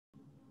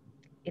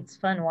it's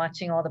fun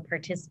watching all the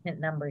participant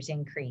numbers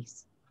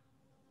increase.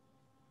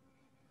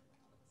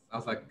 I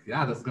was like,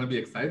 yeah, this is going to be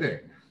exciting.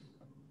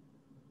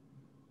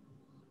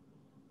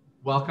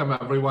 Welcome,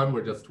 everyone.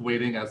 We're just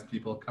waiting as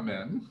people come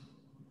in.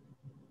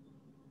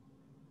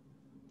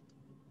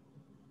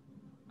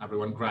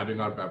 Everyone grabbing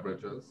our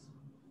beverages.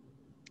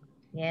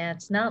 Yeah,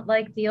 it's not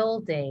like the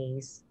old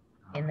days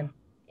in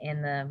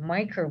the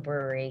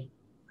microbrewery.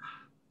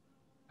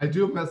 I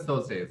do miss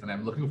those days, and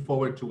I'm looking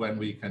forward to when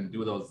we can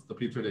do the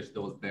Petri Dish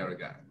there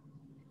again.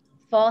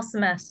 Fall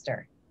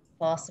semester,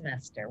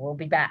 we'll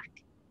be back.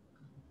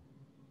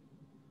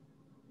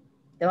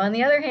 Though on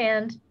the other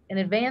hand, an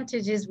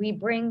advantage is we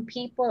bring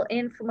people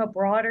in from a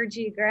broader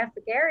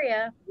geographic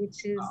area,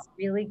 which is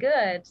really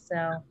good,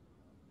 so.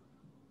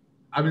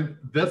 I mean,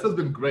 this has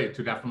been great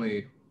to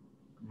definitely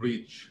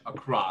reach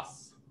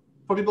across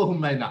for people who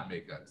may not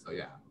make it, so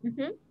yeah.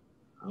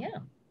 Yeah.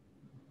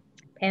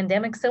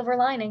 Pandemic silver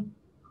lining.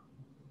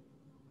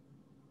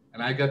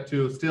 And I get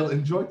to still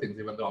enjoy things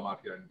even though I'm out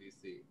here in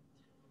DC.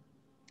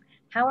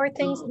 How are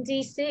things in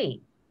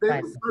DC?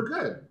 Things are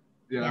good,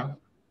 you know?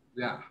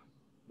 Yeah.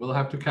 We'll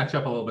have to catch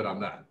up a little bit on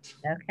that.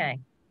 Okay,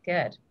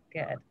 good.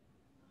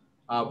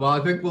 Well,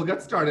 I think we'll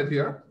get started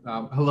here.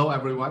 Hello,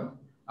 everyone.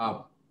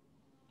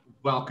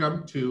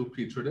 Welcome to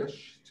Petri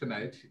Dish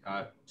tonight,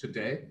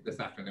 today,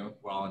 this afternoon.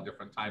 We're all in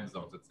different time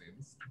zones, it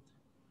seems.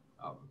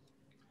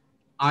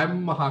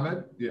 I'm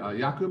Mohamed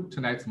Yakub,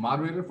 tonight's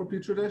moderator for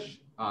Petri Dish,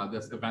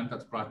 this event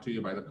that's brought to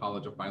you by the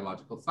College of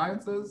Biological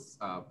Sciences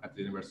at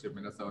the University of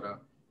Minnesota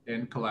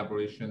in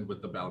collaboration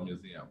with the Bell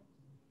Museum.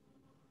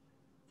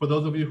 For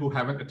those of you who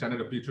haven't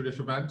attended a Petri Dish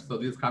event, so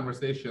these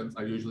conversations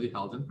are usually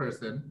held in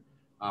person,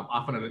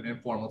 often at an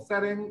informal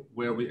setting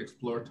where we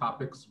explore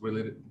topics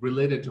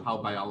related to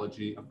how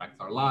biology affects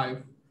our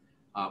lives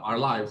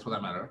for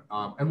that matter,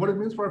 and what it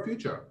means for our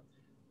future.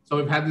 So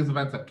we've had these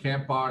events at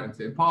Camp Bar in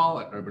St. Paul,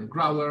 at Urban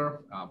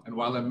Growler, and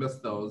while I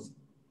missed those,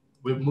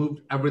 we've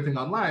moved everything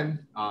online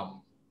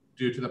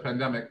due to the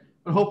pandemic.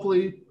 But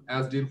hopefully,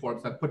 as Dean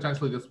Forbes said,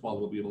 potentially this fall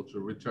we'll be able to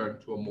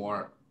return to a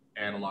more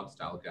analog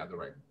style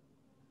gathering.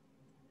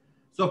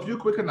 So a few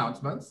quick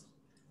announcements.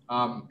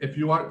 If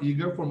you are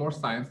eager for more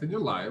science in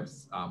your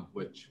lives,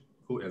 which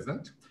who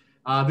isn't,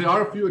 there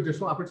are a few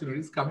additional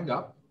opportunities coming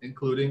up,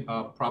 including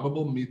a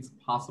probable meets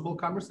possible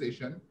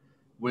conversation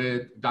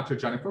with Dr.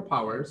 Jennifer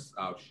Powers.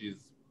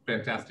 She's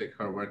fantastic,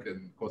 her work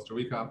in Costa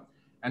Rica,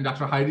 and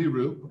Dr. Heidi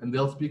Roop, and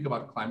they'll speak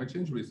about climate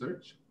change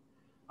research.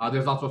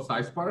 There's also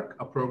SciSpark,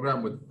 a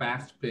program with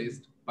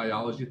fast-paced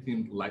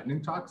biology-themed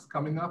lightning talks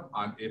coming up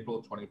on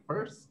April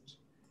 21st.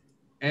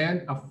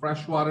 And a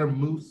freshwater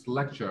moose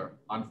lecture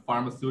on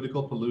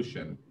pharmaceutical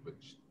pollution,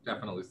 which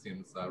definitely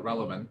seems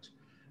relevant,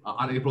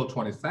 on April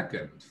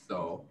 22nd.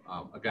 So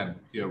again,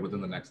 here within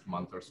the next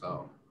month or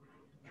so.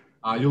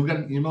 You'll get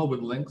an email with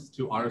links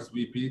to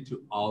RSVP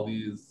to all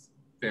these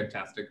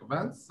fantastic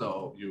events,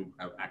 so you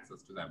have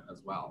access to them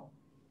as well.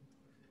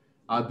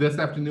 This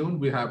afternoon,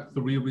 we have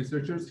 3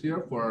 researchers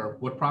here for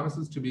what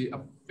promises to be a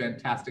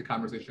fantastic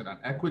conversation on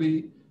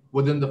equity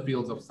within the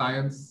fields of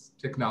science,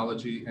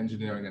 technology,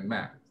 engineering, and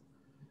math.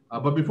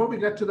 But before we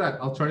get to that,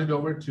 I'll turn it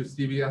over to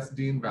CVS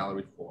Dean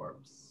Valerie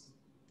Forbes.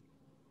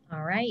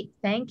 All right,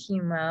 thank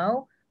you,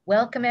 Mo.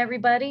 Welcome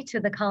everybody to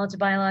the College of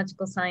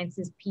Biological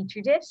Sciences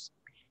Petri Dish.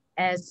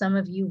 As some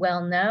of you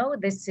well know,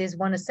 this is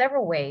one of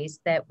several ways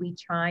that we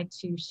try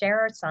to share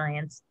our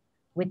science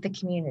with the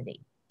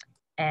community.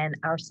 And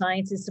our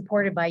science is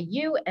supported by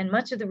you, and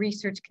much of the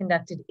research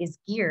conducted is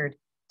geared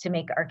to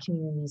make our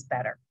communities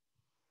better.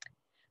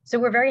 So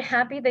we're very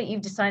happy that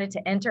you've decided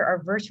to enter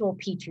our virtual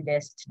Petri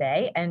Dish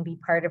today and be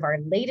part of our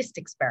latest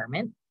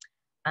experiment.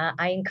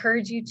 I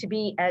encourage you to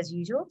be, as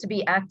usual, to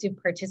be active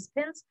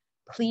participants.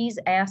 Please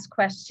ask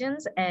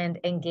questions and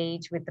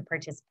engage with the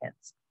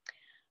participants.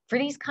 For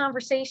these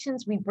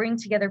conversations, we bring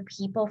together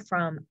people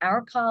from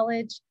our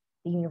college,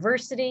 the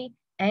university,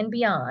 and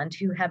beyond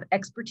who have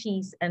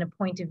expertise and a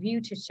point of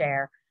view to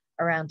share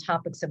around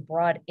topics of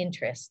broad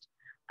interest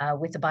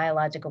with a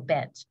biological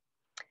bent.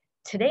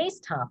 Today's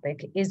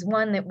topic is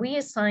one that we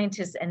as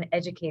scientists and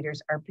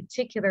educators are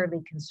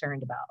particularly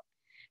concerned about: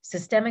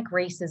 systemic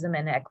racism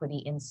and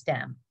equity in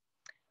STEM.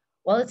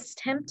 While it's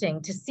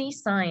tempting to see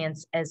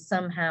science as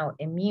somehow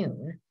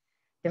immune,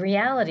 the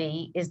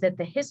reality is that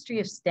the history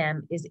of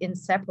STEM is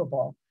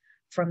inseparable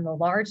from the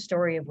large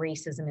story of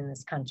racism in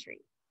this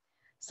country.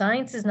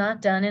 Science is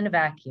not done in a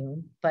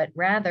vacuum, but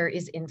rather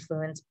is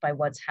influenced by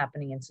what's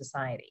happening in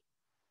society.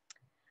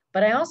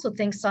 But I also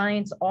think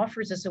science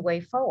offers us a way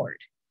forward.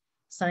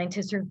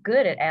 Scientists are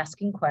good at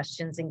asking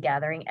questions and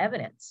gathering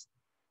evidence.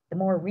 The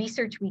more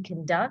research we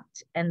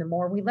conduct and the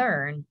more we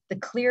learn, the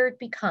clearer it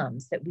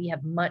becomes that we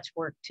have much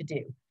work to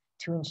do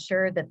to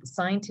ensure that the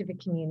scientific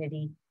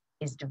community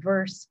is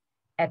diverse,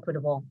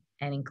 equitable,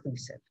 and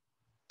inclusive.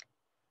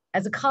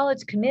 As a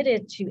college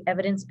committed to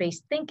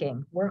evidence-based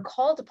thinking, we're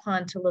called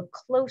upon to look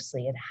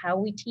closely at how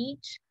we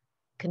teach,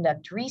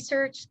 conduct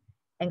research,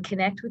 and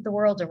connect with the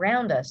world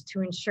around us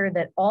to ensure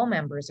that all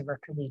members of our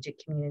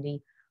collegiate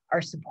community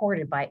are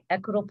supported by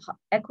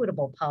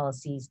equitable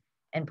policies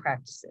and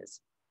practices.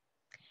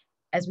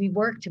 as we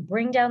work to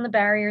bring down the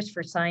barriers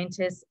for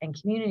scientists and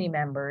community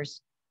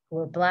members who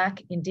are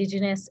Black,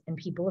 Indigenous, and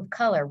people of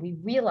color, we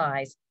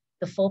realize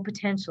the full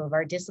potential of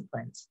our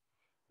disciplines.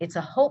 It's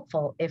a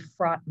hopeful, if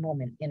fraught,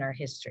 moment in our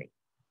history.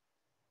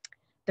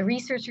 The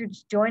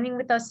researchers joining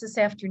with us this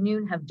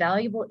afternoon have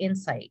valuable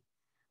insight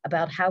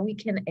about how we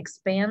can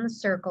expand the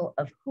circle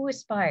of who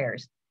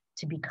aspires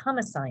to become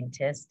a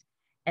scientist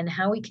and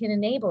how we can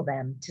enable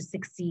them to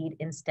succeed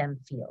in STEM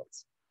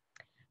fields.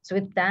 So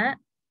with that,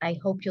 I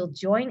hope you'll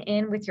join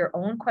in with your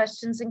own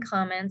questions and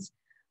comments.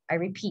 I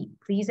repeat,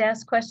 please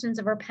ask questions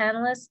of our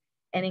panelists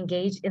and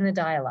engage in the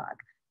dialogue.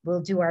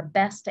 We'll do our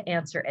best to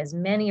answer as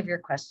many of your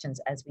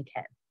questions as we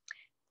can.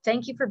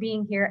 Thank you for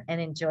being here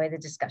and enjoy the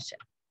discussion.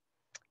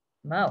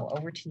 Mo,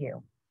 over to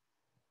you.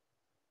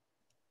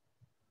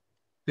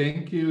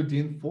 Thank you,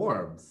 Dean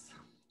Forbes.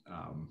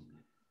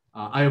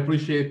 I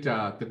appreciate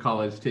the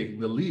college taking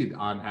the lead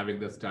on having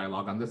this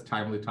dialogue on this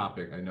timely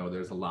topic. I know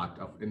there's a lot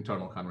of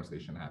internal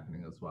conversation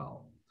happening as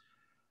well.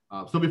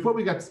 So before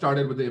we get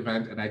started with the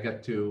event, and I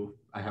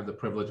have the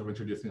privilege of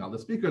introducing all the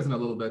speakers in a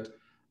little bit,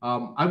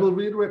 I will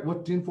reiterate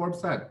what Dean Forbes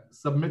said: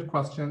 submit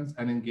questions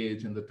and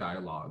engage in the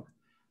dialogue.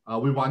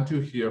 We want to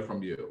hear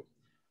from you.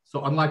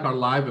 So unlike our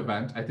live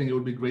event, I think it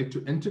would be great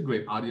to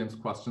integrate audience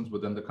questions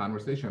within the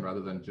conversation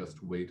rather than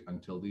just wait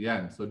until the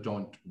end. So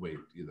don't wait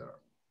either.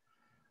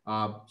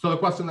 So the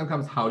question then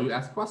comes, how do you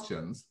ask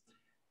questions?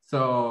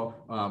 So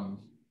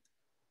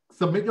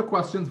submit your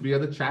questions via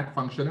the chat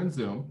function in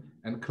Zoom,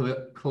 and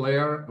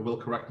Claire will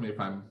correct me if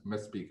I'm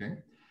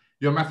misspeaking.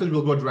 Your message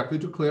will go directly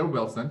to Claire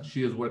Wilson.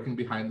 She is working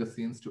behind the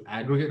scenes to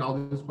aggregate all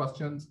these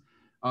questions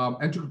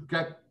and to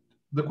get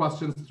the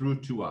questions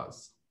through to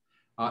us.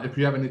 If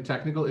you have any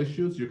technical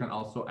issues, you can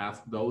also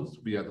ask those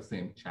via the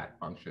same chat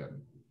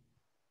function.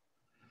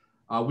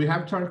 We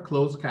have turned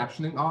closed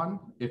captioning on.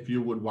 If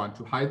you would want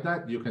to hide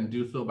that, you can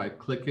do so by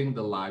clicking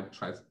the live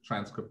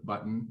transcript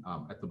button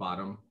at the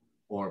bottom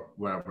or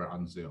wherever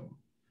on Zoom.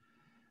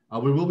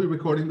 We will be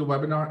recording the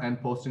webinar and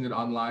posting it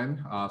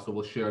online. So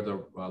we'll share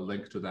the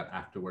link to that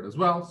afterward as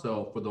well.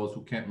 So for those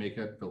who can't make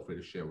it, feel free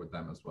to share with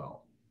them as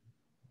well.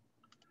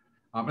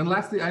 And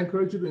lastly, I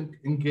encourage you to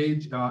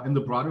engage in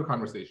the broader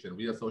conversation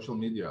via social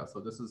media. So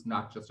this is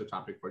not just a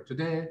topic for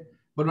today,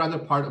 but rather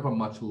part of a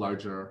much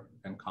larger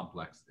and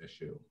complex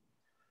issue.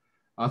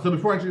 So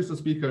before I introduce the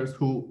speakers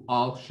who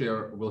all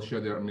will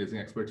share their amazing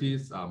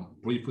expertise,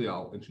 briefly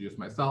I'll introduce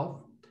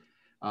myself.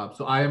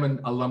 So I am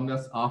an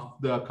alumnus of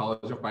the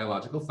College of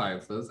Biological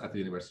Sciences at the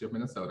University of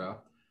Minnesota.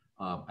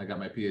 I got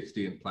my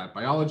PhD in plant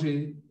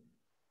biology.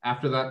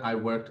 After that, I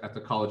worked at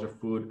the College of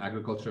Food,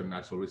 Agriculture, and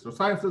Natural Resource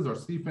Sciences, or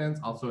CFINS,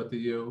 also at the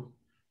U,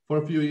 for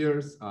a few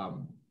years.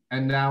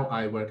 And now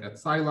I work at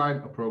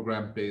SciLine, a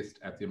program based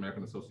at the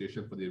American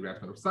Association for the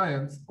Advancement of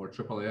Science, or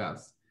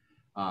AAAS,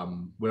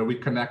 where we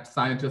connect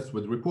scientists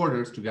with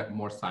reporters to get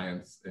more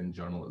science in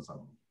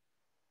journalism.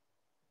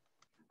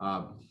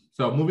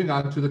 So moving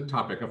on to the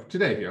topic of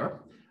today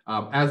here.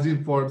 As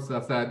Dean Forbes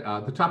said,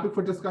 the topic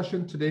for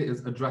discussion today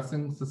is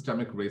addressing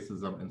systemic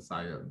racism in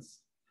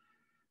science.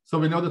 So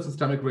we know that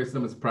systemic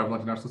racism is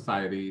prevalent in our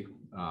society.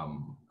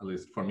 At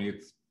least for me,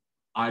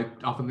 I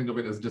often think of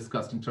it as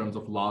discussed in terms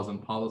of laws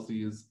and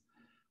policies,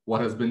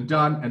 what has been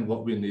done and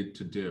what we need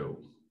to do.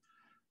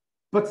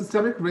 But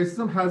systemic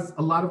racism has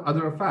a lot of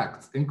other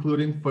effects,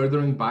 including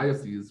furthering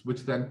biases,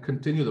 which then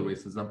continue the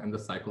racism and the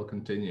cycle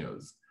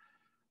continues.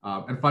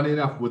 And funny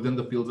enough, within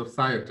the fields of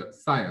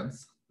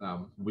science,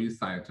 we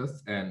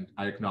scientists, and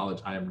I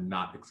acknowledge I am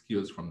not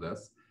excused from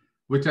this,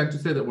 we tend to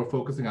say that we're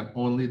focusing on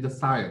only the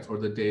science or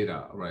the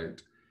data, right?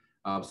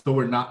 So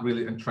we're not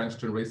really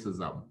entrenched in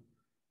racism.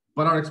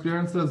 But our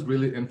experiences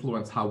really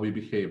influence how we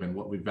behave and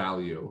what we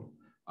value.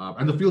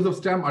 And the fields of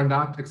STEM are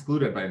not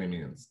excluded by any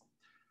means.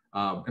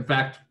 In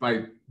fact,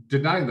 by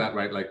denying that,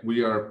 right, like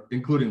we are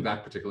including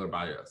that particular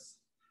bias.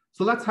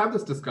 So let's have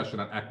this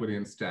discussion on equity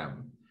in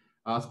STEM.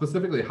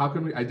 Specifically, how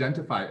can we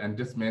identify and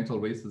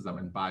dismantle racism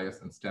and bias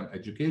in STEM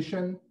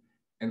education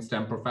and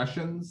STEM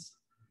professions?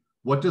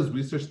 What does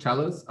research tell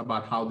us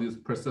about how these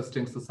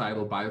persisting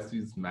societal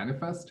biases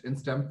manifest in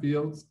STEM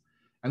fields?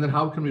 And then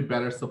how can we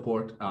better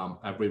support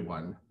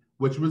everyone,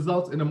 which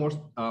results in a more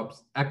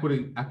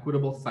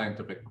equitable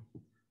scientific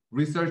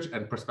research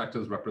and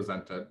perspectives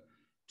represented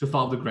to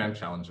solve the grand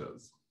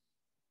challenges.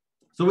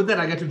 So with that,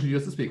 I get to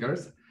introduce the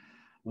speakers.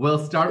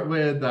 We'll start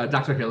with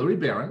Dr. Hilary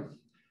Barron.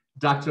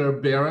 Dr.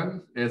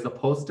 Barron is a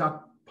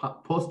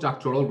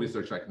postdoctoral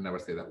researcher, I can never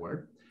say that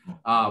word,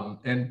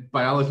 in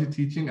biology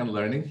teaching and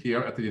learning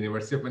here at the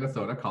University of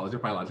Minnesota College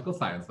of Biological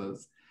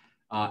Sciences.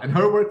 And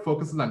her work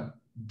focuses on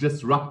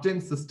disrupting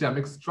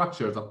systemic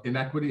structures of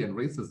inequity and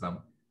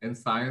racism in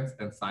science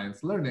and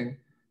science learning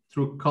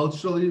through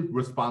culturally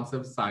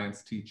responsive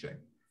science teaching.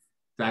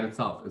 That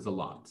itself is a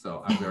lot,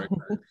 so I'm very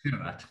excited to hear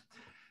that.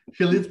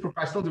 She leads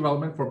professional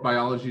development for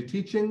biology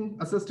teaching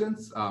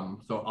assistants,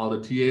 so all the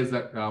TAs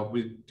that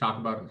we talk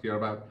about and hear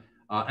about,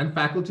 and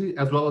faculty,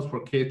 as well as for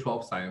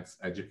K-12 science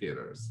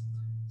educators.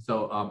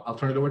 So I'll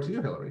turn it over to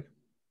you, Hilary.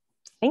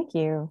 Thank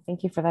you.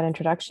 Thank you for that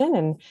introduction.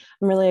 And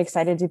I'm really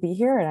excited to be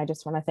here. And I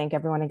just want to thank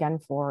everyone again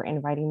for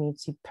inviting me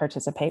to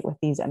participate with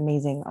these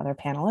amazing other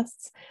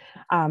panelists.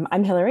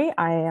 I'm Hillary.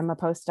 I am a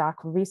postdoc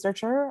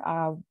researcher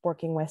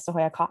working with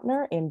Sohoya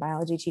Kottner in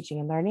biology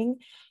teaching and learning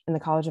in the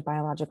College of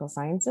Biological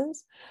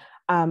Sciences.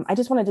 I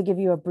just wanted to give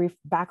you a brief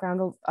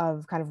background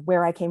of kind of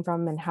where I came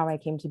from and how I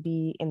came to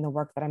be in the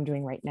work that I'm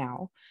doing right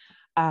now.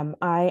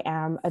 I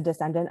am a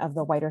descendant of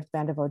the White Earth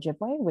Band of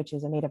Ojibwe, which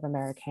is a Native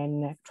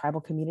American tribal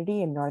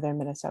community in northern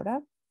Minnesota.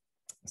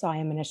 So I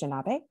am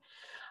Anishinaabe.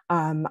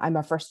 I'm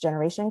a first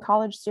generation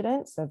college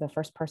student, so the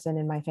first person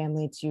in my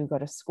family to go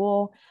to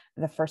school,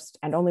 the first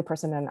and only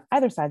person on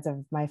either sides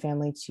of my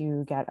family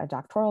to get a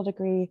doctoral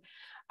degree.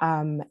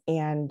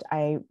 And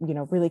I,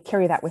 really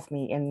carry that with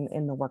me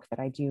in the work that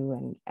I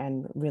do,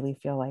 and really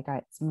feel like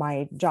it's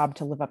my job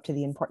to live up to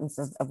the importance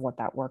of what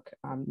that work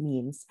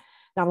means,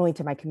 not only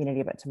to my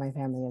community, but to my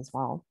family as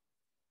well.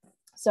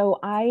 So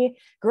I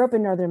grew up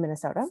in northern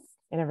Minnesota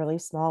in a really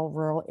small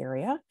rural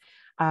area.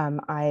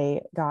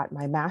 I got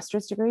my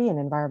master's degree in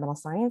environmental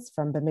science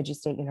from Bemidji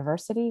State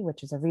University,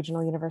 which is a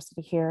regional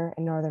university here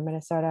in northern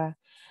Minnesota.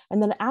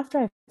 And then after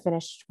I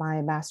finished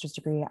my master's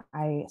degree,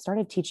 I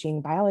started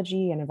teaching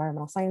biology and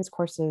environmental science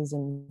courses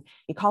and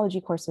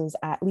ecology courses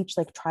at Leech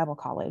Lake Tribal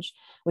College,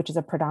 which is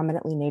a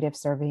predominantly native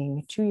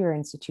serving two-year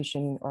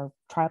institution or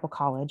tribal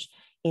college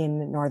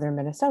in northern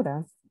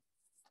Minnesota.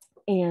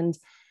 And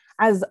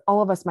as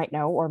all of us might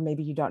know, or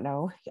maybe you don't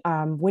know,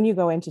 when you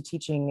go into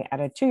teaching at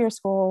a two-year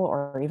school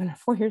or even a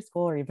four-year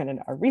school or even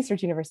a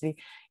research university,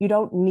 you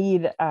don't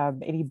need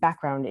any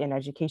background in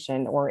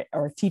education or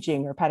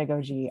teaching or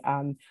pedagogy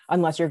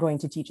unless you're going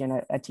to teach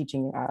in a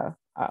teaching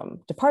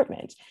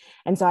department.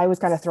 And so I was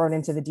kind of thrown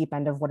into the deep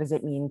end of what does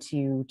it mean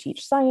to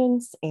teach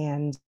science.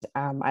 And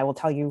I will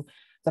tell you,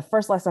 the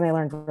first lesson I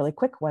learned really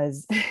quick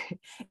was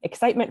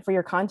excitement for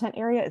your content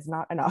area is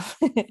not enough.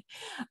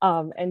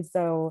 And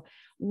so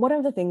one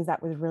of the things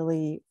that was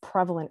really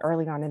prevalent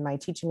early on in my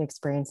teaching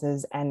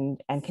experiences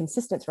and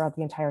consistent throughout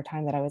the entire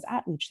time that I was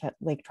at Leech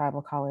Lake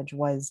Tribal College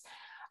was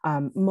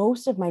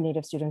most of my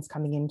Native students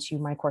coming into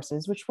my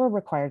courses, which were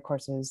required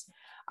courses,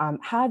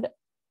 had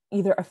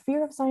either a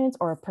fear of science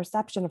or a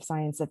perception of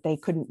science that they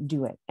couldn't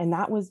do it. And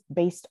that was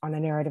based on a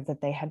narrative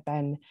that they had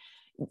been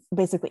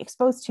basically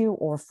exposed to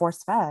or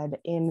force-fed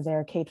in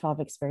their K-12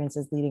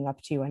 experiences leading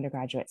up to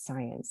undergraduate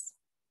science.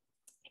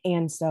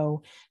 And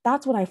so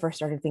that's when I first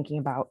started thinking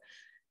about,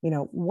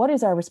 what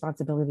is our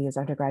responsibility as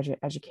undergraduate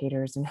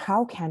educators, and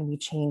how can we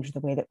change the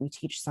way that we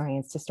teach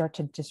science to start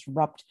to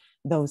disrupt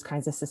those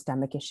kinds of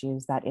systemic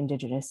issues that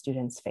Indigenous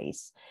students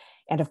face?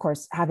 And of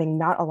course, having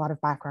not a lot of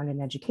background in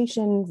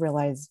education,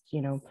 realized,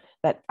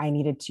 that I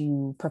needed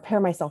to prepare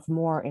myself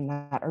more in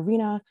that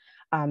arena.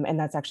 And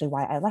that's actually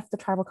why I left the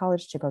tribal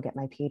college to go get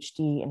my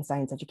PhD in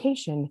science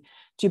education,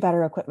 to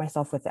better equip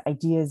myself with the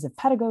ideas of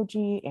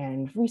pedagogy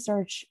and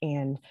research,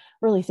 and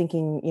really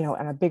thinking,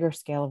 on a bigger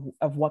scale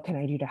of what can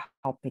I do to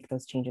help make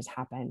those changes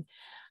happen.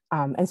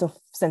 And so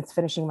since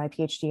finishing my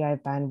PhD,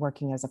 I've been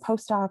working as a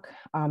postdoc,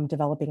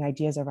 developing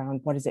ideas around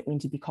what does it mean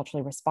to be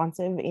culturally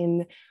responsive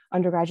in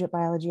undergraduate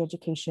biology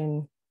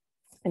education,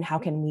 and how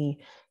can we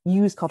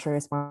use culturally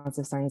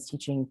responsive science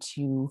teaching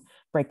to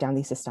break down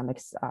these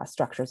systemic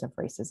structures of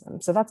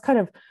racism. So that's kind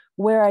of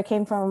where I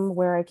came from,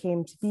 where I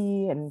came to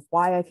be, and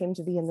why I came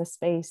to be in this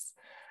space.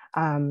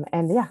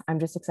 And yeah, I'm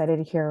just excited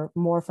to hear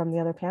more from the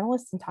other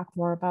panelists and talk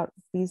more about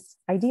these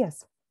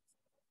ideas.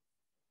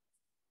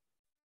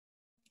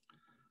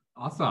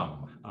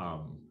 Awesome.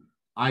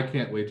 I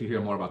can't wait to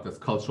hear more about this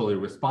culturally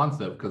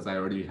responsive, because I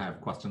already have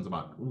questions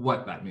about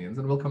what that means,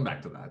 and we'll come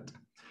back to that.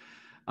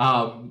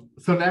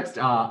 So next,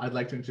 I'd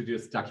like to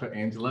introduce Dr.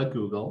 Angela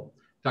Google.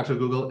 Dr.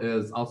 Google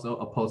is also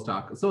a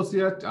postdoc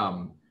associate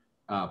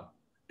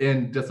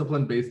in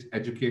discipline-based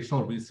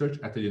educational research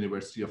at the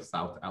University of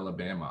South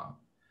Alabama.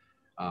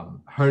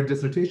 Her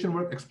dissertation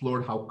work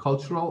explored how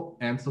cultural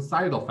and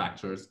societal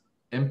factors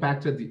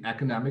impacted the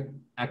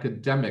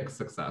academic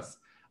success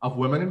of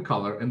women in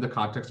color in the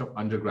context of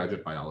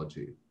undergraduate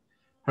biology.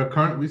 Her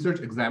current research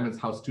examines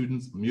how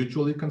students'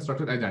 mutually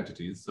constructed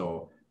identities,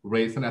 so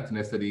race and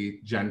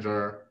ethnicity,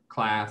 gender,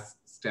 class,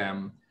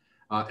 STEM,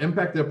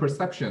 impact their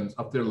perceptions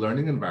of their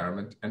learning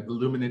environment and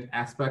illuminate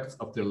aspects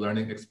of their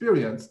learning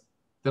experience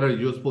that are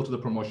useful to the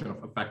promotion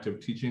of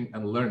effective teaching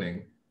and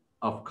learning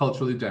of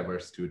culturally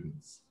diverse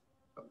students.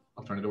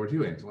 I'll turn it over to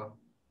you, Angela.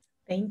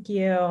 Thank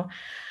you.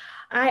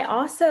 I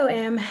also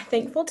am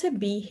thankful to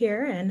be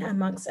here and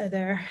amongst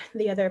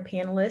the other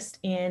panelists.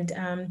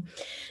 And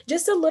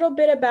just a little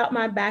bit about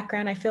my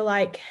background. I feel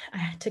like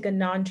I took a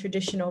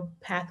non-traditional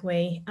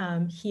pathway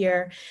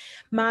here.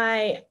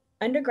 My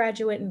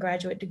undergraduate and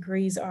graduate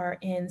degrees are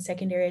in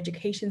secondary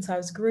education. So I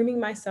was grooming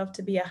myself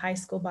to be a high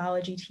school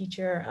biology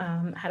teacher,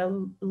 had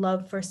a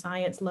love for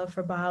science, love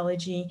for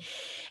biology.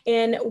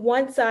 And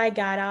once I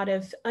got out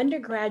of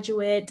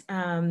undergraduate,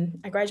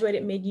 I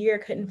graduated mid-year,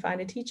 couldn't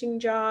find a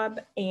teaching job,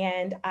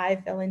 and I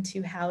fell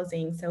into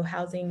housing. So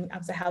I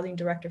was a housing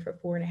director for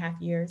 4.5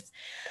 years.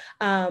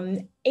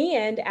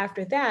 And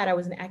after that, I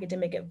was an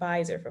academic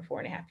advisor for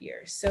 4.5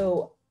 years.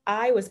 So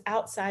I was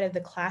outside of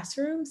the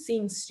classroom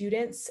seeing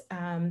students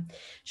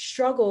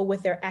struggle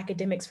with their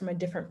academics from a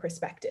different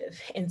perspective.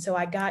 And so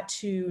I got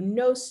to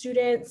know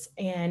students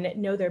and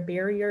know their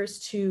barriers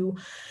to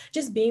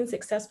just being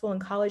successful in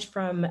college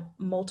from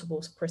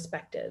multiple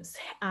perspectives.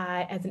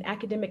 As an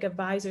academic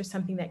advisor,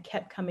 something that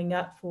kept coming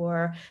up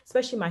for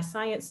especially my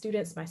science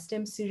students, my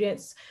STEM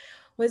students,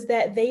 was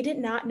that they did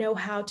not know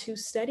how to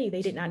study.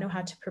 They did not know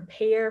how to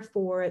prepare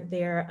for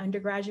their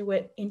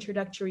undergraduate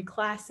introductory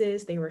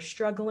classes. They were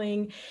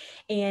struggling,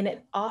 and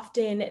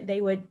often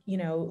they would,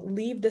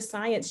 leave the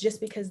science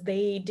just because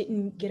they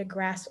didn't get a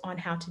grasp on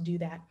how to do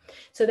that.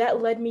 So that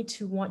led me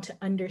to want to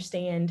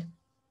understand,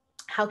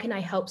 how can I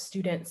help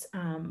students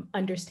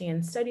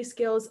understand study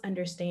skills,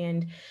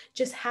 understand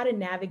just how to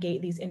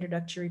navigate these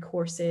introductory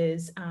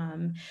courses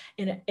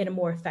in a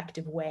more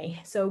effective way.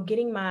 So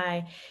getting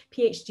my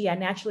PhD, I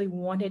naturally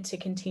wanted to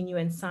continue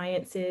in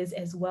sciences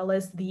as well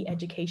as the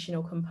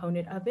educational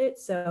component of it.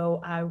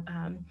 So I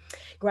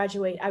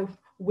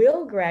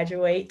will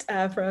graduate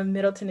from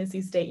Middle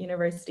Tennessee State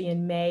University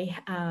in May.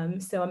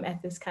 So I'm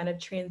at this kind of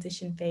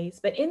transition phase.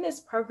 But in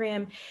this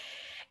program,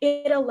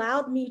 it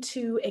allowed me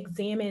to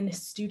examine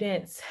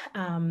students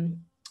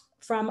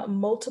from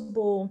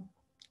multiple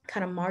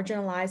kind of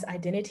marginalized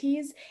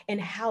identities and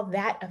how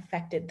that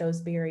affected those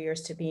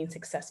barriers to being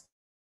successful.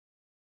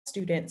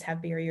 Students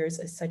have barriers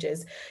such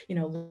as,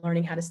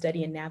 learning how to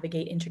study and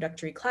navigate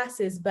introductory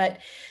classes, but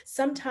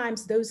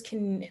sometimes those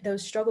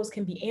struggles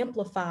can be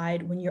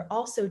amplified when you're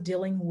also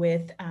dealing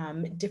with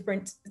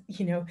different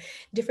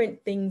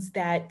things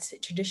that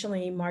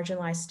traditionally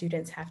marginalized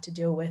students have to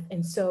deal with.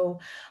 And so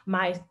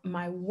my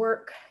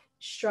work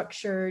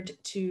structured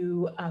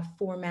to a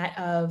format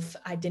of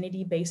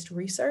identity-based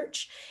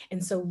research.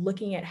 And so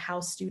looking at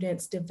how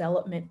students'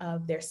 development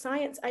of their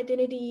science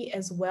identity,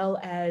 as well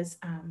as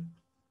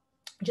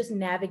just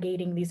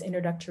navigating these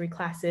introductory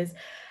classes,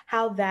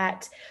 how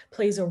that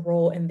plays a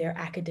role in their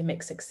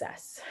academic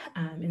success.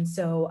 And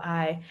so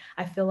I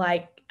feel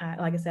like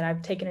I said,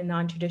 I've taken a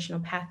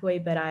non-traditional pathway,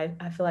 but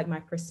I feel like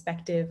my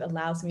perspective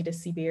allows me to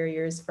see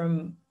barriers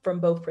from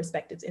both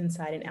perspectives,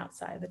 inside and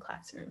outside of the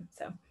classroom.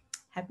 So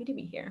happy to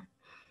be here.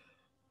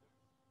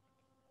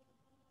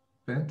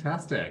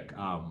 Fantastic.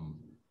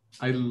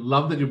 I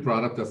love that you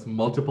brought up this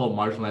multiple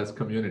marginalized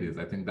communities.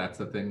 I think that's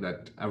a thing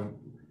that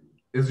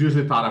is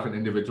usually thought of in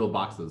individual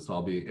boxes. So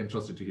I'll be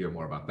interested to hear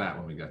more about that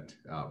when we get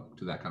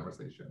to that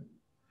conversation.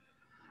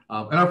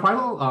 And our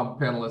final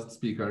panelist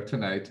speaker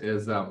tonight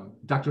is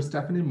Dr.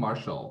 Stefanie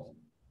Marshall.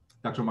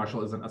 Dr.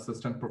 Marshall is an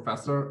assistant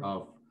professor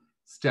of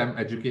STEM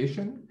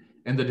education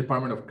in the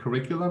Department of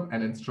Curriculum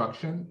and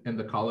Instruction in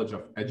the College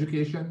of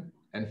Education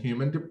and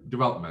Human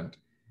Development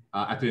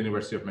at the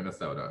University of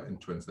Minnesota in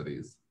Twin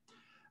Cities.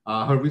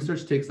 Her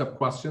research takes up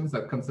questions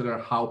that consider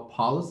how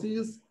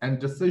policies and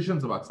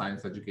decisions about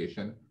science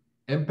education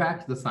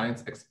impact the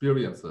science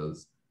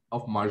experiences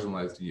of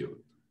marginalized youth.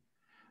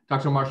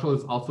 Dr. Marshall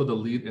is also the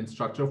lead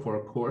instructor for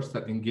a course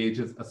that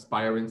engages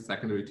aspiring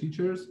secondary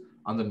teachers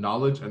on the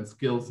knowledge and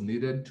skills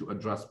needed to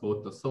address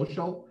both the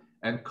social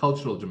and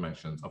cultural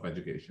dimensions of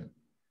education.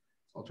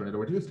 So I'll turn it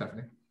over to you,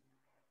 Stefanie.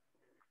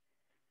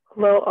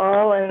 Hello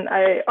all, and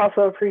I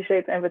also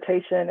appreciate the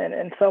invitation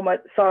and so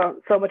much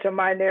of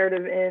my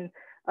narrative in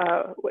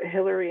what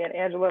Hillary and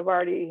Angela have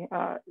already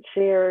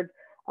shared,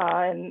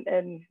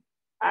 and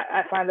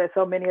I find that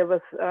so many of us,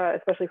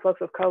 especially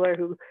folks of color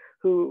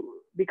who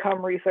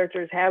become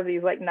researchers, have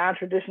these like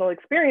non-traditional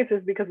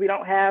experiences because we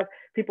don't have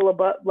people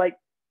above, like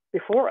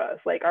before us.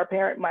 Like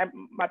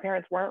my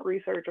parents weren't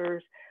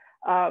researchers,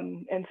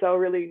 and so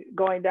really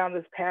going down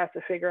this path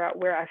to figure out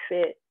where I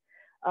fit.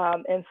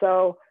 And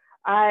so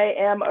I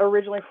am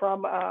originally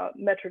from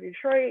Metro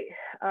Detroit,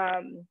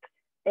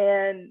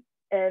 and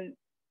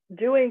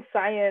doing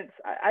science,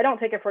 I don't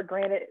take it for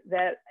granted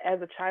that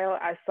as a child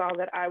I saw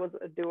that I was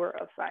a doer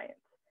of science.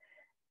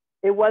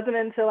 It wasn't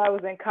until I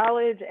was in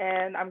college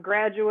and I'm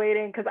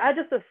graduating, because I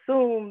just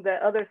assumed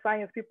that other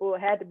science people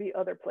had to be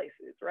other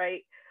places,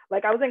 right?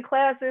 Like I was in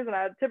classes and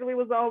I typically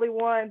was the only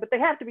one, but they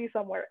have to be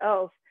somewhere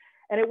else.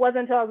 And it wasn't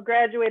until I was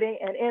graduating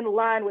and in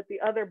line with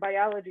the other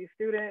biology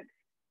students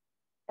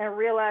and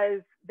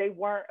realized they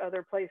weren't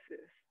other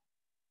places.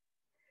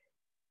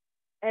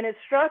 And it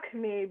struck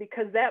me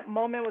because that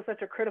moment was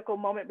such a critical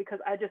moment, because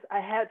I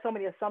had so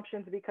many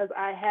assumptions, because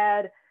I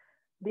had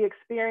the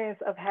experience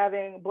of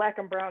having Black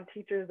and brown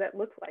teachers that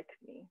looked like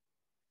me.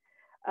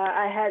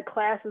 I had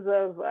classes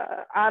of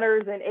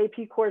honors and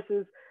AP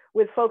courses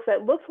with folks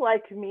that looked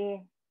like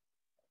me.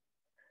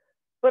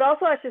 But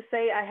also I should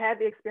say I had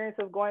the experience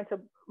of going to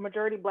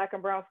majority Black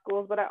and brown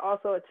schools, but I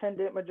also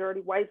attended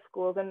majority white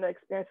schools, and the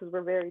experiences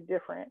were very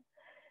different.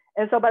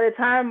 And so by the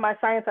time my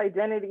science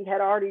identity had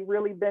already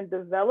really been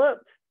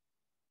developed,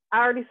 I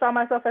already saw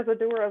myself as a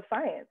doer of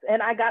science.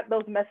 And I got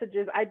those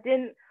messages.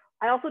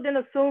 I also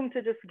didn't assume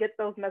to just get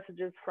those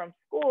messages from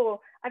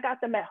school. I got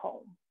them at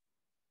home.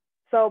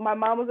 So my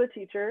mom was a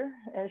teacher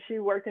and she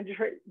worked in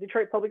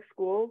Detroit public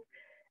schools.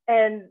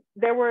 And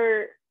there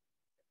were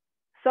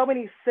so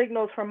many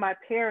signals from my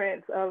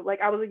parents.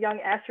 Like I was a young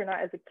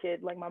astronaut as a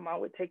kid. Like my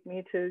mom would take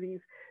me to these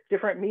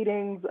different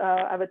meetings.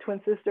 I have a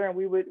twin sister, and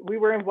we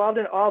were involved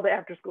in all the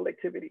after school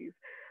activities.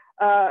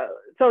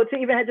 So to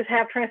even just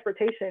have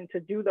transportation to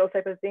do those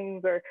type of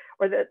things, or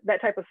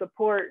that type of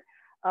support.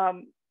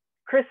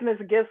 Christmas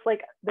gifts,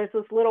 like there's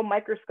this little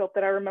microscope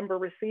that I remember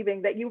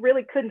receiving that you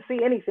really couldn't see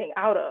anything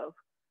out of,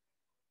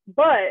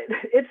 but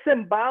it's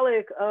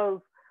symbolic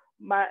of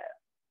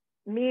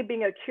me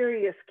being a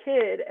curious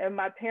kid and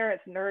my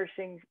parents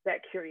nourishing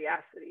that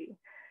curiosity.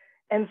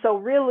 And so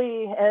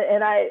really,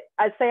 and I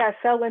say I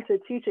fell into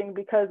teaching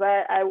because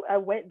I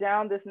went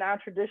down this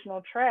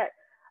non-traditional track.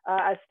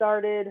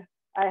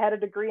 I had a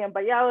degree in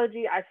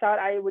biology. I thought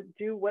I would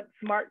do what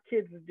smart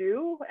kids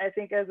do. I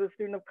think as a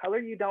student of color,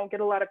 you don't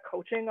get a lot of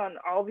coaching on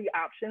all the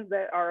options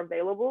that are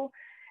available.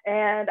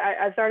 And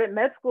I started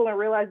med school and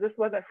realized this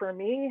wasn't for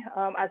me.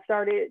 I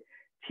started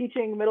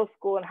teaching middle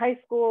school and high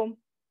school.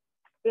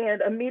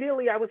 And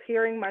immediately I was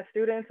hearing my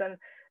students,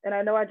 and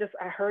I know I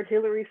heard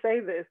Hillary say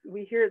this.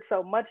 We hear it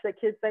so much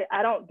that kids say,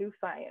 I don't do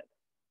science.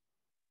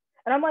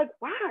 And I'm like,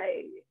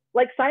 why?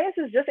 Like science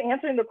is just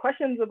answering the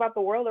questions about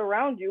the world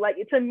around you. Like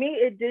to me,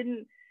 it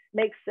didn't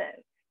make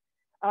sense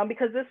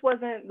because this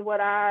isn't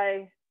what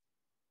I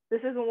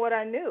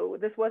knew.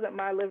 This wasn't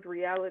my lived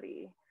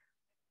reality.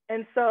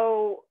 And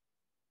so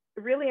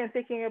really in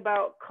thinking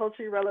about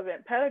culturally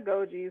relevant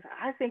pedagogies,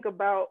 I think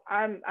about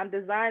I'm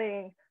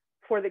designing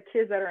for the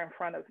kids that are in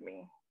front of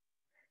me.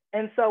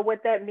 And so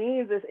what that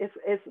means is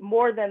it's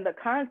more than the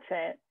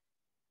content.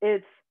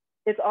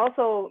 It's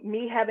also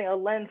me having a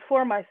lens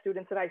for my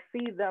students that I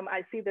see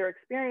their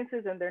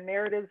experiences and their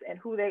narratives and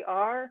who they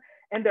are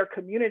and their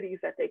communities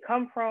that they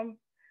come from,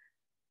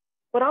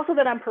 but also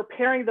that I'm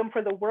preparing them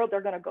for the world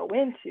they're going to go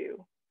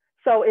into.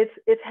 So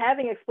it's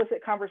having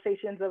explicit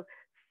conversations of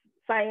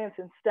science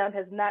and STEM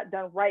has not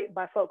done right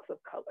by folks of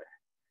color.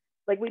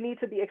 Like we need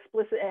to be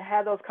explicit and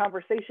have those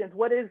conversations.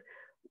 What is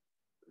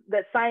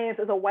that science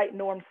is a white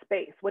norm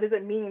space? What does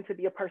it mean to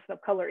be a person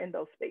of color in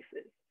those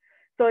spaces?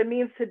 So it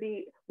means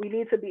we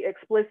need to be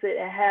explicit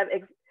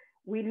and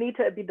we need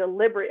to be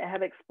deliberate and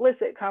have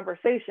explicit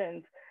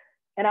conversations.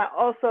 And I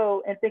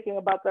also am thinking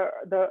about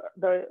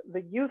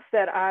the youth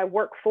that I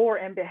work for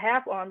and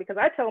behalf on, because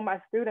I tell my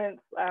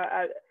students,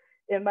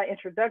 in my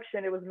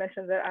introduction, it was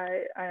mentioned that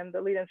I am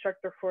the lead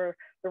instructor for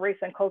the race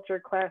and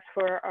culture class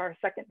for our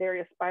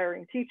secondary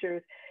aspiring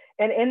teachers.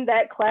 And in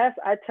that class,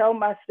 I tell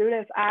my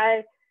students,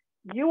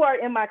 you are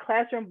in my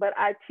classroom, but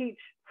I teach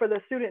for the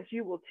students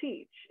you will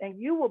teach and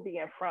you will be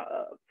in front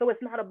of. So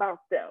it's not about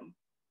them.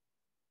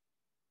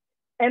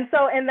 And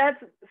that's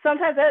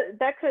sometimes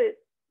that could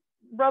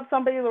rub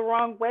somebody the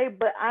wrong way,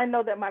 but I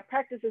know that my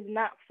practice is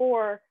not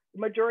for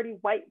majority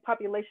white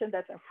population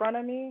that's in front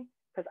of me,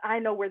 because I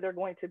know where they're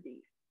going to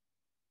be.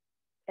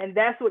 And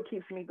that's what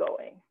keeps me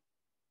going.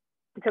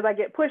 Because I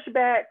get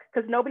pushback,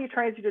 because nobody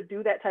trains you to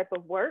do that type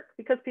of work,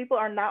 because people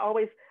are not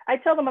always, I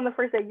tell them on the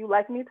first day, you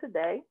like me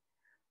today,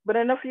 but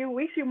in a few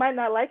weeks, you might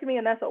not like me,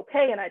 and that's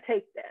okay. And I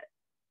take that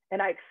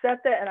and I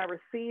accept that and I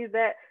receive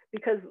that,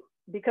 because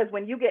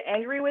when you get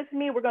angry with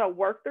me, we're going to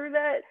work through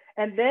that.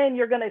 And then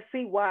you're going to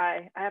see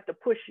why I have to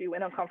push you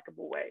in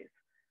uncomfortable ways.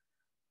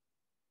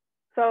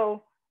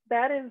 So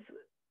that is,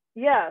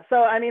 yeah.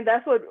 So, I mean,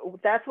 that's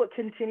what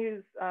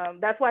continues.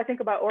 That's why I think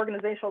about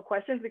organizational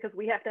questions, because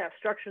we have to have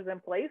structures in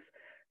place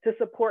to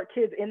support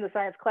kids in the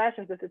science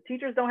classrooms. If the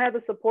teachers don't have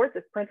the supports,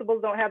 if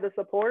principals don't have the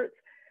supports,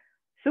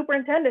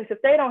 superintendents,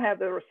 if they don't have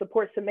the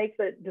supports to make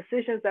the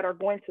decisions that are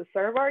going to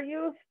serve our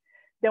youth,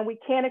 then we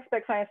can't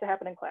expect science to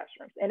happen in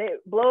classrooms. And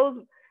it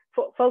blows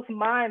folks'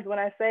 minds when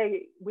I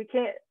say we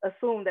can't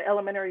assume that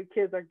elementary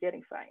kids are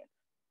getting science.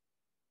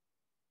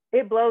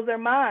 It blows their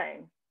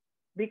mind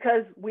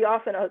because we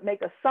often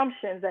make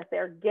assumptions that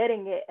they're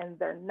getting it and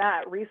they're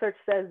not. Research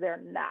says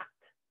they're not.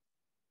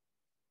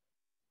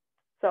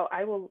 So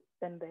I will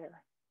end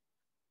there.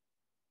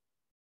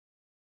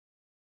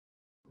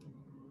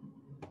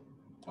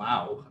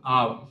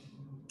 Wow.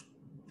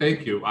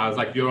 Thank you. I was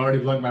like, you're already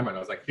blowing my mind. I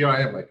was like, here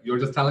I am. Like, you're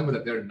just telling me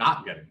that they're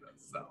not getting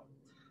this. So,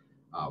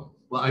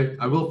 well,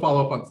 I will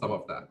follow up on some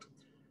of that.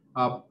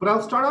 But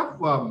I'll start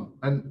off,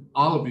 and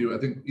all of you, I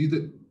think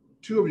either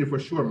two of you for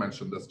sure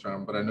mentioned this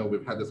term, but I know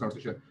we've had this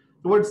conversation,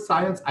 the word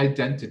science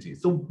identity.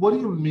 So what do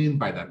you mean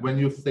by that when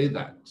you say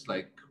that?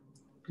 Like,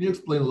 can you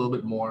explain a little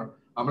bit more?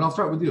 And I'll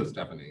start with you,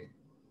 Stefanie.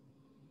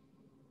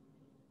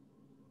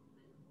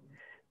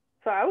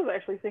 So I was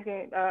actually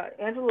thinking,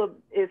 Angela,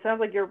 it sounds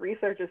like your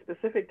research is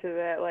specific to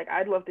that. Like,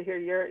 I'd love to hear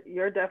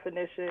your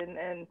definition,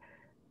 and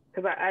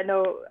because I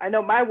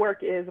know my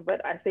work is,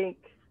 but I think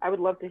I would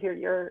love to hear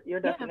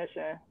your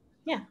definition.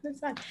 Yeah, that's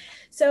fine.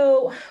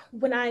 So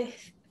when I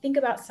think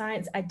about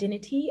science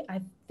identity,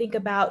 I think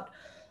about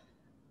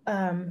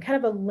kind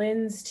of a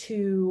lens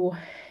to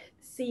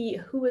see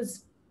who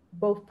is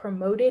both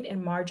promoted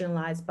and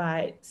marginalized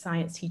by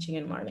science teaching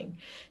and learning.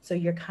 So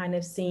you're kind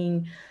of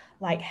seeing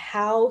like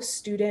how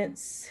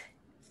students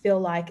feel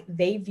like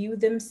they view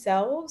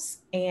themselves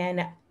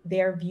and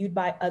they're viewed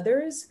by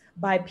others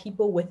by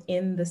people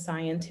within the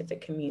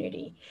scientific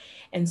community.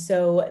 And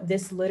so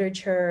this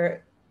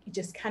literature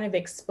just kind of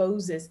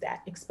exposes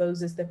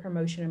the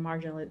promotion and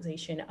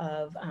marginalization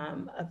of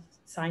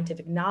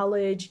scientific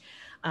knowledge,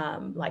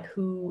 like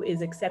who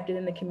is accepted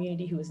in the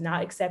community, who is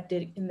not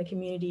accepted in the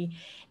community.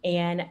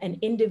 And an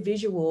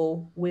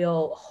individual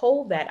will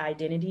hold that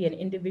identity. An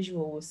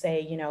individual will say,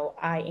 you know,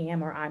 I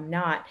am or I'm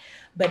not,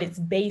 but it's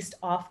based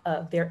off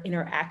of their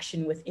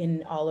interaction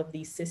within all of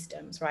these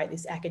systems, right?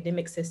 These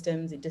academic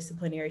systems, the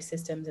disciplinary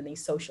systems, and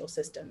these social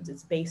systems.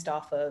 It's based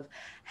off of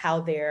how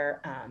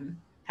they're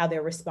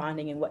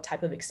responding and what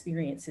type of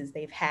experiences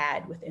they've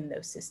had within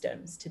those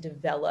systems to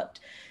develop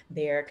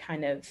their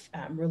kind of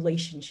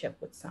relationship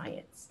with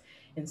science.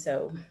 And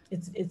so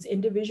it's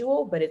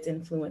individual, but it's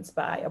influenced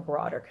by a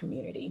broader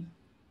community.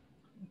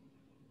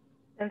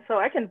 And so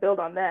I can build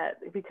on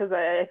that because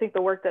I think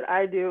the work that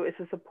I do is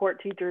to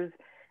support teachers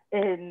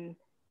in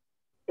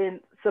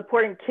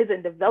supporting kids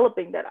in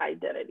developing that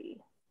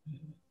identity.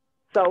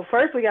 So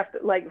first we have to,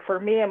 like for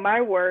me and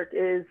my work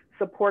is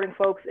supporting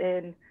folks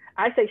in,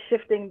 I say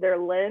shifting their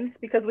lens,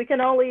 because we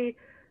can only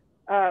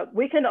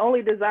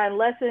design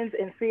lessons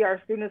and see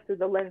our students through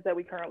the lens that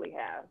we currently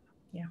have.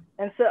 Yeah.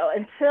 And so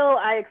until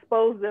I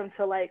expose them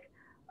to like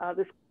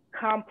this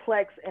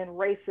complex and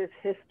racist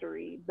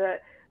history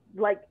that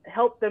like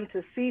help them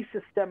to see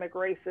systemic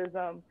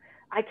racism,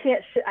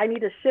 I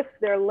need to shift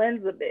their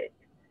lens a bit.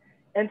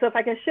 And so if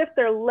I can shift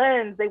their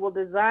lens, they will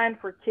design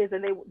for kids,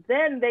 and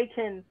then they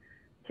can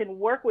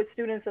work with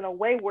students in a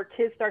way where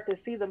kids start to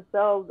see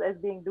themselves as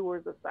being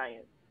doers of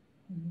science.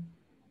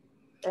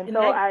 Mm-hmm. And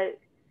so I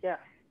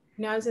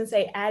was going to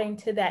say, adding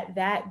to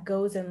that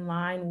goes in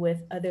line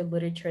with other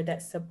literature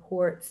that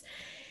supports,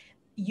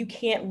 you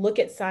can't look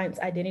at science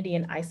identity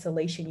in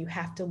isolation. You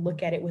have to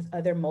look at it with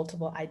other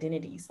multiple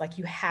identities. Like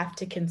you have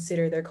to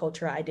consider their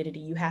cultural identity.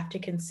 You have to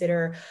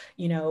consider,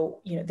 you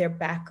know, their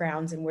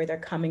backgrounds and where they're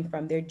coming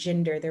from, their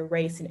gender, their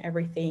race, and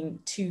everything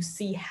to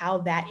see how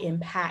that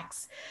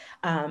impacts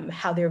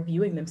how they're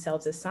viewing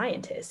themselves as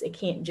scientists. It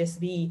can't just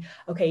be,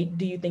 okay,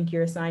 do you think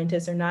you're a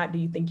scientist or not? Do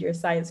you think you're a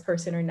science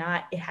person or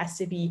not? It has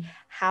to be,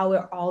 how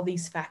are all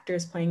these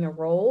factors playing a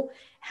role?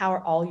 How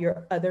are all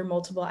your other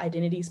multiple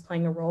identities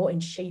playing a role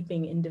in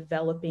shaping and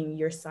developing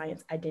your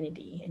science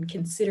identity? And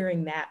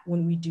considering that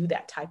when we do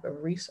that type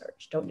of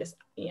research,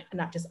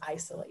 not just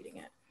isolating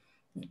it.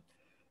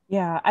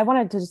 Yeah, I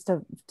wanted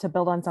to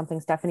build on something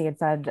Stefanie had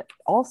said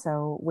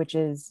also, which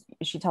is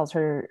she tells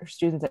her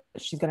students that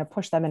she's going to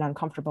push them in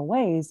uncomfortable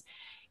ways.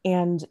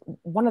 And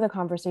one of the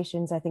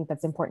conversations I think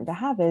that's important to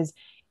have is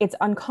it's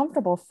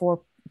uncomfortable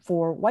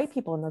for white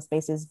people in those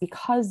spaces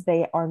because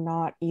they are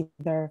not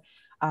either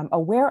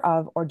aware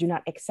of or do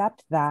not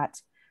accept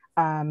that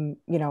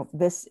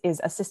this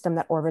is a system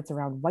that orbits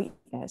around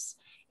whiteness,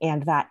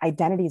 and that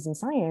identities in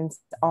science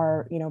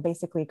are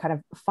basically kind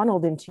of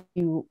funneled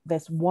into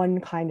this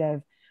one kind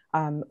of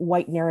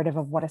white narrative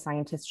of what a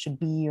scientist should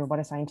be or what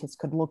a scientist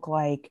could look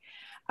like.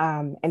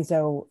 And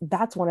so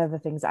that's one of the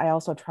things I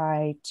also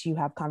try to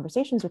have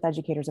conversations with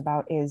educators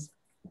about is,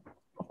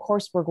 of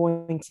course, we're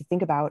going to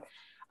think about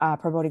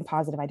promoting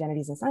positive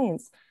identities in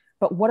science,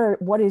 but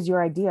what is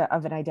your idea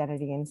of an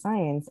identity in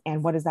science,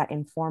 and what is that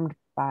informed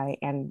by?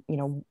 And,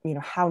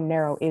 how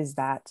narrow is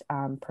that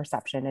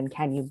perception, and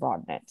can you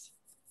broaden it?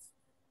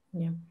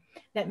 Yeah.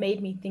 That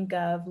made me think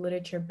of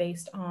literature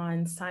based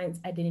on science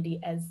identity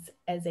as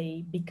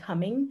a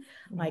becoming,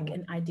 like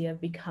an idea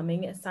of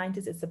becoming a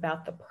scientist. It's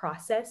about the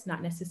process,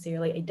 not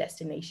necessarily a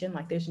destination.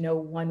 Like there's no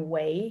one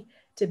way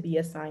to be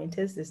a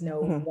scientist. There's no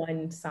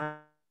one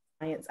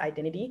science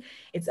identity.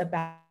 It's a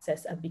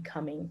process of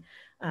becoming,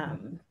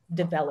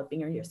 developing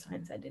your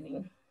science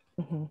identity.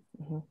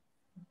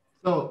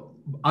 So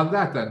on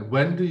that then,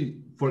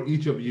 for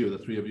each of you, the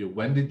three of you,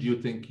 when did you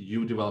think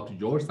you developed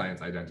your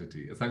science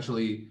identity?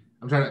 Essentially,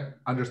 I'm trying to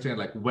understand,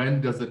 like,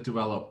 when does it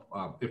develop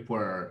if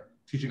we're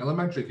teaching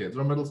elementary kids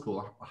or middle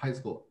school, high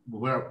school,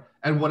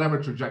 and whatever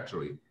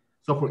trajectory.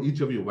 So for each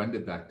of you, when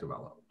did that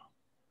develop?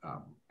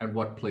 And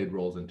what played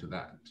roles into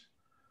that?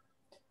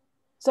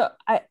 So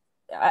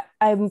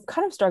I'm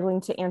kind of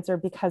struggling to answer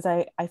because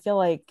I feel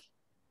like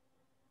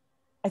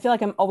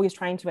I'm always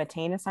trying to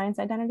attain a science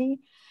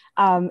identity.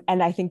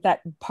 And I think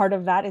that part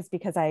of that is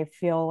because I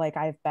feel like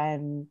I've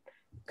been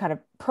kind of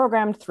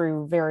programmed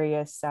through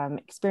various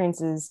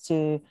experiences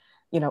to,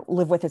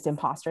 live with this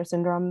imposter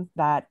syndrome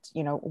that,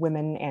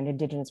 women and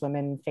Indigenous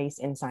women face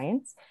in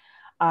science.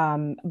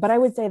 But I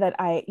would say that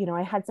I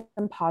had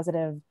some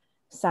positive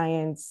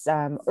science,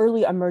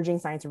 early emerging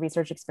science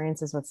research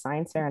experiences with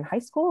science fair in high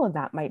school. And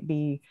that might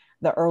be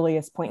the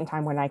earliest point in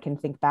time when I can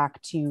think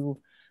back to,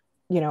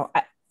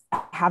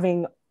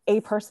 having a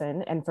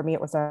person, and for me,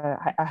 it was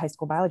a high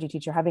school biology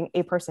teacher, having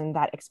a person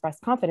that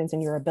expressed confidence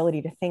in your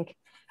ability to think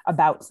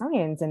about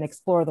science and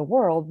explore the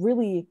world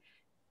really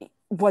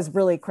was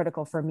really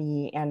critical for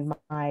me and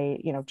my,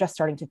 just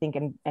starting to think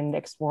and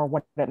explore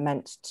what it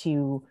meant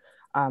to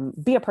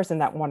be a person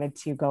that wanted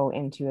to go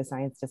into a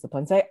science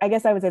discipline. So I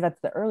guess I would say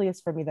that's the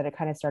earliest for me that it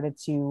kind of started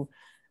to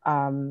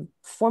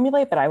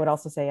formulate, but I would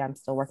also say I'm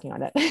still working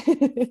on it.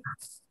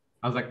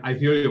 I was like, I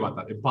hear you about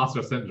that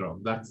imposter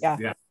syndrome. That's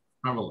yeah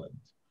prevalent.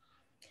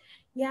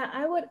 Yeah,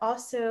 I would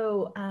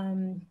also,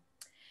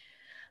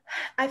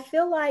 I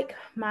feel like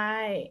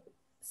my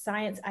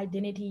science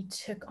identity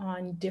took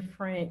on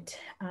different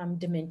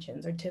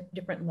dimensions or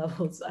different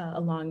levels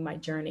along my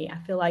journey. I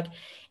feel like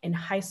in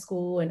high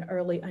school and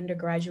early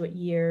undergraduate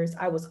years,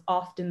 I was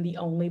often the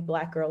only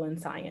Black girl in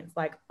science,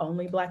 like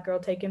only Black girl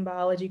taking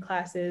biology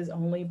classes,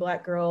 only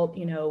Black girl,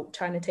 you know,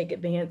 trying to take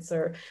advanced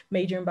or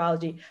major in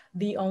biology,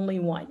 the only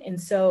one. And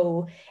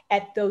so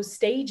at those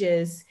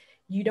stages,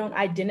 you don't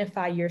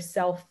identify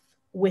yourself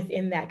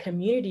within that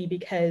community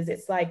because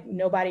it's like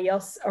nobody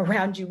else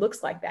around you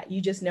looks like that.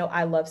 You just know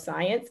I love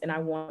science and I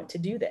want to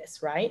do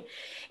this, right?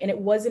 And it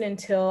wasn't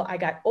until I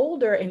got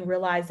older and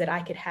realized that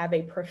I could have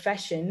a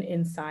profession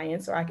in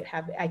science, or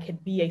I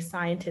could be a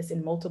scientist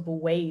in multiple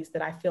ways,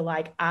 that I feel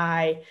like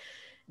I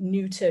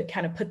knew to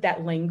kind of put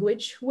that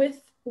language with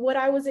what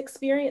I was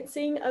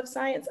experiencing of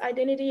science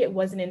identity. It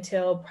wasn't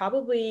until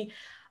probably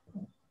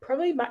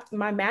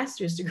my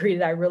master's degree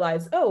that I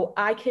realized, oh,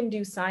 I can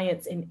do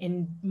science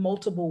in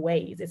multiple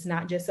ways. It's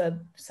not just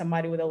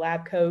somebody with a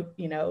lab coat,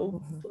 you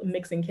know,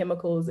 mixing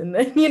chemicals in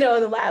the, you know,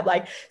 in the lab.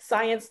 Like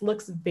science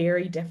looks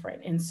very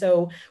different. And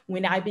so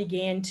when I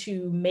began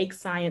to make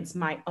science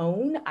my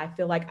own, I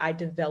feel like I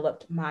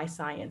developed my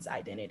science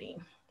identity.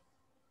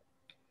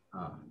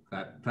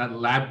 That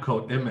lab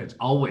coat image,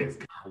 always,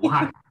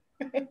 why?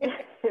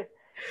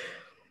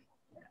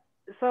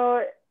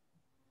 So,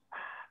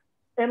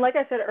 and like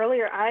I said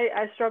earlier,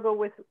 I struggle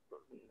with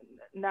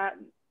not,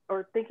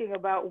 or thinking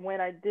about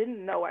when I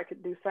didn't know I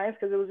could do science,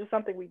 because it was just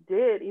something we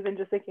did, even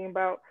just thinking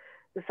about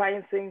the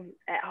science things,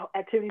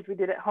 activities we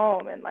did at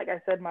home. And like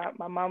I said,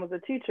 my mom was a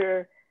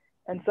teacher.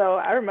 And so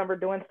I remember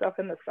doing stuff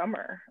in the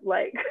summer.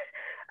 Like,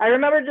 I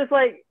remember just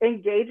like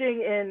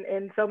engaging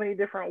in so many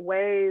different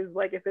ways.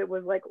 Like if it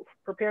was like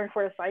preparing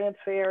for a science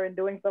fair and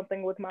doing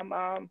something with my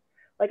mom,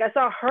 like I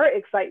saw her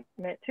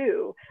excitement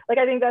too. Like,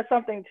 I think that's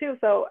something too.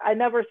 So I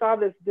never saw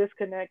this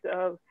disconnect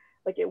of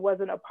like, it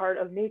wasn't a part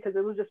of me because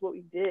it was just what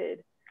we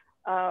did.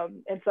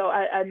 And so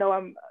I know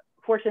I'm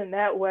fortunate in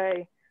that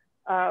way.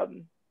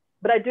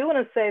 But I do want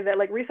to say that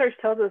like research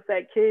tells us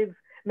that kids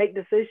make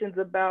decisions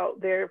about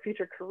their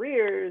future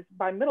careers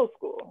by middle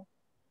school.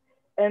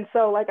 And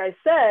so, like I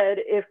said,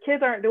 if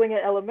kids aren't doing it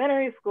in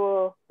elementary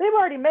school, they've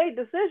already made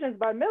decisions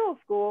by middle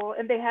school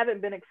and they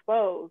haven't been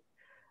exposed.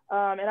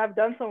 And I've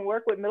done some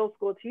work with middle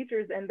school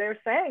teachers, and they're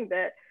saying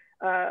that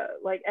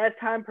like as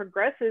time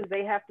progresses,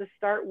 they have to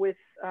start with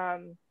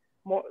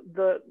more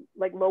the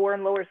like lower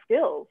and lower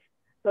skills.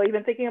 So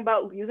even thinking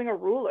about using a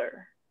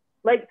ruler,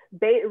 like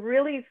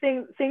really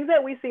things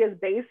that we see as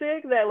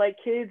basic that like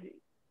kids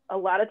a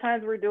lot of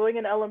times we're doing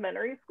in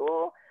elementary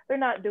school, they're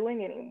not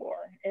doing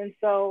anymore. And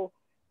so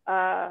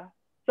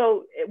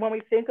so when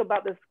we think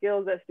about the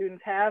skills that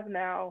students have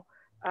now,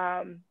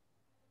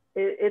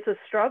 it's a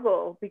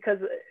struggle because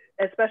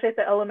especially at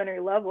the elementary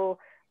level.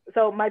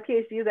 So my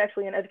PhD is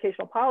actually in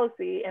educational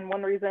policy. And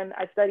one reason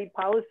I studied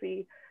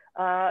policy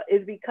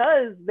is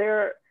because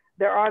there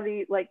are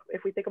the, like,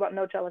 if we think about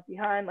No Child Left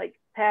Behind, like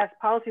past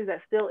policies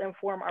that still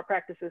inform our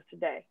practices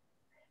today.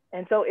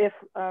 And so if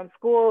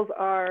schools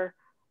are,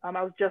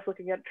 I was just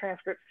looking at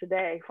transcripts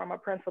today from a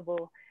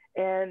principal,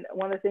 and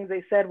one of the things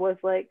they said was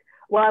like,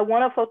 well, I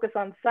want to focus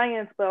on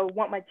science, but I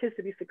want my kids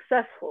to be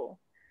successful.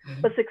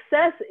 But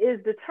success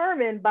is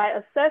determined by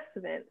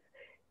assessments.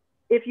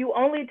 If you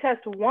only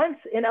test once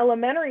in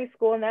elementary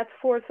school, and that's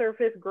 4th or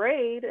 5th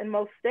grade in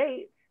most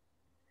states,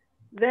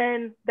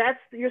 then that's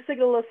your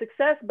signal of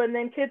success. But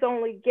then kids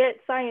only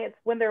get science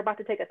when they're about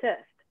to take a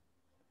test.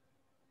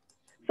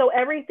 So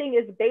everything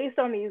is based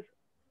on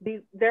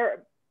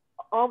there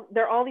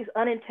are all these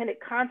unintended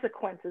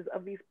consequences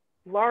of these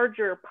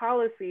larger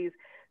policies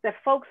that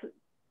folks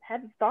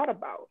hadn't thought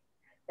about.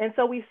 And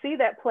so we see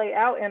that play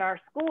out in our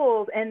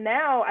schools. And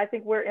now I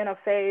think we're in a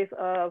phase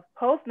of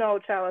post No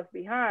Child Left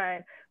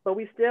Behind, but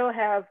we still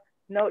have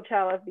No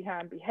Child Left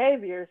Behind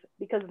behaviors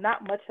because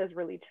not much has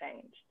really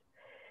changed.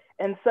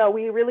 And so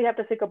we really have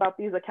to think about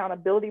these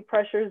accountability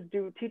pressures.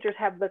 Do teachers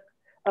have the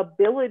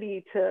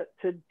ability to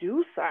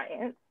do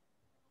science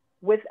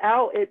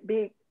without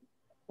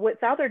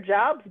their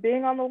jobs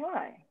being on the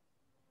line?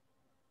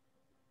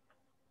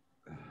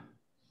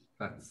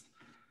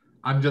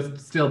 I'm just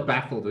still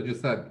baffled when you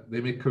said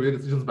they make career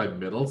decisions by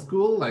middle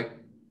school. Like,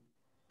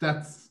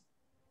 that's,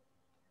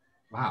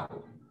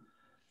 wow.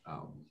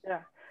 Yeah.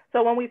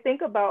 So when we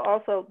think about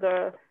also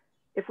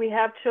if we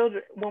have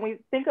children, when we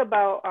think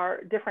about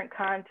our different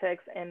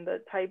contexts and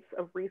the types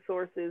of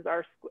resources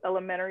our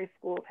elementary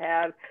schools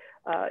have,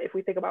 if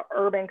we think about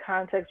urban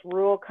context,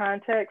 rural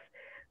context,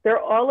 there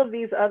are all of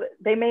these other,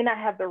 they may not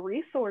have the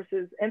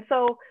resources. And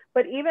so,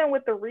 but even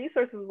with the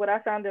resources, what I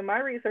found in my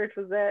research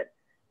was that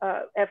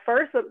at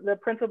first, the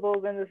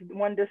principals in this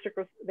one district,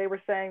 they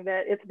were saying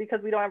that it's because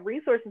we don't have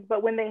resources,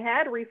 but when they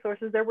had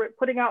resources, they were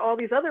putting out all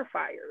these other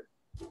fires.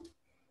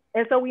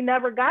 And so we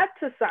never got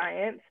to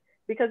science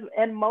because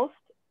in most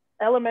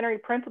elementary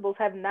principals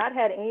have not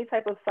had any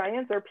type of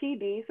science or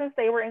PD since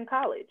they were in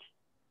college.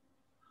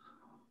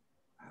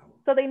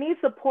 So they need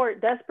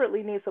support,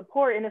 desperately need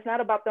support. And it's not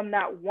about them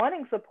not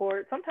wanting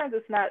support. Sometimes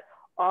it's not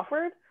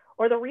offered,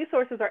 or the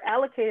resources are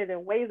allocated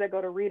in ways that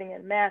go to reading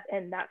and math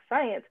and not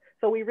science.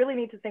 So we really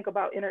need to think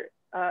about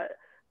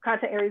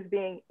content areas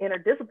being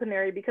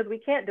interdisciplinary, because we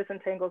can't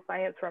disentangle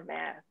science from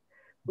math.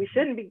 We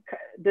shouldn't be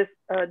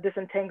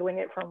disentangling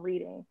it from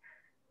reading.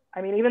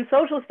 I mean, even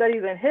social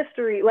studies and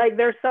history, like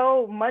there's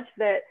so much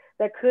that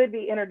could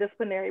be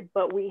interdisciplinary,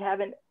 but we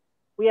haven't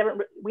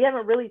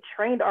really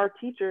trained our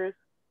teachers,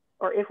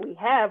 or if we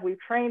have, we've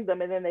trained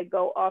them and then they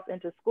go off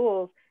into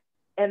schools,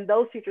 and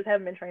those teachers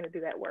haven't been trained to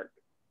do that work.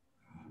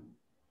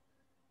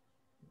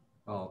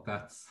 Well,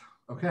 that's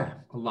okay.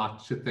 A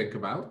lot to think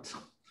about.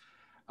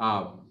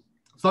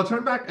 So I'll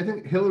turn back. I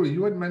think, Hillary,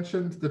 you had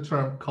mentioned the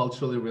term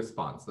culturally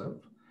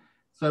responsive.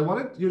 So I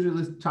wanted you to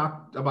just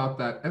talk about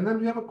that. And then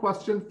we have a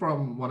question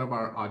from one of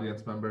our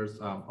audience members,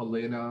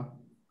 Elena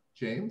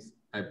James.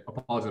 I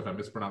apologize if I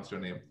mispronounced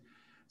your name.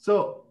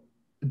 So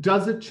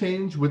does it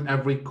change with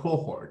every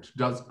cohort?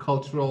 Does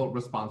cultural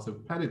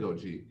responsive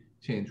pedagogy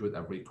change with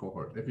every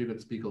cohort? If you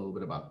could speak a little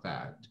bit about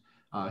that.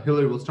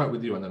 Hillary, we'll start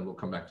with you and then we'll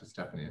come back to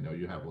Stefanie. I know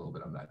you have a little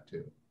bit on that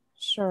too.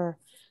 Sure.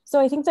 So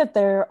I think that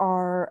there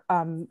are,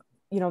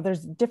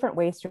 there's different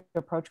ways to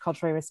approach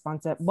culturally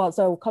responsive. Well,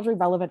 so culturally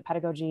relevant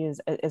pedagogy is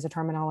a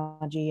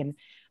terminology, and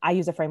I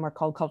use a framework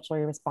called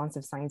culturally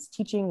responsive science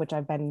teaching, which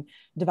I've been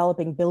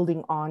developing,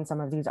 building on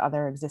some of these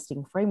other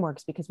existing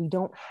frameworks, because we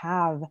don't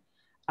have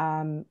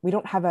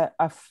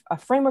a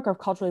framework of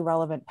culturally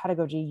relevant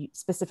pedagogy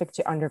specific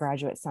to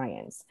undergraduate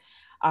science.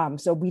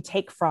 So we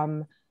take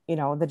from,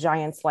 the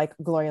giants like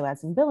Gloria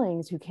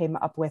Ladson-Billings, who came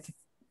up with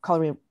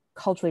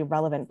culturally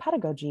relevant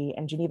pedagogy,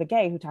 and Geneva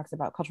Gay, who talks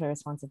about culturally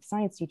responsive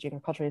science teaching or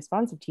culturally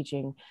responsive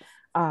teaching.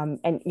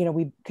 And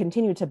we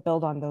continue to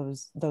build on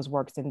those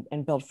works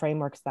and build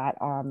frameworks that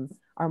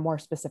are more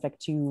specific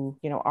to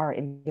our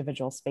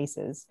individual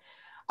spaces.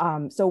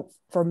 So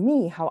for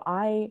me, how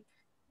I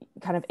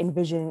kind of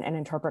envision and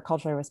interpret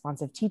culturally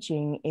responsive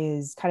teaching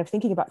is kind of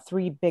thinking about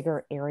three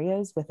bigger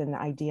areas within the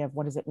idea of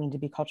what does it mean to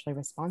be culturally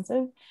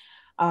responsive.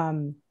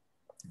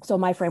 So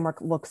my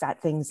framework looks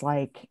at things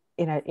like,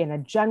 in a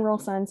general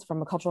sense,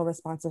 from a cultural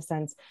responsive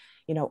sense,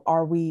 what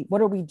are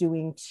we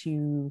doing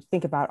to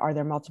think about, are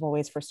there multiple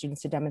ways for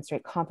students to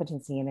demonstrate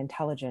competency and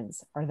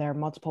intelligence? Are there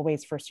multiple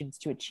ways for students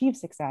to achieve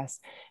success?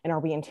 And are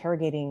we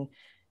interrogating,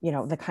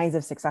 the kinds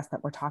of success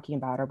that we're talking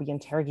about? Are we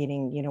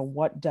interrogating,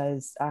 what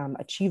does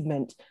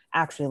achievement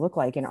actually look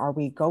like? And are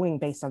we going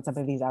based on some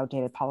of these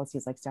outdated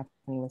policies like Stefanie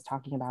was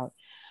talking about?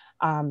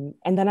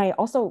 And then I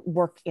also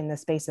work in the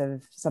space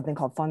of something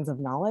called funds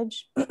of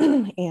knowledge.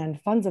 And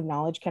funds of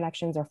knowledge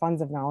connections, or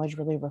funds of knowledge,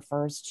 really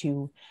refers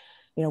to,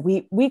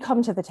 we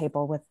come to the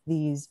table with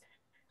these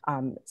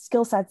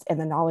skill sets and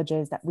the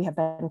knowledges that we have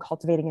been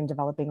cultivating and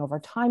developing over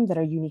time that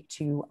are unique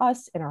to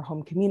us in our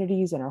home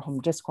communities and our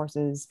home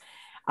discourses.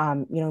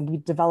 We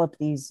develop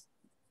these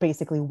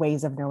basically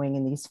ways of knowing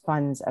in these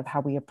funds of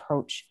how we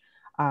approach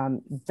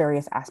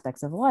various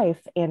aspects of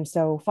life. And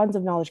so funds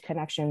of knowledge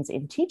connections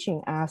in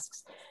teaching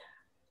asks,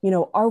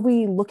 are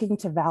we looking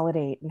to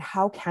validate, and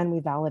how can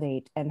we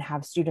validate and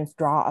have students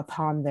draw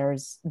upon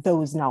those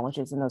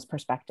knowledges and those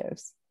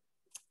perspectives?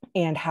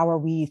 And how are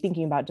we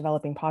thinking about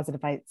developing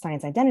positive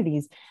science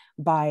identities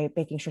by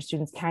making sure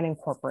students can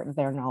incorporate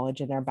their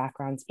knowledge and their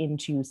backgrounds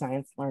into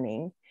science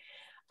learning?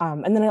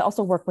 And then I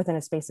also work within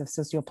a space of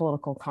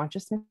sociopolitical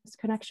consciousness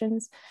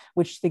connections,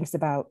 which thinks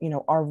about,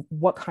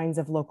 what kinds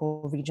of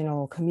local,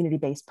 regional,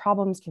 community-based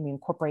problems can we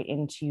incorporate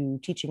into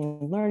teaching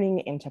and learning,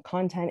 into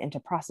content, into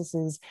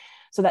processes,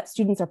 so that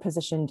students are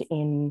positioned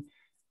in,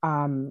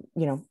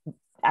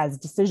 as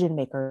decision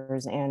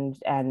makers and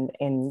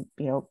in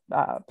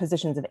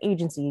positions of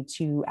agency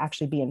to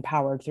actually be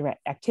empowered through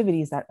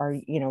activities that are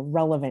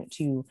relevant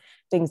to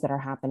things that are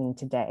happening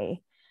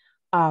today.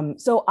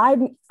 So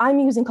I'm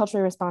using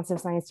culturally responsive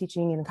science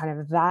teaching in kind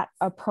of that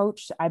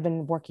approach. I've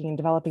been working and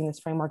developing this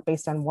framework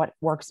based on what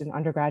works in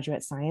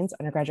undergraduate science,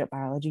 undergraduate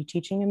biology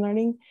teaching and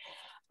learning.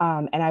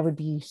 And I would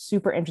be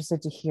super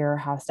interested to hear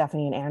how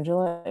Stefanie and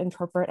Angela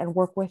interpret and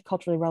work with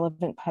culturally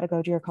relevant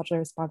pedagogy or culturally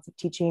responsive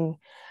teaching,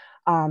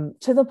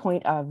 to the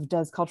point of,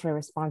 does culturally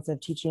responsive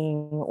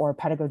teaching or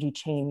pedagogy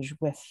change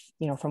with,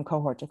 from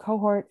cohort to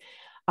cohort?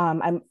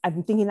 I'm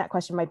thinking that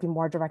question might be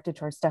more directed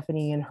towards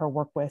Stefanie and her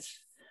work with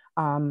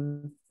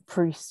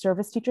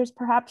pre-service teachers,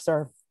 perhaps,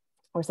 or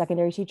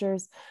secondary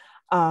teachers.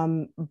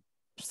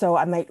 So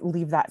I might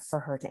leave that for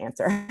her to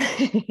answer,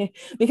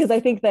 because I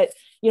think that,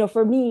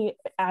 for me,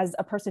 as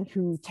a person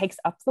who takes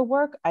up the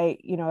work, I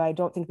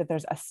don't think that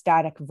there's a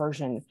static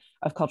version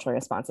of culturally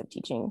responsive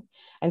teaching.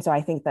 And so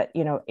I think that,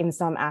 in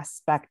some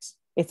aspect,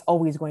 it's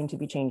always going to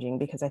be changing,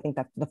 because I think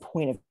that's the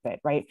point of it,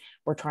 right?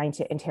 We're trying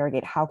to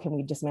interrogate, how can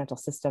we dismantle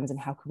systems and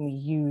how can we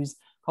use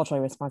culturally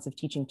responsive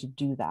teaching to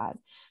do that?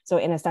 So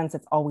in a sense,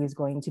 it's always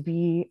going to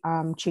be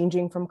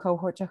changing from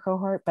cohort to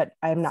cohort, but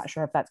I'm not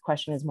sure if that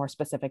question is more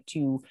specific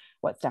to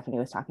what Stefanie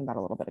was talking about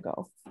a little bit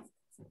ago.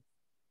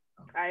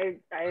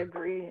 I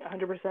agree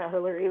 100%,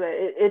 Hillary, that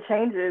it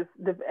changes.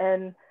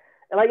 And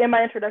like in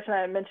my introduction,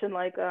 I mentioned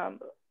like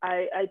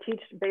I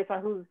teach based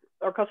on who's,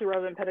 or culturally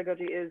relevant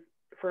pedagogy is,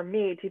 for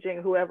me,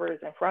 teaching whoever is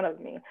in front of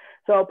me.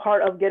 So a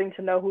part of getting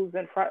to know who's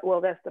in front,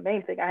 well, that's the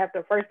main thing. I have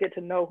to first get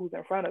to know who's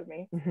in front of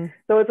me. Mm-hmm.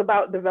 So it's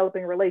about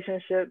developing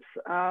relationships,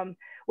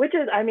 which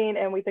is, I mean,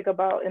 and we think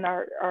about in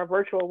our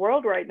virtual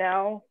world right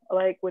now,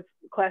 like with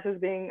classes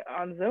being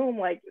on Zoom,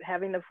 like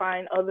having to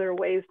find other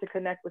ways to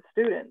connect with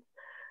students.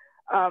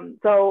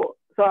 So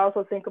I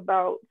also think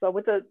about, so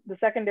with the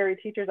secondary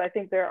teachers, I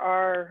think there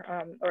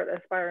are, or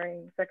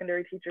aspiring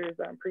secondary teachers,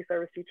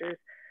 pre-service teachers,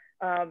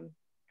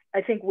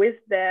 I think with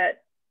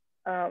that,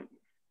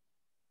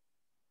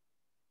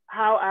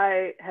 how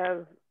I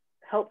have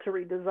helped to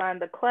redesign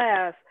the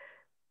class,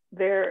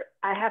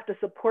 I have to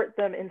support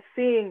them in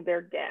seeing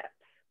their gaps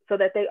so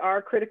that they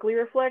are critically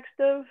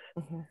reflective.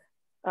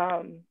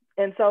 Mm-hmm.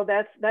 And so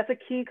that's a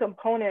key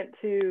component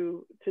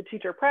to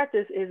teacher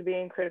practice, is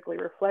being critically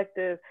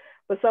reflective.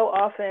 But so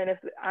often, if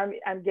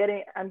I'm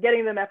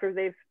getting them after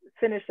they've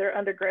finished their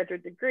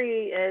undergraduate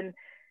degree, and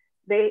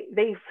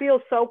they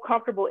feel so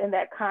comfortable in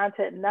that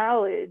content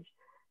knowledge,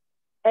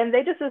 and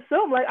they just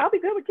assume like, I'll be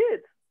good with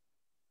kids.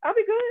 I'll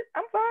be good.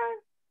 I'm fine.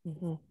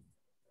 Mm-hmm.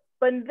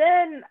 But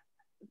then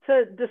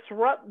to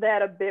disrupt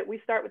that a bit,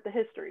 we start with the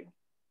history.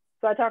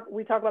 So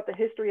we talk about the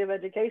history of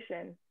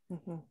education,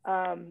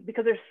 mm-hmm.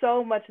 Because there's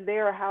so much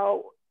there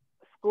how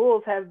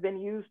schools have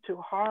been used to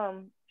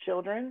harm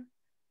children,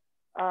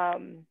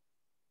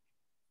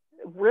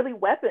 really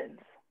weapons.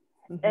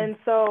 Mm-hmm. And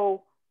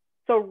so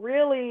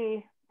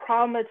really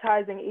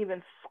problematizing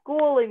even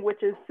schooling,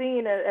 which is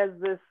seen as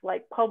this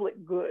like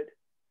public good.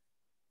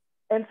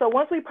 And so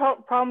once we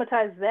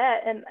problematize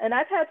that, and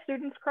I've had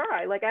students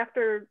cry like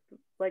after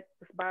like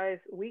by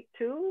week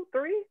 2,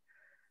 3,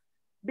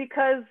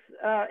 because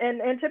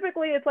and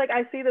typically it's like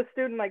I see the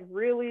student like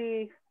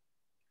really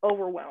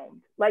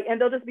overwhelmed, like, and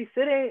they'll just be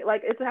sitting,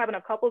 like it's happened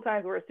a couple of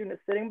times where a student is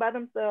sitting by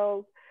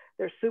themselves,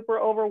 they're super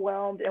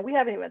overwhelmed, and we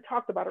haven't even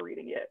talked about a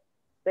reading yet.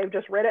 They've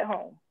just read at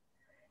home.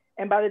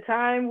 And by the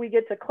time we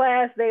get to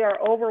class, they are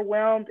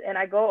overwhelmed, and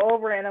I go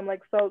over and I'm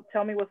like, so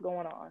tell me what's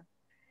going on.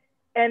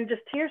 And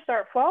just tears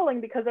start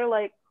falling because they're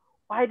like,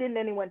 why didn't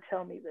anyone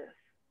tell me this?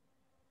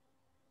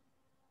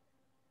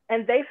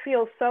 And they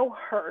feel so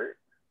hurt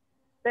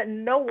that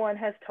no one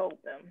has told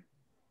them.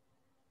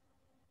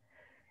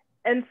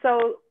 And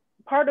so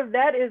part of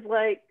that is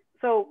like,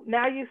 so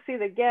now you see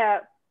the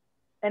gap,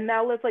 and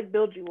now let's like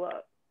build you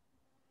up.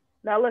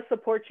 Now let's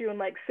support you and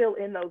like fill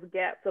in those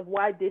gaps of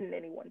why didn't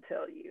anyone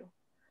tell you?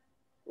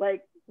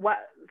 Like, why?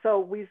 So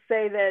we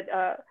say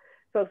that,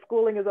 so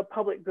schooling is a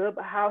public good,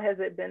 but how has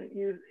it been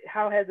used?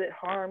 How has it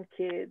harmed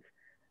kids?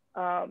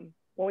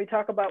 When we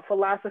talk about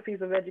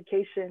philosophies of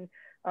education,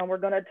 we're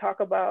going to talk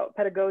about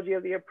pedagogy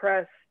of the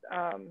oppressed.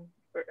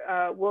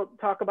 We'll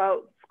talk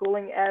about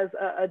schooling as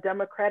a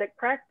democratic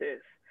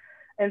practice.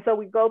 And so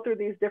we go through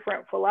these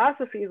different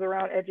philosophies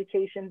around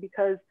education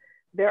because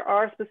there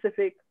are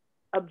specific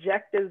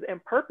objectives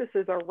and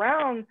purposes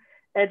around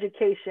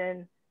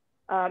education.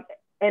 And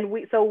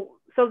so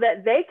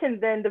that they can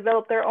then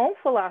develop their own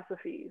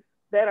philosophies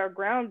that are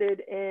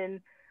grounded in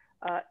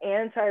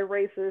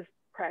anti-racist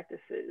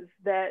practices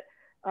that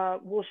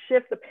will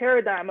shift the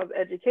paradigm of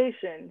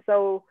education.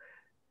 So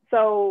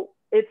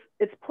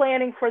it's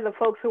planning for the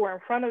folks who are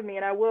in front of me.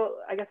 And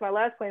I guess my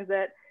last point is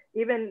that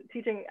even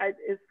teaching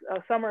is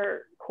a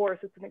summer course,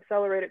 it's an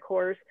accelerated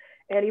course.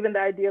 And even the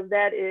idea of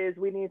that is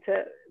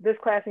this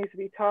class needs to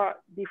be taught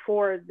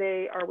before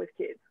they are with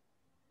kids.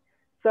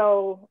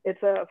 So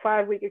it's a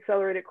 5-week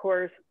accelerated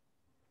course.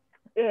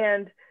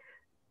 And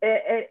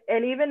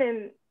even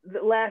in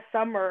the last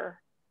summer,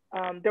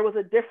 there was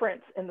a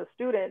difference in the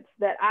students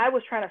that I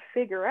was trying to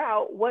figure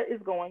out what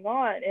is going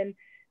on. And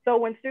so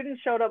when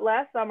students showed up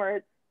last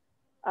summer,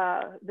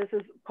 this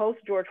is post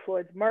George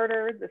Floyd's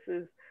murder. This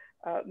is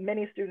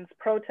many students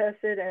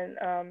protested,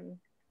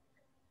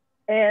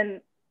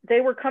 and they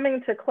were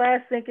coming to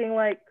class thinking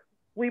like,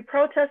 we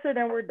protested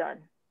and we're done.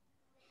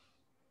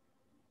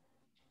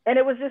 And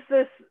it was just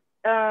this,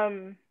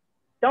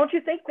 don't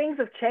you think things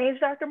have changed,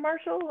 Dr.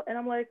 Marshall? And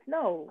I'm like,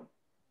 no.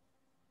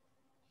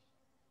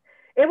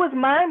 It was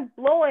mind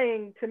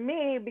blowing to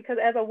me because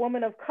as a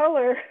woman of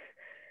color,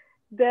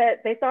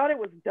 that they thought it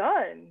was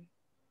done.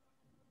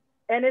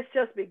 And it's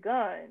just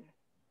begun.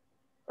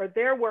 Or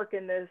their work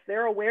in this,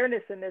 their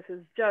awareness in this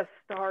is just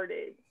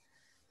starting.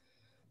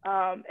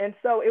 And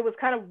so it was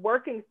kind of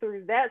working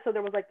through that. So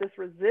there was like this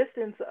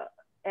resistance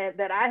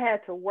that I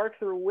had to work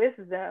through with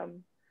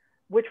them,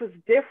 which was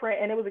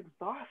different, and it was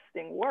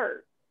exhausting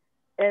work.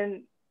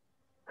 And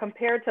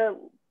compared to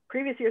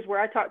previous years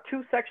where I taught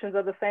 2 sections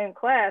of the same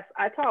class,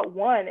 I taught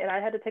 1 and I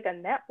had to take a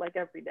nap like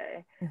every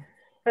day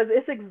because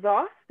it's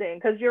exhausting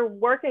because you're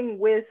working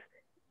with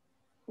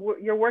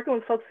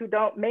folks who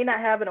may not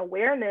have an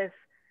awareness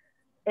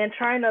and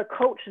trying to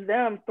coach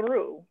them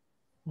through.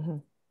 Mm-hmm.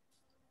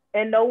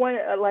 And no one,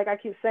 like I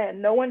keep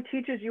saying, no one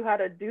teaches you how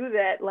to do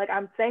that. Like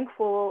I'm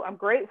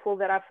grateful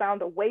that I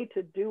found a way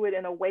to do it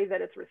in a way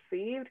that it's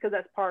received, because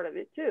that's part of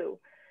it too.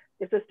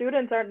 If the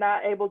students are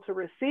not able to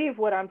receive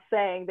what I'm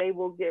saying,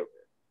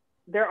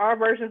 there are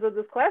versions of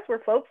this class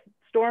where folks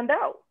stormed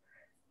out.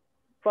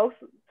 Folks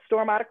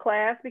storm out of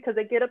class because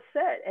they get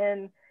upset,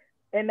 and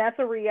that's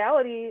a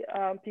reality.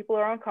 People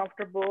are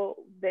uncomfortable.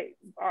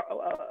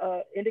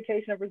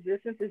 Indication of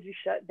resistance is you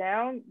shut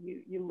down,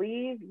 you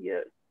leave,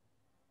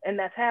 and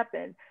that's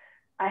happened.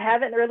 I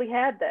haven't really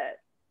had that.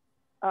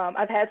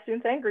 I've had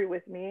students angry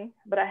with me,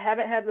 but I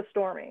haven't had the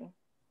storming.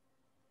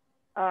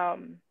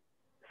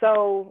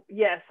 So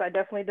yes, I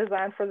definitely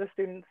design for the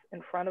students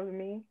in front of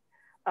me.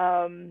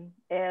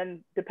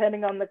 And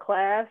depending on the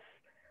class,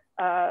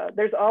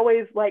 there's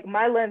always, like,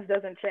 my lens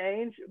doesn't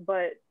change,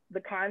 but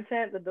the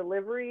content, the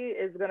delivery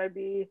is going to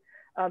be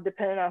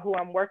depending on who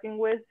I'm working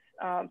with,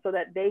 so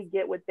that they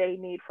get what they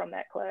need from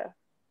that class.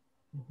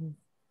 Mm-hmm.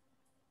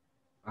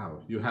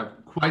 Wow, you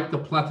have quite the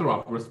plethora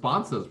of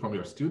responses from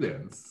your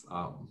students,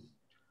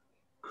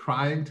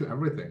 crying to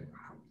everything.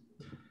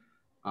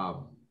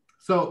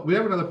 So we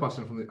have another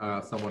question from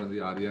someone in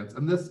the audience,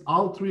 and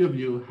all three of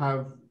you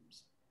have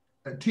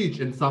teach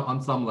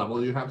on some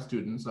level. You have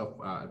students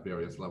at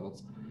various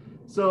levels.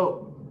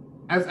 So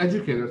as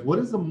educators, what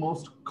is the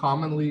most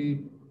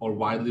commonly or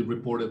widely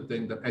reported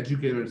thing that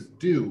educators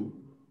do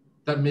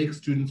that makes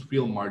students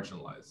feel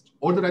marginalized,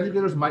 or that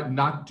educators might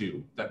not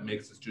do that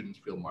makes the students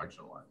feel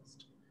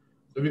marginalized?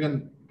 So if you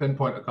can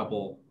pinpoint a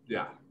couple,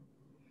 yeah.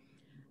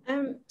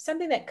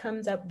 Something that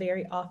comes up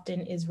very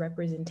often is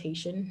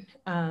representation,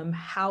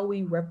 how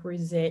we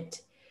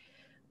represent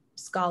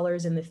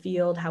scholars in the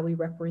field, how we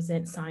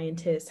represent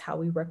scientists, how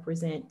we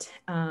represent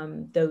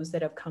those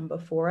that have come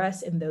before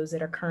us and those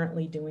that are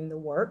currently doing the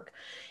work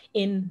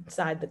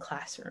inside the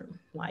classroom.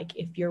 Like,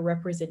 if your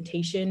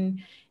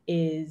representation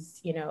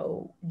is,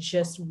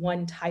 just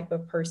one type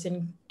of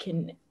person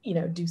can,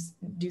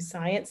 do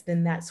science,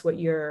 then that's what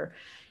your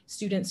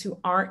students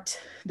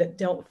that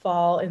don't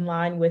fall in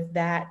line with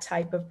that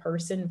type of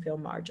person feel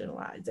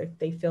marginalized. If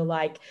they feel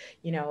like,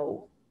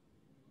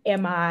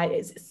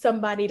 is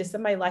somebody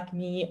like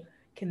me,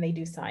 can they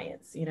do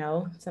science?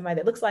 Somebody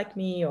that looks like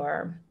me,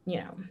 or,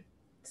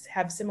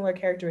 have similar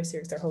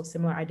characteristics or hold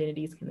similar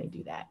identities, can they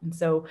do that? And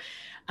so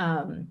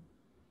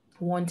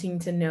wanting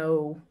to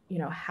know,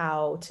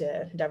 how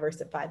to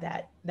diversify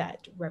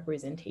that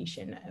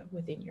representation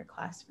within your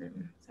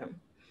classroom. So.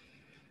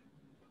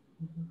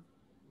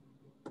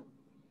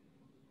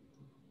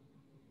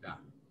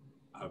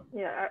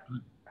 Yeah,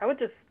 I would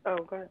just, go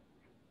ahead.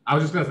 I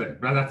was just going to say,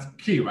 that's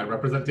key, right?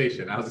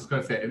 Representation. I was just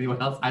going to say, anyone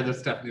else, either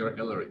Stefanie or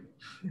Hillary.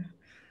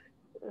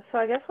 So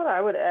I guess what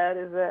I would add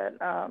is that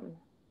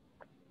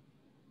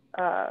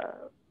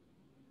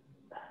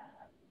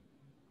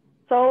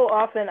so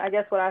often, I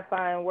guess what I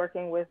find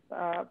working with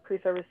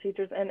pre-service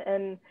teachers,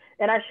 and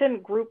I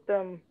shouldn't group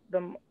them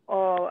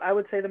all. I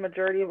would say the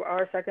majority of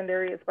our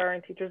secondary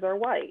aspiring teachers are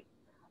white.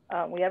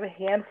 We have a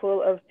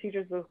handful of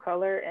teachers of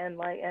color, and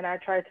I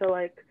try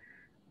to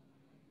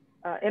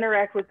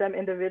interact with them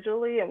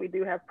individually, and we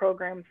do have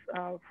programs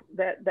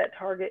that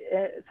target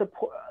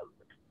support,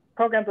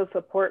 programs of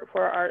support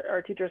for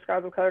our teachers,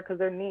 scholars of color, because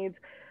their needs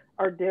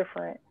are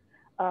different.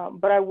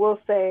 But I will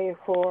say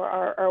for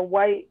our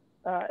white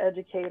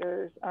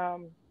educators,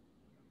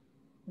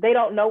 they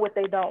don't know what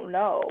they don't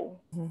know.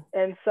 Mm-hmm.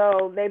 And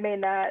so they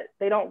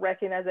don't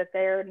recognize that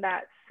they're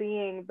not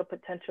seeing the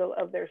potential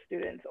of their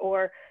students,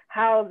 or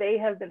how they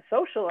have been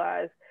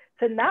socialized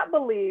to not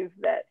believe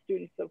that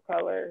students of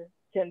color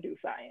can do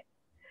science.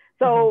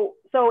 So,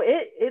 so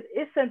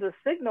it sends a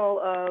signal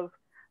of,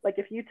 like,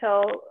 if you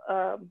tell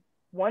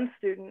one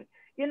student,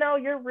 you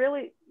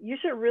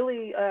should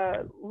really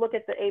look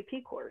at the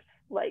AP course,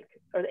 or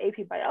the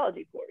AP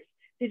biology course.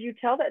 Did you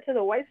tell that to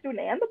the white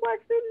student and the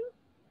Black student?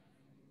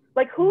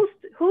 Like, who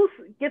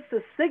gets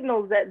the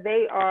signals that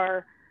they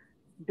are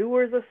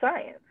doers of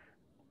science?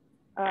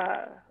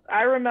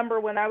 I remember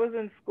when I was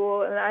in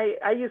school, and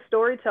I use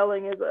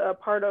storytelling as a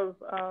part of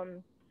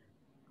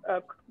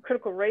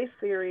critical race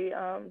theory,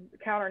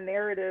 counter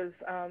narratives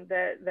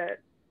that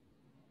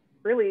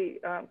really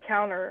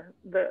counter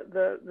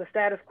the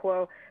status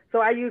quo. So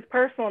I use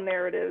personal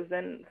narratives.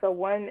 And so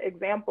one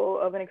example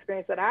of an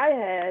experience that I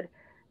had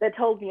that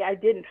told me I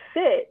didn't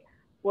fit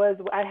was,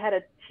 I had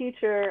a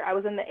teacher, I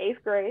was in the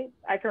 8th grade.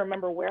 I can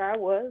remember where I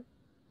was.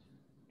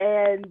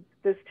 And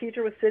this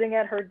teacher was sitting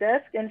at her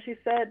desk, and she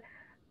said,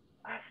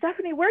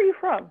 "Stefanie, where are you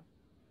from?"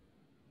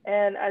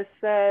 And I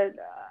said,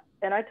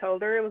 and I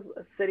told her it was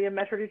a city of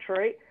Metro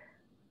Detroit.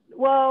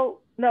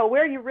 "Well, no,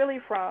 where are you really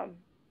from?"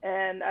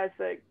 And I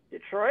said,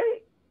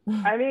 "Detroit."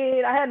 I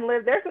mean, I hadn't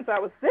lived there since I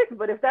was 6,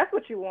 but if that's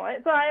what you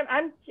want. So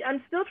I'm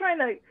still trying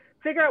to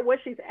figure out what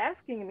she's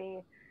asking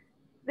me.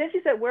 Then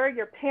she said, "Where are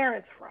your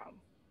parents from?"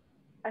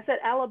 I said,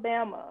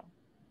 "Alabama."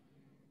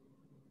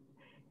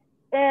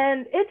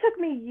 And it took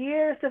me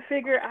years to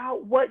figure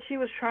out what she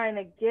was trying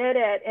to get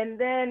at. And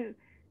then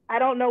I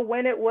don't know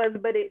when it was,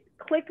 but it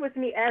clicked with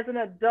me as an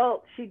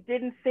adult. She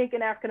didn't think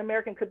an African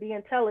American could be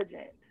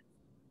intelligent.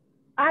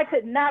 I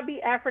could not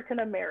be African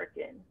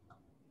American.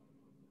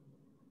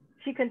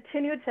 she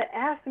continued to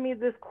ask me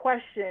this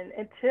question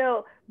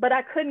but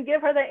I couldn't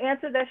give her the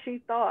answer that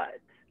she thought.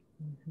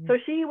 So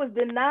she was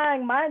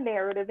denying my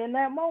narrative in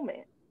that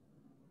moment.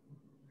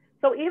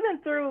 So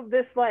even through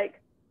this,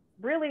 like,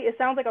 really, it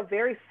sounds like a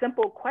very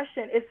simple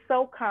question. It's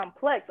so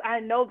complex. I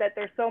know that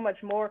there's so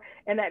much more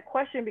in that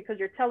question because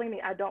you're telling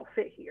me I don't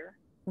fit here.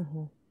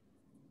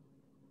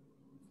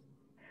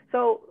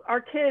 So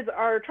our kids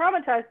are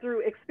traumatized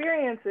through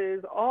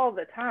experiences all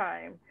the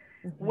time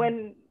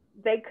when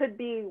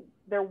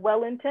they're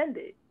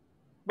well-intended,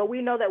 but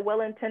we know that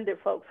well-intended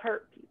folks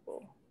hurt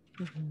people.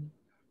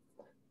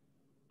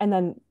 And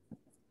then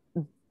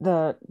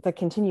the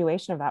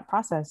continuation of that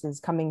process is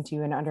coming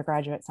to an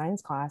undergraduate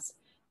science class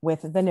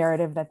with the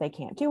narrative that they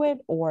can't do it,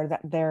 or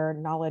that their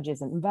knowledge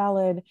isn't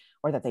valid,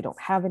 or that they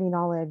don't have any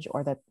knowledge,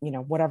 or that, you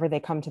know, whatever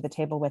they come to the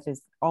table with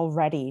is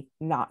already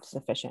not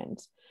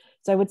sufficient.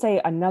 So I would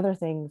say another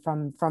thing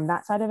from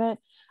that side of it,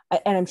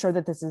 and I'm sure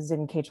that this is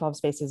in K-12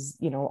 spaces,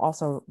 you know,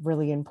 also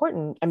really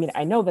important. I mean,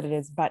 I know that it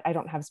is, but I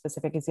don't have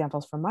specific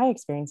examples from my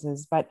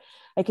experiences, but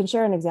I can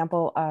share an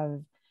example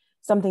of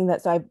something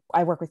that, so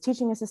I work with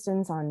teaching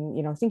assistants on,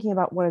 you know, thinking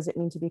about what does it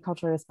mean to be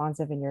culturally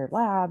responsive in your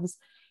labs.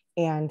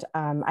 And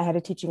I had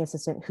a teaching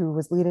assistant who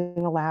was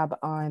leading a lab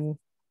on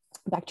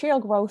bacterial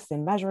growth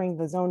and measuring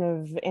the zone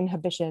of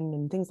inhibition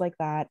and things like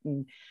that.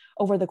 And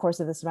over the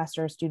course of the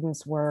semester,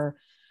 students were,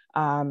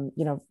 you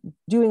know,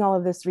 doing all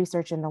of this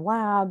research in the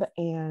lab.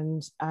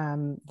 And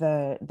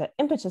the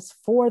impetus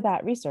for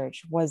that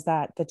research was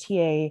that the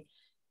TA,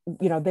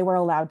 you know, they were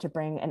allowed to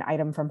bring an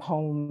item from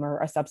home or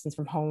a substance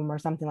from home or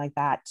something like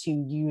that to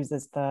use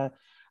as to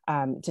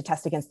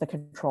test against the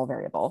control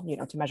variable, you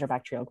know, to measure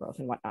bacterial growth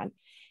and whatnot.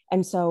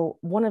 And so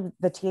one of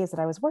the TAs that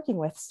I was working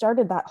with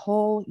started that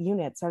whole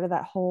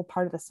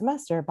part of the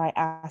semester by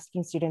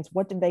asking students,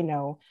 what did they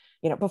know,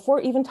 you know, before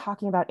even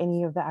talking about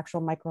any of the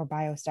actual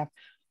microbiome stuff.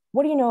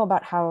 What do you know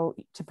about how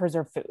to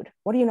preserve food?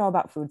 What do you know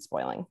about food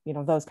spoiling? You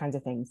know, those kinds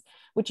of things,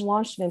 which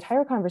launched an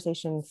entire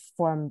conversation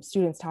from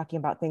students talking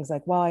about things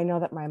like, well, I know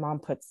that my mom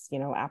puts, you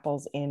know,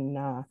 apples in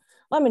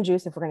lemon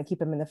juice if we're going to keep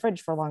them in the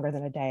fridge for longer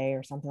than a day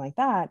or something like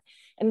that.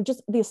 And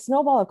just the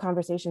snowball of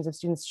conversations of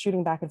students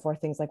shooting back and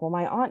forth things like, well,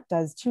 my aunt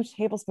does 2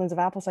 tablespoons of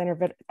apple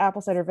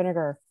cider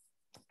vinegar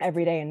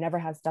every day and never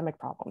has stomach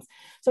problems.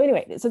 So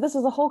anyway, so this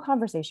was a whole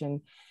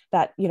conversation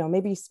that, you know,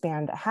 maybe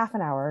spanned a half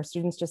an hour,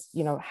 students just,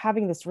 you know,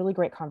 having this really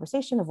great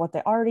conversation of what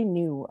they already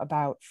knew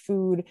about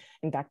food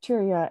and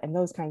bacteria and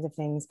those kinds of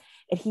things.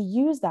 And he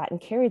used that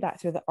and carried that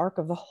through the arc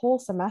of the whole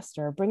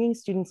semester, bringing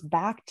students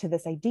back to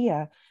this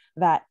idea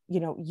that, you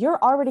know,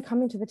 you're already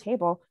coming to the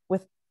table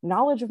with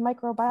knowledge of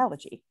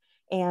microbiology.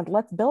 And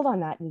let's build on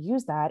that and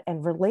use that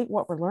and relate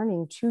what we're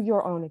learning to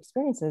your own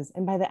experiences.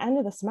 And by the end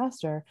of the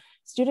semester,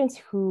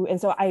 students who, and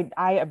so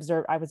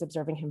I was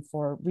observing him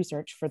for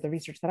the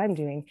research that I'm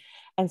doing.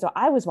 And so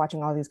I was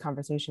watching all these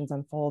conversations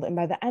unfold. And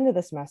by the end of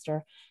the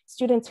semester,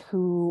 students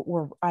who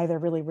were either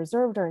really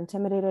reserved or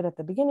intimidated at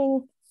the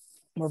beginning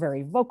were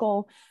very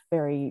vocal,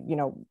 very, you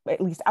know,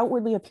 at least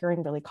outwardly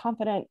appearing really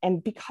confident.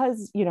 And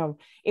because, you know,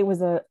 it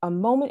was a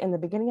moment in the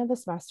beginning of the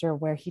semester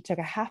where he took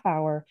a half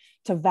hour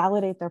to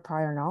validate their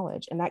prior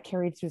knowledge, and that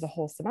carried through the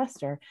whole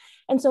semester.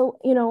 And so,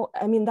 you know,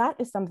 I mean, that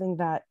is something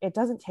that it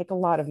doesn't take a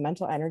lot of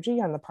mental energy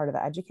on the part of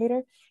the educator.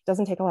 It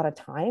doesn't take a lot of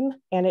time,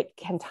 and it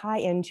can tie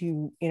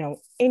into, you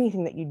know,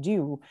 anything that you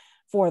do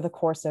for the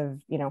course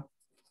of, you know,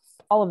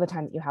 all of the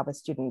time that you have with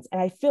students. And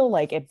I feel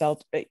like it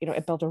built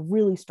a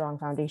really strong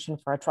foundation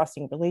for a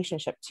trusting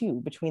relationship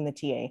too, between the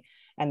TA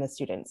and the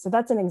students. So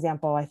that's an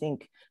example, I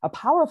think, a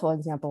powerful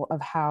example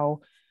of how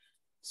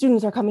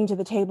students are coming to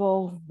the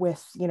table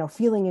with, you know,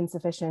 feeling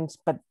insufficient,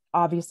 but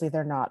obviously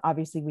they're not.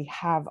 Obviously we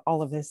have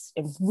all of this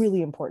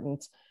really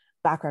important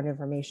background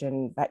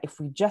information that if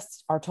we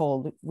just are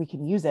told we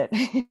can use it,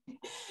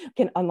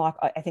 can unlock,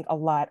 I think, a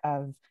lot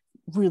of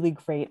really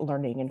great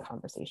learning and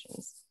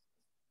conversations.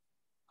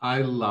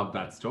 I love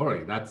that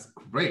story. That's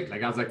great.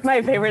 Like I was like,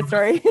 my favorite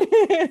story.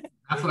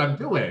 That's what I'm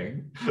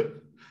doing.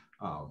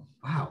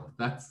 Wow,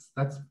 that's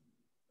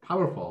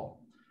powerful.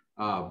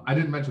 I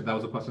didn't mention that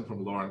was a question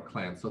from Lauren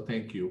Clance. So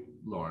thank you,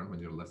 Lauren,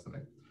 when you're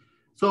listening.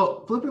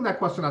 So flipping that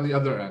question on the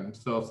other end.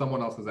 So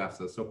someone else has asked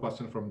this. So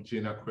question from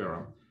Gina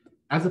Quira.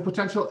 As a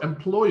potential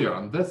employer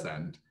on this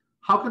end,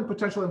 how can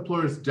potential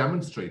employers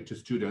demonstrate to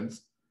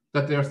students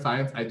that their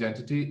science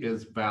identity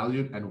is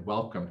valued and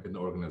welcomed in the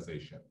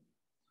organization?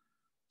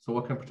 So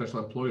what can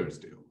potential employers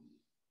do?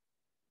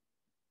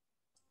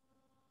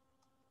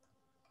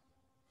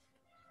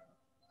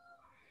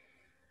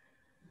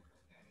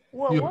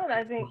 Well, one,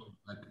 I think,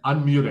 like,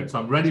 unmuted, so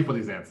I'm ready for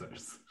these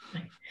answers.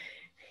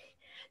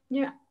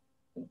 Yeah,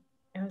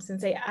 I was gonna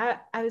say,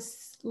 I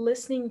was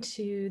listening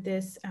to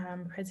this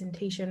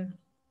presentation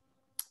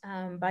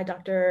by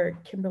Dr.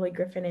 Kimberly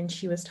Griffin, and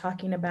she was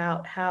talking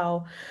about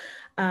how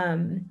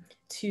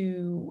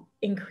to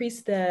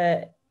increase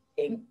to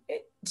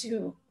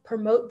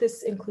promote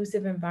this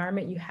inclusive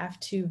environment, you have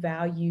to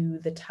value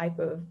the type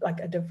of, like,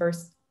 a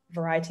diverse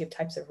variety of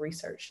types of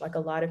research. Like a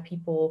lot of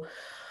people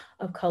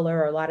of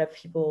color, or a lot of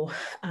people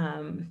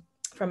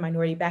from from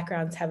minority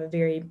backgrounds have a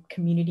very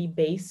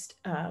community-based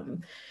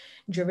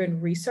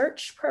driven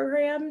research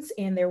programs,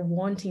 and they're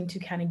wanting to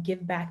kind of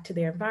give back to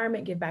their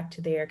environment, give back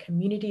to their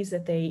communities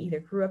that they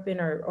either grew up in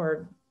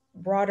or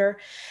broader.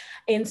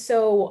 And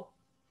so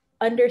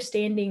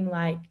understanding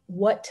like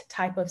what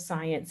type of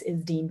science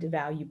is deemed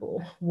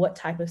valuable, what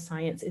type of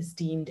science is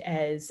deemed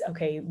as,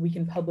 okay, we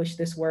can publish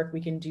this work,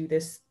 we can do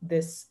this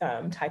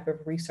type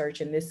of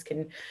research, and this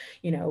can,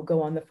 you know,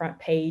 go on the front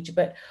page,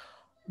 but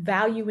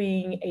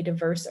valuing a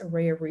diverse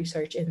array of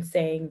research and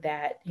saying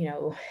that, you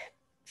know,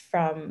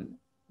 from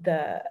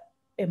the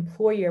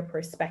employer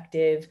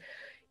perspective,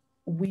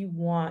 we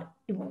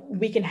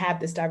can have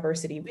this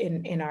diversity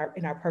in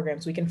our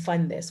programs. We can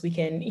fund this. We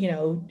can, you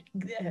know,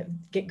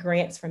 get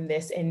grants from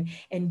this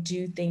and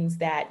do things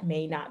that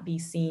may not be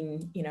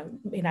seen, you know,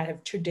 may not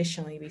have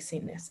traditionally be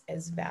seen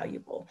as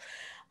valuable.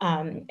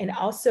 And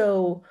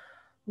also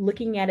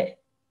looking at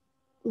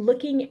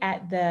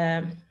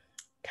the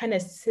kind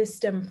of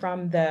system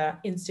from the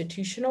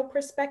institutional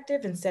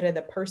perspective instead of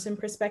the person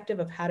perspective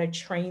of how to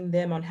train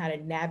them on how to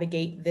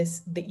navigate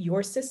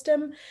your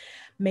system,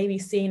 maybe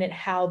seeing it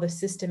how the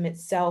system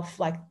itself,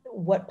 like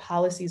what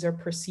policies or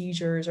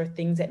procedures or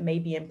things that may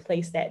be in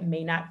place that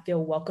may not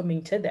feel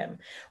welcoming to them.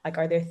 Like,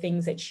 are there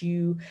things that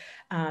you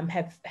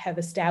have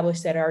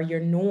established that are your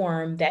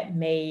norm that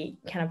may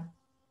kind of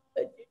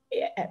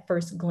at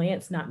first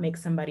glance not make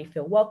somebody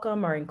feel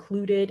welcome or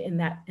included in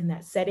that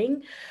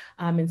setting.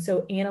 And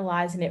so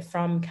analyzing it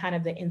from kind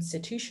of the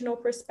institutional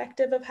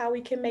perspective of how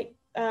we can make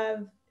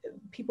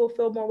people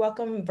feel more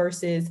welcome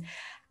versus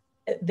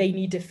they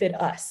need to fit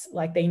us,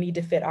 like they need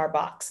to fit our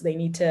box. They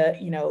need to,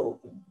 you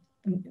know,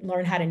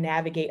 learn how to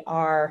navigate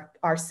our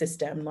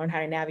system, learn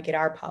how to navigate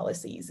our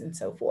policies and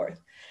so forth.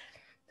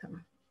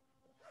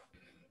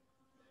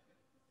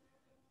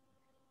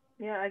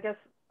 Yeah, I guess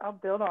I'll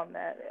build on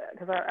that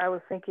because I was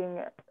thinking,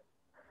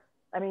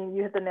 I mean,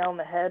 you hit the nail on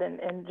the head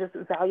and just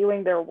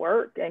valuing their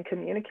work and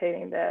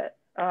communicating that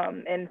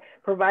and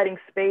providing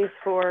space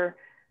for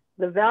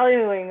the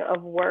valuing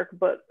of work,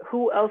 but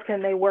who else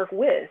can they work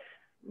with?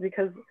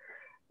 Because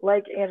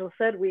like Angela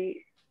said,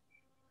 we,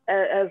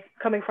 as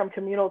coming from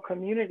communal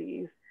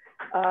communities,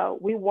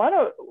 we want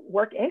to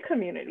work in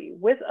community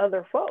with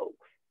other folks.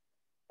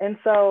 And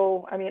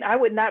so, I mean, I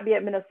would not be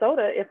at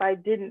Minnesota if I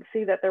didn't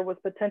see that there was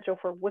potential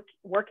for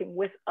working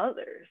with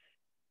others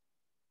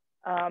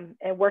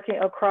and working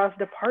across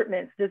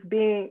departments, just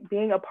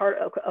being a part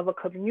of a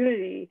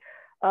community.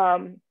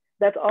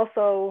 That's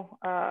also,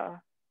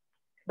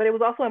 but it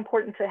was also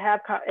important to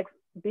have,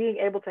 being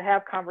able to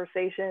have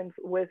conversations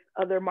with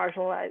other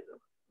marginalized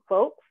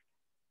folks.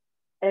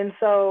 And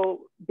so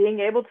being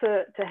able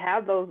to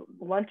have those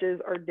lunches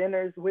or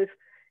dinners with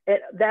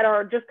that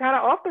are just kind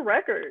of off the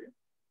record,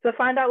 to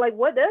find out like,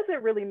 what does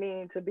it really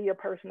mean to be a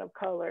person of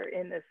color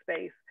in this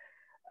space?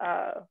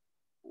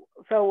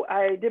 So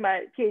I did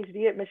my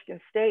PhD at Michigan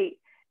State,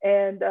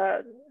 and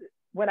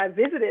when I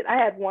visited, I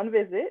had one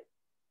visit,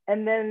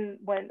 and then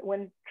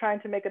when trying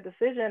to make a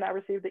decision, I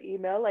received the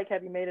email like,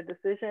 have you made a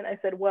decision? I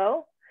said,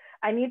 well,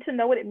 I need to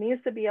know what it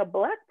means to be a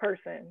Black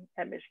person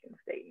at Michigan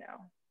State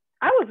now.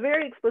 I was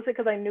very explicit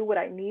because I knew what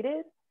I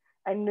needed.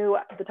 I knew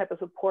the type of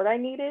support I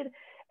needed.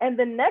 And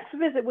the next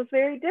visit was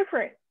very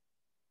different.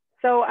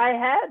 So I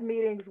had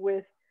meetings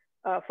with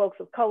folks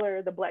of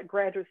color, the Black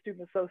Graduate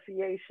Student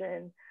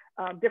Association,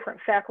 different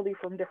faculty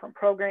from different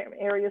program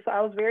areas. So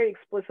I was very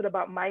explicit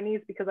about my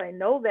needs because I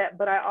know that,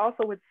 but I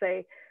also would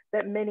say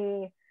that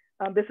many,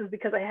 this is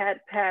because I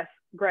had past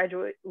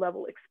graduate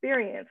level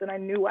experience and I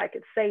knew I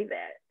could say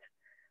that.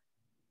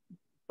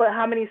 But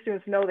how many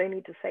students know they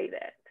need to say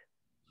that?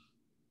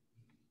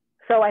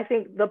 So I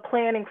think the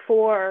planning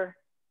for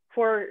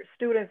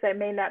students that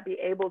may not be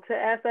able to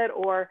ask that,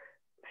 or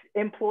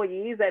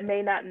employees that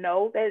may not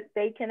know that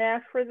they can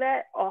ask for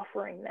that,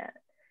 offering that.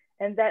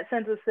 And that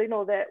sends a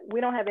signal that we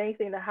don't have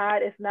anything to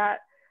hide. It's not,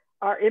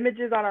 our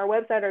images on our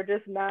website are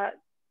just not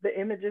the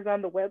images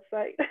on the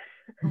website.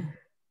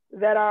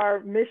 That our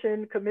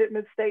mission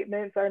commitment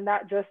statements are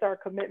not just our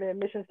commitment and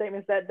mission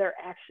statements, that they're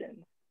actions.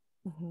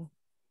 Mm-hmm.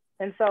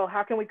 And so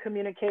how can we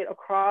communicate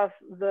across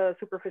the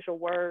superficial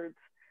words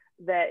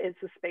that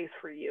it's a space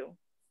for you?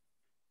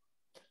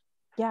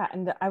 Yeah,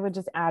 and I would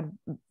just add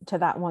to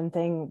that one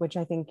thing, which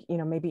I think, you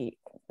know, maybe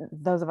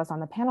those of us on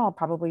the panel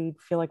probably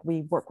feel like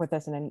we work with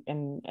this and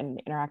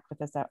interact with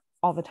this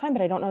all the time,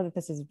 but I don't know that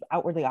this is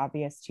outwardly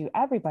obvious to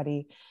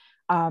everybody.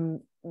 There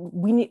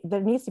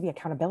needs to be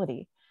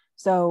accountability.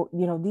 So,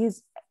 you know,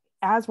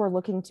 as we're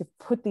looking to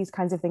put these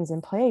kinds of things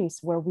in place,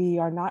 where we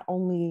are not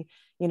only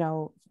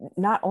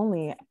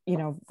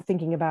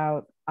thinking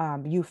about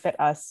you fit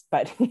us,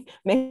 but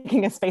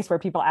making a space where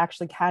people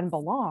actually can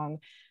belong.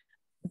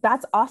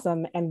 That's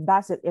awesome. And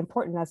that's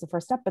important as the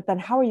first step, but then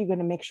how are you going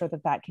to make sure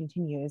that that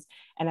continues?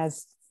 And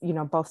as you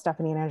know, both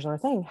Stefanie and Angela are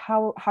saying,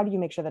 how do you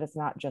make sure that it's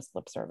not just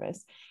lip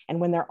service? And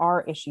when there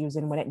are issues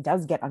and when it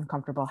does get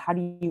uncomfortable, how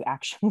do you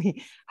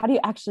actually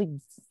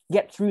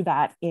get through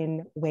that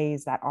in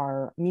ways that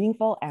are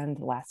meaningful and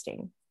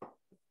lasting?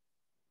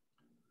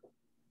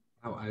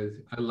 Oh, I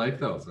like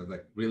those. I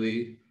like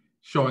really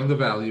showing the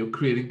value,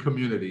 creating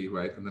community,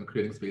 right? And then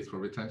creating space for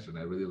retention.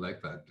 I really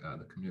like that,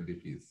 the community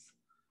piece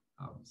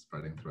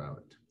spreading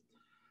throughout.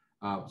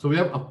 So we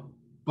have a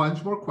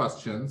bunch more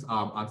questions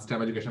on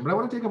STEM education, but I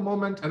want to take a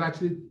moment and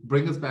actually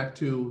bring us back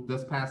to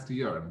this past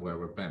year and where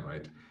we've been,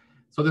 right?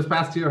 So this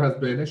past year has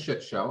been a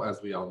shit show,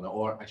 as we all know,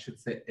 or I should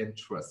say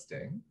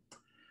interesting.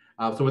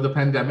 So with the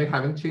pandemic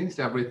having changed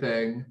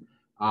everything,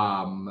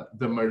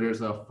 the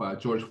murders of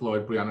George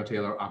Floyd, Breonna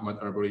Taylor,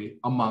 Ahmaud Arbery,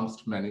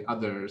 amongst many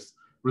others,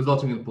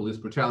 resulting in police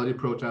brutality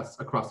protests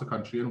across the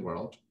country and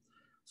world.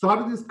 So how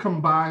do these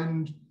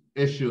combined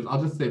issues,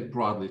 I'll just say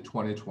broadly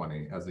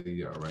 2020 as a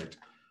year, right,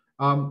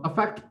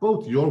 affect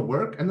both your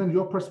work and then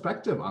your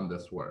perspective on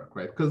this work,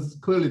 right? Because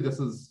clearly this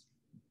is,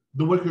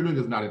 the work you're doing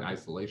is not in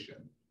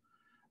isolation.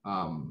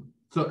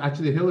 So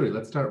actually, Hillary,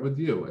 let's start with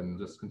you and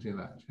just continue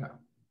that, yeah.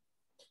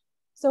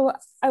 So,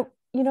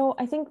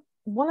 I think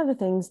one of the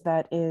things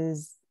that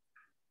is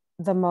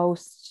the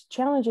most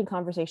challenging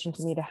conversation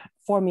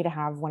for me to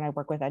have when I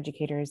work with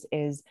educators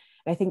is,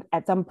 and I think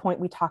at some point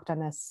we talked on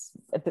this,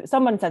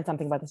 someone said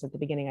something about this at the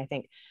beginning, I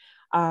think,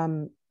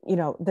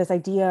 this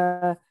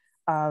idea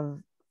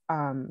of,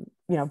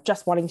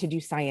 just wanting to do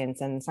science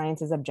and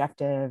science is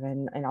objective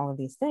and all of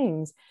these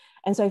things.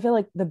 And so I feel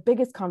like the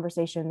biggest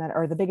conversation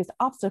or the biggest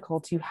obstacle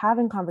to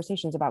having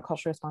conversations about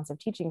culturally responsive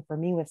teaching for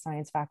me with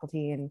science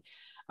faculty and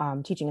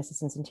teaching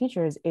assistants and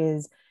teachers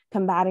is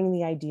combating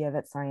the idea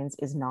that science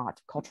is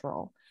not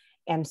cultural.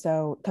 And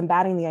so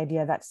combating the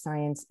idea that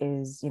science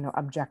is,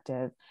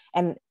 objective.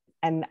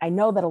 And I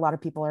know that a lot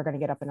of people are going to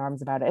get up in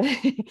arms about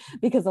it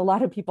because a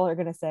lot of people are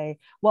going to say,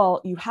 well,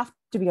 you have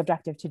to be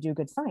objective to do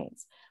good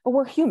science, but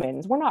we're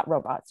humans, we're not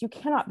robots. You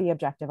cannot be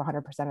objective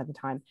 100% of the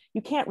time.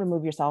 You can't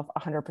remove yourself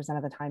 100%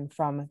 of the time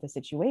from the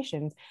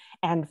situations.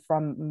 And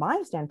from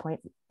my standpoint,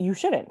 you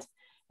shouldn't.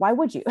 Why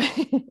would you,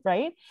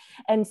 right?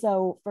 And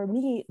so for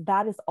me,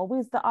 that is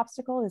always the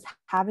obstacle, is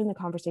having the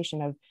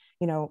conversation of,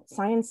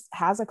 science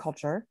has a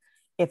culture.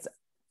 It's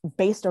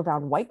based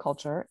around white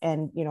culture,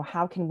 and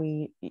how can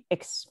we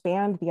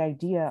expand the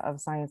idea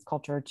of science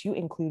culture to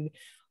include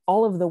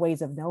all of the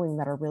ways of knowing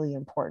that are really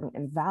important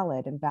and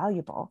valid and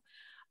valuable.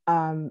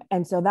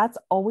 And so that's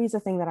always a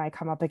thing that I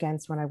come up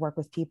against when I work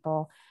with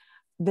people.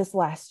 This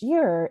last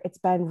year, it's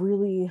been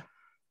really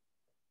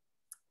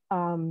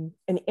an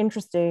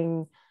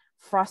interesting,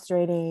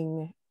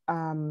 frustrating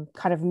kind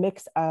of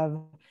mix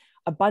of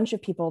a bunch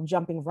of people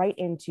jumping right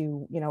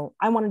into,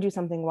 I want to do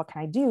something, what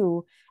can I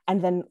do?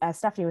 And then, as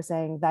Stephanie was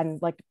saying, then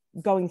like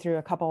going through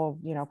a couple,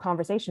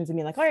 conversations and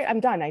being like, all right, I'm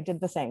done. I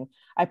did the thing.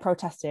 I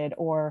protested,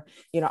 or,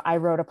 I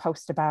wrote a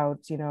post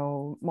about,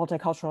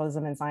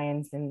 multiculturalism in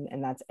science,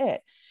 and that's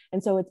it.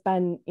 And so it's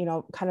been,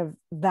 kind of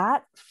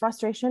that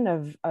frustration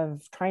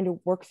of trying to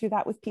work through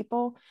that with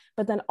people,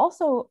 but then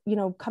also,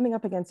 coming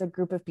up against a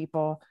group of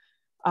people.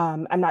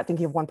 I'm not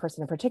thinking of one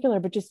person in particular,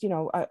 but just,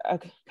 a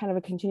kind of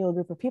a continual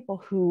group of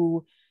people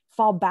who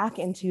fall back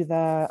into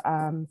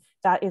the,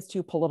 that is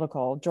too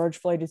political. George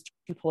Floyd is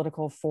too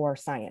political for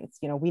science.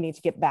 We need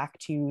to get back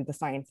to the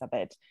science of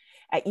it.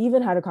 I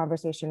even had a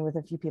conversation with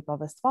a few people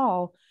this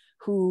fall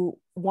who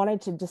wanted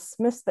to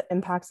dismiss the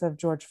impacts of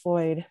George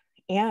Floyd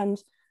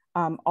and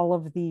all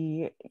of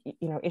the,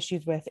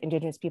 issues with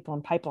Indigenous people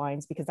and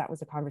pipelines, because that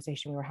was a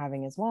conversation we were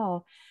having as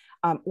well.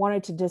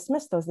 Wanted to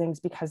dismiss those things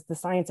because the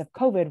science of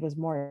COVID was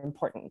more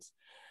important.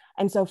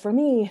 And so for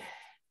me,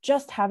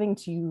 just having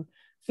to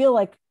feel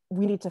like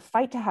we need to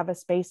fight to have a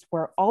space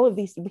where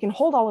we can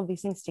hold all of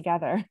these things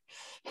together.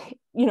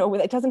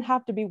 It doesn't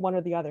have to be one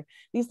or the other.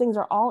 These things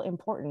are all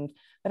important,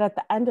 but at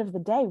the end of the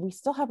day, we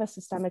still have a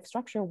systemic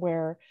structure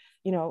where,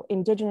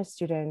 Indigenous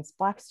students,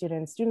 Black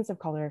students, students of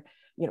color,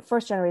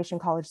 first generation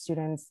college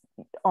students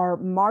are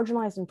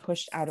marginalized and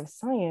pushed out of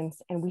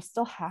science. And we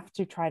still have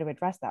to try to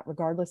address that,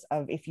 regardless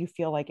of if you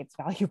feel like it's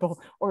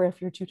valuable or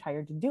if you're too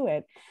tired to do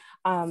it.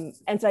 And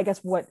so I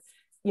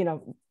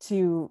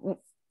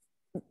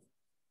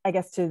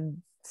guess to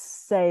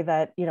say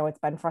that, it's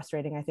been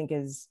frustrating, I think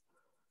is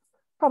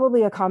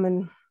probably a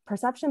common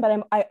perception,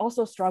 but I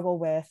also struggle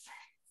with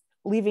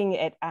leaving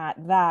it at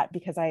that,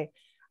 because I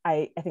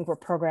think we're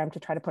programmed to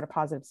try to put a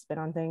positive spin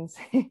on things.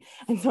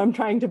 And so I'm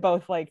trying to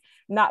both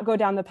not go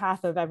down the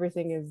path of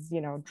everything is,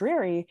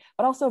 dreary,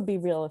 but also be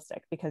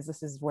realistic, because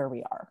this is where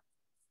we are.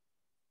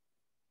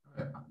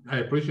 I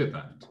appreciate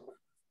that.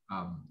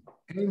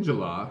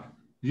 Angela,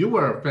 you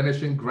were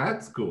finishing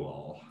grad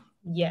school.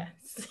 Yes.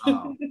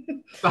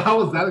 So how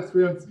was that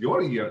experience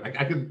your year?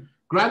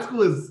 Grad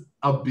school is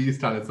a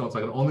beast on its own, so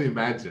I can only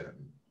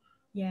imagine.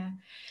 Yeah.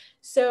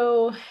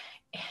 So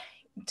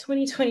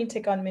 2020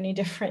 took on many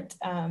different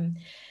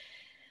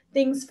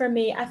things for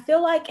me. I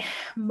feel like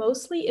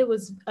mostly it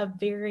was a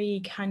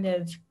very kind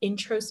of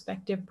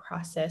introspective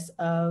process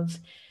of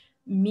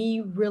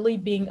me really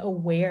being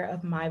aware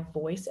of my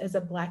voice as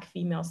a Black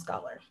female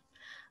scholar.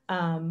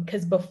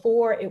 Because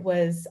before it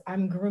was,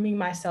 I'm grooming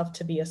myself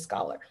to be a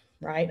scholar,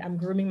 right? I'm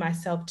grooming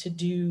myself to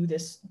do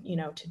this,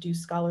 to do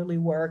scholarly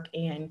work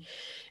and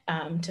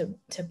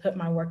to put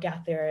my work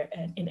out there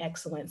in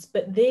excellence.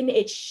 But then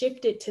it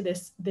shifted to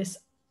this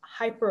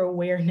hyper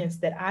awareness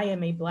that I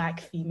am a Black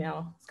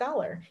female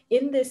scholar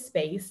in this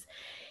space.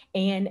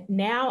 And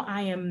now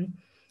I am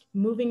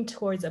moving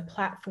towards a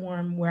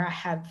platform where I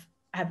have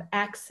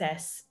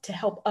access to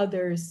help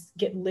others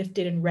get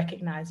lifted and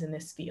recognized in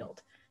this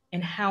field.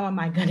 And how am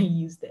I going to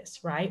use this,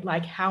 right?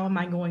 Like, how am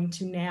I going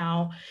to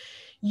now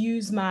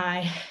use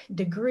my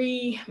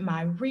degree,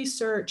 my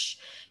research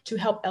to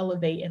help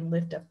elevate and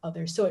lift up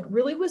others? So it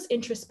really was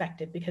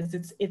introspective, because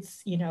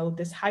it's you know,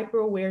 this hyper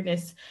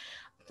awareness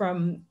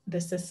from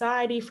the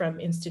society, from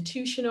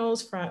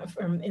institutionals,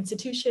 from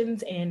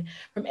institutions, and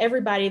from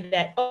everybody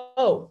that,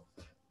 oh,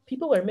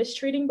 people are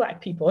mistreating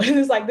Black people. And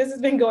it's like, this has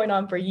been going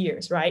on for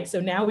years, right? So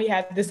now we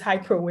have this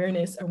hyper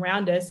awareness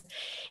around us,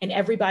 and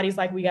everybody's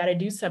like, we got to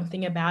do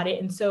something about it.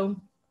 And so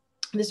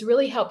this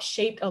really helped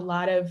shape a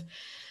lot of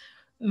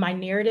my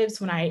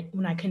narratives. When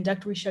I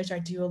conduct research, I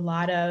do a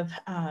lot of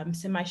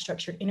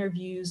semi-structured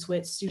interviews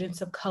with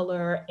students of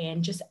color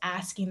and just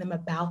asking them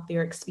about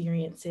their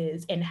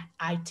experiences. And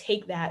I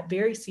take that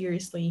very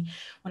seriously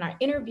when I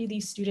interview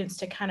these students,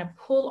 to kind of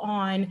pull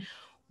on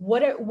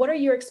what are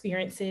your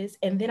experiences?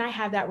 And then I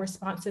have that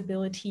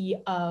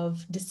responsibility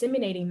of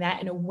disseminating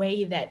that in a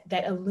way that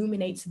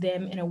illuminates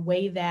them, in a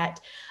way that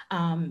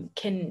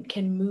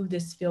can move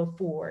this field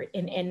forward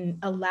and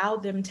allow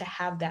them to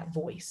have that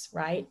voice,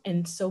 right?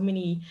 And so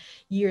many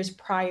years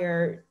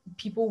prior,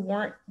 people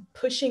weren't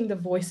pushing the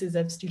voices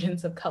of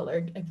students of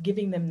color, of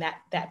giving them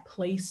that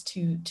place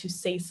to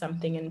say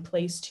something, and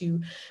place to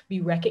be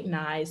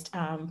recognized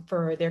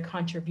for their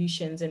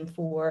contributions and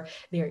for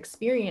their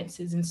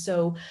experiences. And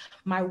so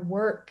my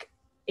work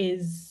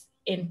is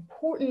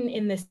important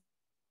in this,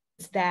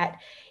 that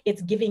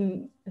it's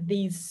giving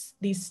these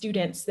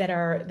students that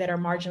are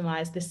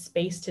marginalized this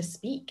space to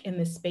speak, and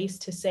this space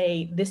to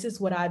say, this is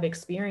what I've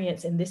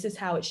experienced, and this is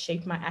how it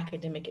shaped my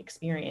academic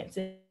experience.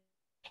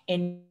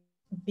 And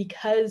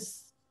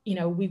because, you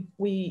know,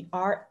 we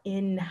are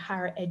in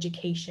higher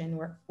education,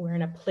 we're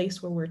in a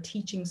place where we're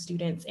teaching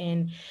students,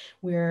 and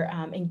we're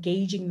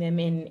engaging them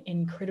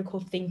in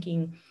critical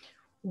thinking.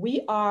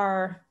 We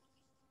are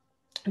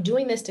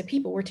doing this to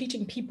people. We're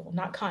teaching people,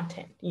 not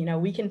content. You know,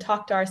 we can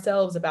talk to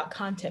ourselves about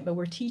content, but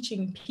we're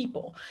teaching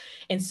people.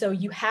 And so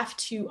you have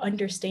to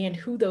understand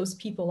who those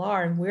people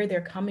are and where they're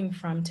coming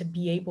from to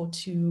be able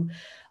to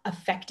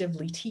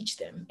effectively teach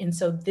them. And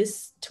so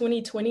this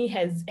 2020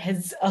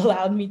 has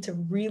allowed me to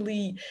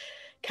really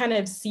kind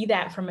of see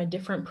that from a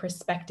different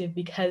perspective,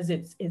 because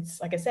it's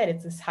like I said,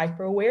 it's this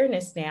hyper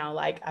awareness now.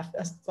 Like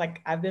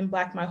I've been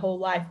Black my whole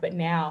life, but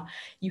now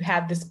you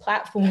have this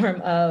platform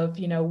of,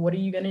 you know, what are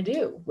you going to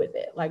do with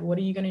it? Like, what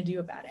are you going to do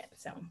about it?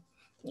 So,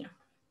 yeah.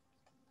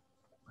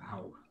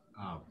 Wow.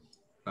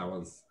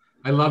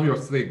 I love your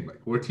thing.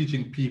 Like, we're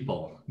teaching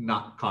people,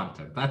 not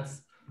content.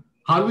 That's,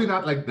 how do we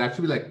not, like, that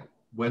should be like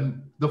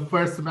when the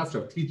first semester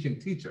of teaching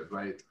teachers,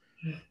 right?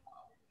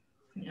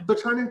 Yeah. So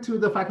turning to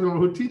the faculty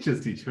member who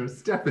teaches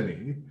teachers,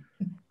 Stefanie.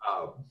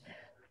 So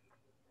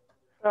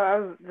I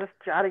was just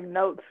jotting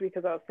notes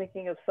because I was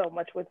thinking of so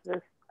much with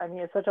this. I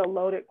mean, it's such a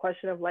loaded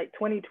question of like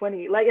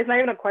 2020. Like, it's not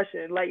even a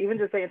question. Like, even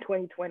just saying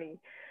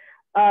 2020.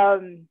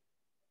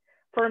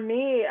 For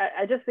me,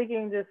 I just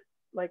thinking just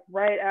like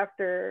right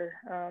after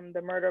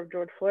the murder of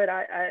George Floyd,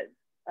 I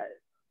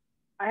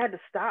had to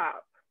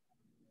stop.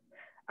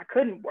 I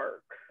couldn't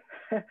work.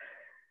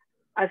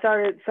 I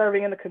started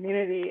serving in the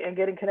community and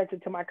getting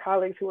connected to my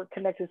colleagues who were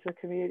connected to the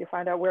community to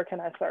find out, where can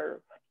I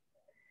serve?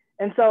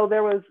 And so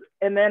there was,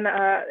 and then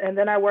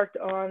I worked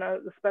on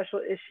the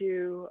special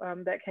issue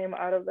that came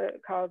out of the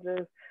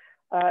college's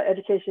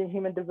education and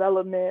human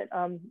development.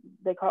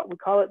 We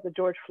call it the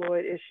George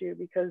Floyd issue,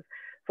 because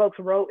folks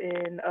wrote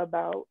in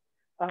about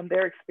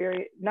their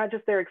experience, not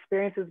just their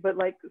experiences, but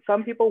like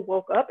some people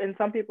woke up and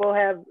some people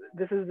have,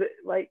 this is,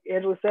 like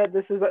Angela said,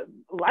 this is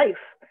life.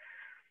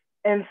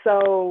 And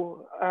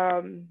so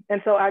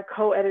I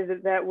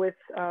co-edited that with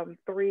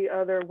 3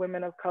 other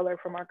women of color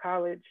from our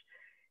college.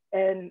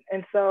 And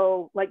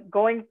so, like,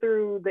 going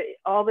through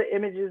all the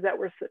images that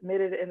were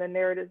submitted and the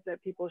narratives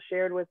that people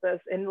shared with us,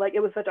 and like,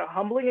 it was such a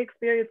humbling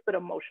experience, but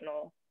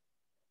emotional.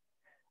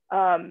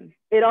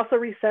 It also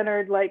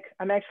recentered, like,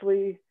 I'm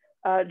actually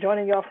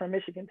joining y'all from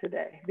Michigan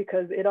today,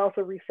 because it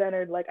also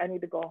recentered, like, I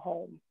need to go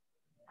home.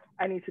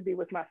 I need to be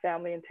with my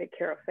family and take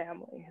care of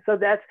family. So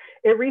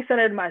it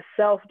recentered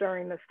myself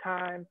during this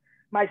time,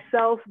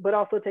 but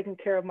also taking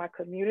care of my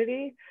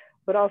community,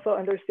 but also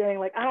understanding,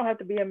 like, I don't have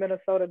to be in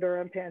Minnesota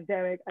during a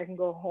pandemic, I can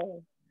go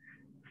home.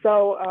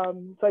 So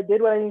I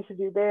did what I needed to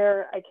do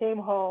there. I came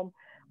home,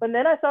 but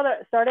then I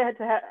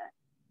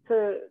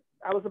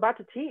I was about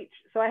to teach.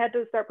 So I had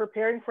to start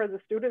preparing for the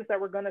students that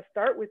were gonna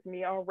start with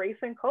me on race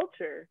and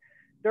culture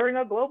during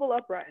a global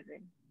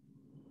uprising.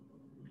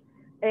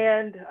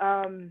 And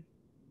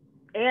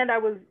I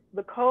was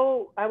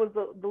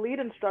the lead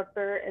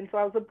instructor, and so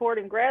I was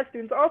supporting grad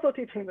students also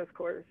teaching this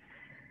course.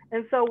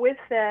 And so with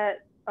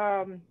that,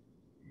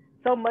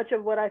 so much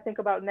of what I think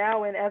about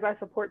now, and as I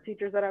support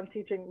teachers that I'm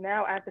teaching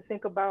now, I have to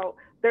think about,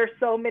 there's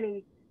so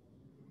many,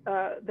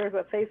 there's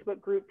a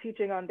Facebook group,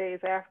 Teaching on Days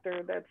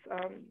After, that's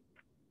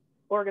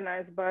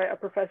organized by a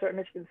professor at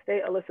Michigan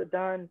State, Alyssa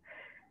Dunn,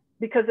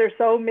 because there's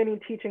so many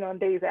teaching on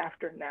days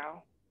after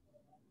now.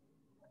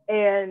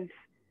 And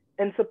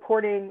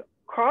supporting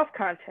cross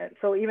content.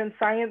 So even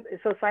science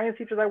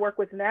teachers I work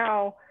with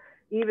now,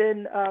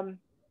 even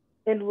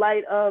in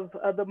light of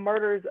the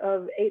murders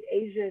of 8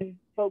 Asian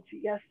folks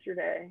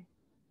yesterday,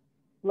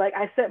 like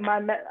I sent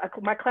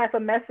my class a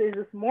message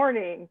this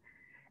morning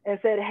and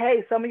said,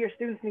 hey, some of your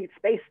students need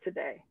space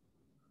today.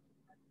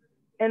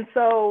 And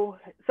so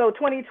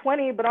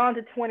 2020, but on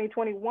to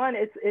 2021,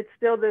 it's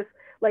still this,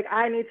 like,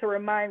 I need to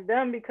remind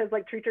them, because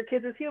like, treat your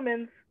kids as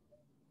humans.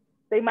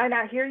 They might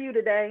not hear you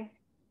today.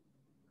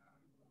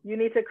 You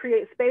need to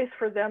create space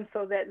for them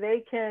so that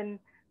they can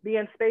be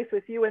in space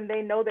with you and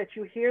they know that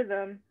you hear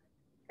them.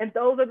 And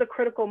those are the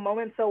critical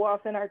moments so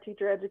often our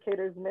teacher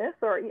educators miss,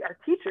 or our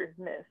teachers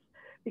miss,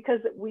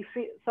 because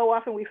so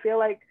often we feel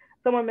like,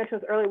 someone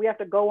mentioned earlier, we have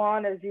to go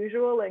on as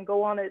usual and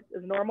go on as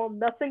normal.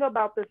 Nothing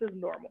about this is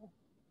normal.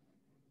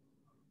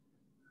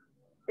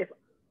 If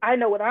I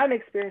know what I'm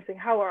experiencing,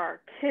 how are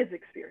our kids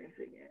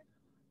experiencing it?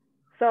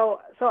 So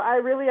I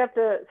really have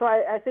to,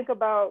 I think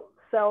about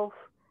self,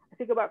 I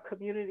think about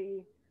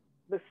community,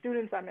 the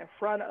students I'm in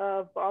front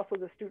of, but also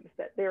the students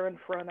that they're in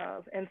front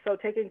of. And so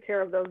taking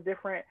care of those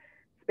different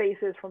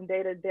spaces from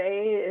day to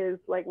day is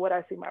like what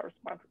I see my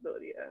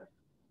responsibility as.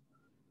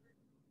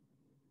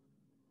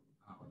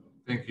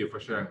 Thank you for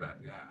sharing that.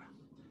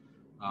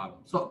 Yeah.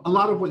 So a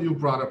lot of what you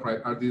brought up, right,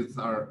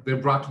 they're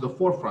brought to the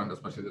forefront,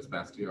 especially this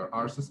past year,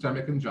 are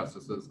systemic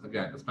injustices,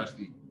 again, but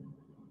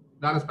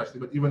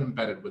even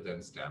embedded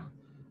within STEM.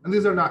 And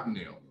these are not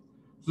new.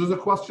 So there's a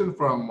question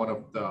from one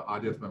of the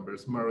audience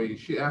members, Marie.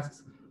 She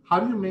asks, how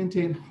do you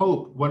maintain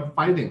hope when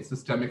fighting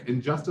systemic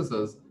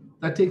injustices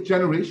that take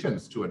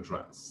generations to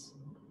address?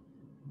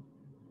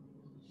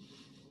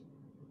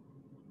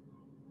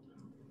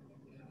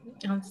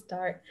 I'll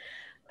start.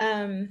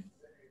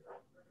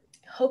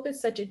 Hope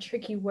is such a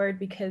tricky word,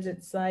 because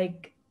it's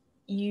like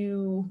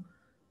you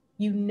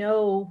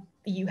know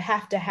you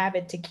have to have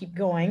it to keep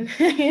going,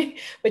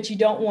 but you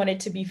don't want it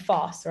to be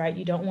false, right?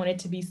 You don't want it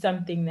to be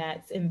something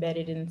that's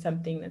embedded in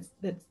something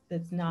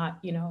that's not,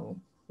 you know,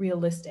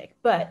 realistic.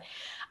 But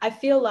I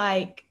feel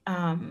like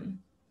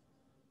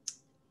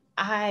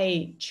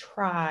I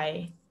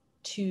try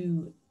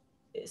to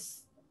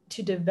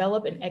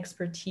develop an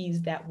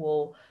expertise that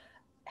will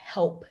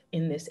help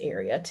in this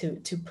area,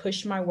 to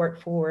push my work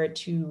forward,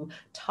 to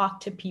talk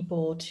to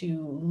people,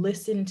 to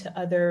listen to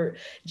other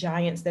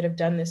giants that have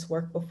done this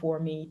work before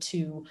me,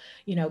 to,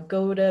 you know,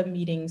 go to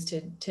meetings,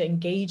 to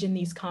engage in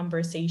these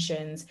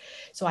conversations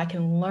so I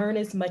can learn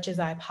as much as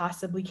I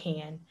possibly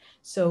can.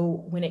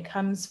 So when it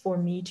comes for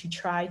me to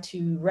try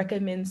to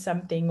recommend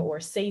something or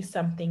say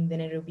something,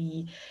 then it'll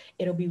be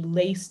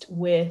laced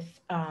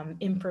with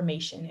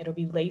information. It'll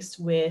be laced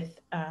with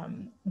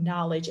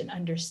knowledge and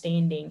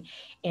understanding,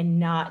 and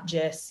not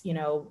just, you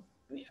know,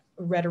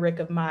 rhetoric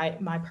of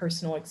my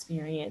personal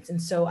experience.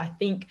 And so I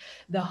think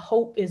the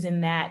hope is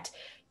in that,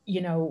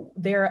 you know,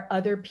 there are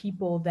other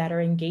people that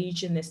are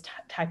engaged in this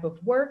type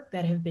of work,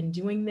 that have been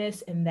doing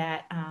this, and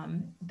that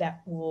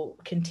that will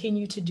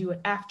continue to do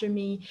it after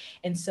me.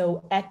 And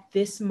so at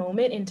this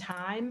moment in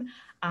time,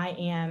 I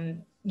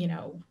am, you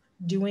know,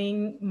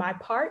 doing my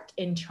part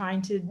and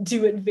trying to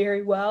do it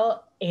very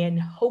well,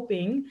 and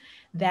hoping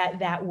that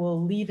that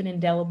will leave an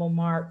indelible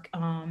mark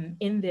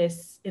in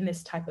this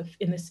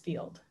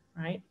field,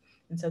 right?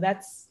 And so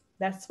that's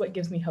what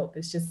gives me hope.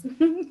 It's just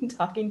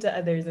talking to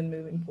others and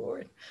moving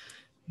forward.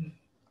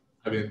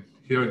 I mean,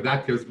 hearing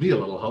that gives me a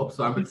little hope,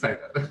 so I'm excited.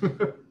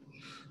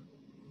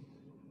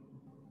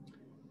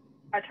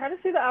 I try to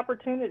see the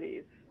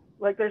opportunities.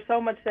 Like, there's so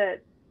much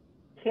that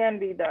can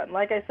be done.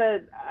 Like I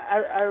said,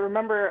 I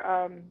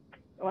remember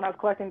when I was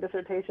collecting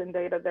dissertation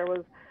data, there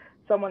was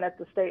someone at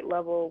the state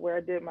level where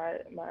I did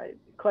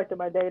collected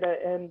my data,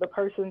 and the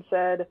person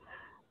said,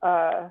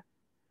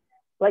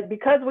 like,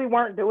 because we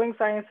weren't doing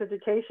science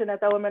education at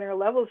the elementary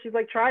level, she's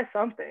like, try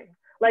something.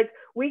 Like,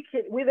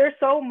 there's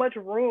so much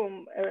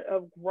room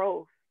of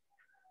growth.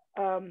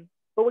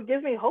 But what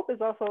gives me hope is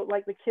also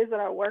like the kids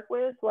that I work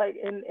with. Like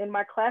in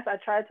my class, I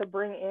try to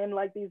bring in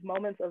like these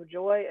moments of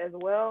joy as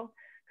well,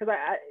 because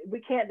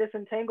we can't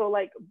disentangle,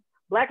 like,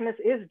 Blackness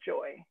is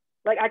joy.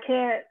 Like, I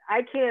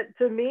can't,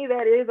 to me,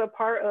 that is a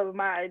part of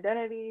my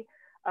identity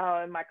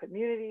and my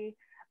community.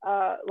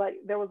 Like,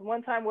 there was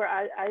one time where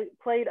I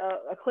played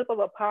a clip of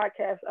a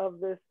podcast of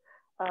this,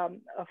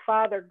 a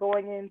father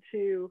going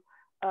into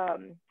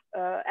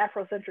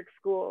Afrocentric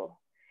school.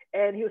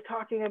 And he was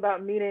talking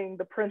about meeting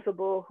the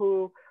principal,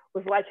 who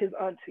was like his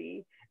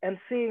auntie, and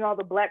seeing all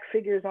the Black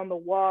figures on the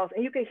walls.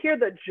 And you could hear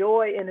the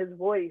joy in his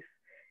voice.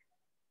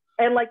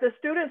 And like, the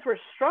students were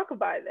struck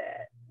by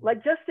that.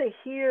 Like, just to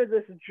hear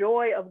this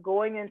joy of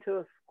going into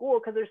a school,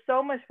 because there's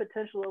so much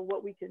potential of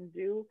what we can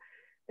do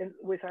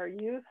with our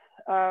youth.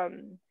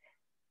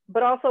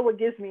 But also what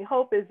gives me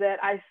hope is that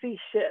I see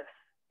shifts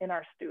in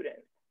our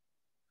students.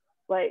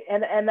 Like,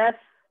 and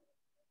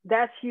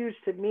that's huge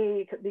to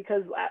me,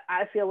 because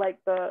I feel like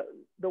the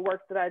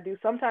work that I do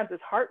sometimes is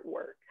heart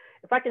work.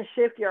 If I can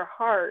shift your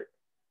heart,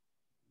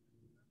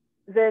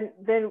 then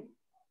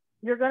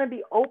you're going to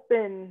be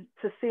open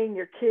to seeing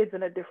your kids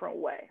in a different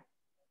way.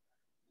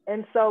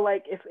 And so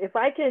like, if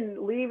I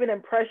can leave an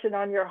impression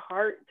on your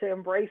heart to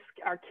embrace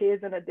our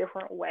kids in a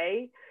different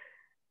way,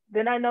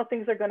 then I know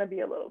things are going to be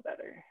a little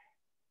better,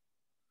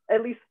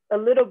 at least a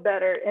little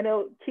better, and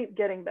it'll keep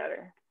getting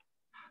better.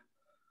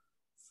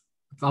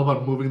 It's all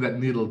about moving that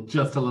needle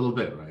just a little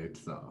bit, right?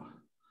 So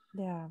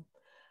yeah,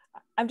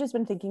 I've just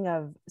been thinking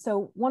of,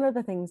 so one of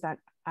the things that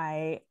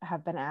I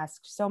have been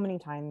asked so many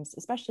times,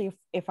 especially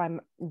if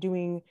I'm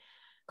doing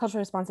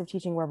culturally responsive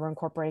teaching where we're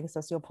incorporating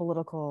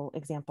sociopolitical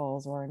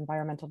examples or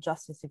environmental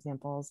justice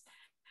examples,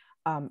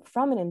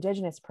 from an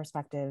Indigenous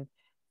perspective,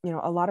 you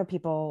know, a lot of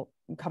people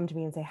come to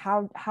me and say,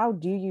 how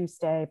do you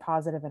stay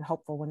positive and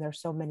hopeful when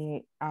there's so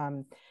many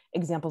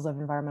examples of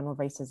environmental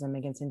racism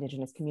against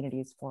Indigenous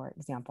communities, for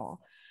example?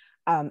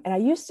 And I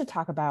used to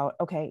talk about,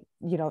 okay,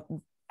 you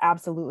know,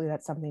 absolutely,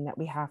 that's something that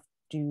we have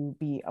to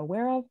be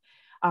aware of.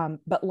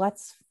 But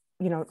let's,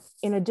 you know,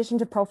 in addition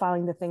to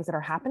profiling the things that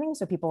are happening,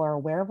 so people are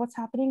aware of what's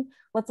happening,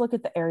 let's look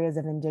at the areas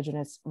of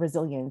Indigenous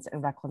resilience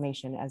and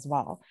reclamation as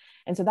well.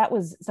 And so that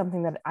was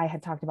something that I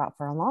had talked about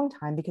for a long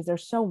time, because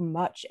there's so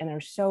much and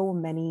there's so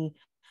many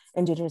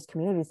Indigenous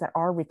communities that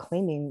are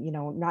reclaiming, you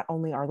know, not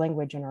only our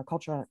language and our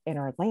culture and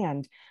our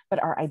land,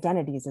 but our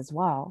identities as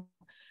well.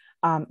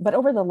 But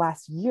over the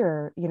last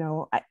year, you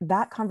know,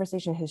 that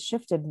conversation has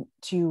shifted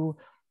to,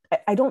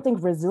 I don't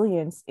think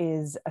resilience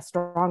is a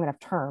strong enough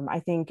term.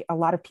 I think a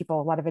lot of people,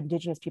 a lot of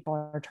Indigenous people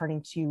are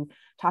turning to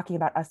talking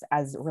about us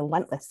as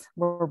relentless.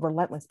 We're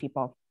relentless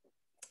people.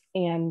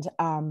 And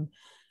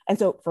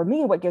so for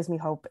me, what gives me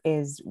hope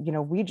is, you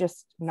know, we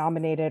just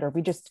nominated, or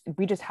we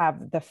just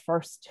have the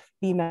first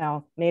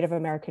female, Native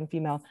American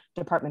female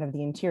Department of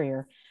the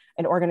Interior,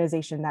 an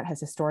organization that has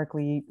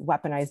historically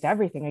weaponized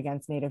everything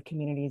against Native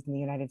communities in the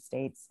United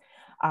States.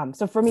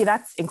 So for me,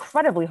 that's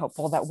incredibly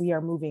hopeful that we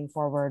are moving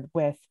forward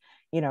with,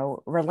 you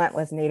know,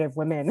 relentless Native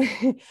women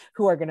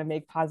who are going to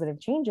make positive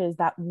changes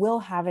that will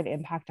have an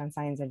impact on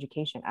science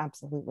education.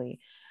 Absolutely.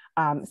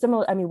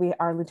 Similar, I mean,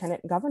 our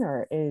Lieutenant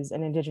Governor is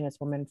an Indigenous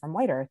woman from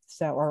White Earth,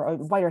 so, or a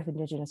White Earth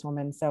Indigenous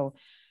woman. So,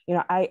 you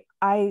know,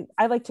 I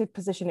like to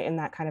position it in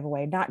that kind of a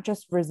way, not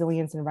just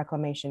resilience and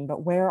reclamation,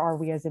 but where are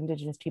we as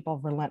Indigenous people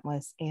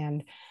relentless,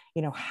 and,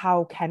 you know,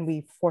 how can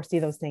we foresee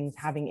those things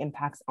having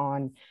impacts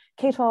on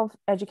K-12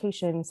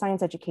 education,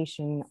 science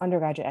education,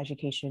 undergraduate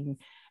education,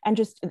 and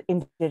just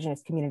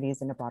Indigenous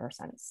communities in a broader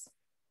sense.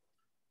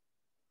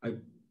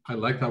 I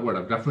like that word.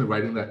 I'm definitely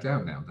writing that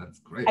down now. That's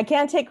great. I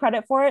can't take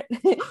credit for it.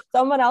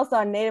 Someone else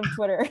on Native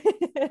Twitter.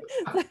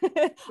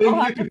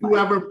 Thank you to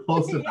whoever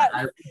posted that.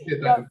 I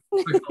appreciate that.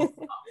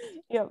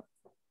 Yep.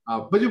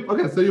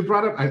 But so you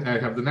brought up, I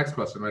have the next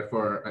question, right?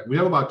 We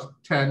have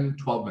about 10,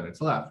 12 minutes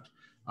left.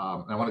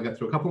 And I want to get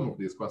through a couple more of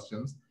these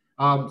questions.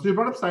 So you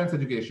brought up science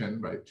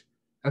education, right?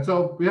 And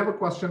so we have a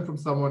question from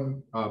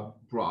someone,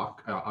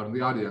 Brock, out in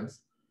the audience.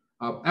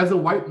 As a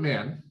white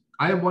man,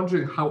 I am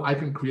wondering how I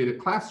can create a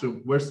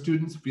classroom where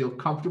students feel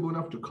comfortable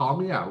enough to call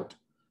me out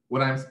when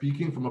I'm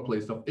speaking from a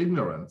place of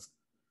ignorance,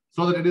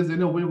 so that it is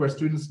in a way where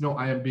students know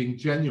I am being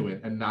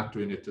genuine and not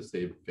doing it to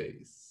save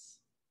face.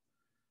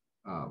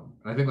 And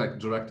I think,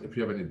 like, if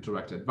you have any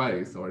direct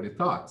advice or any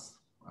thoughts.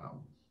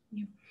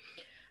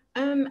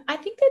 I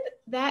think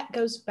that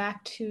goes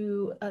back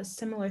to a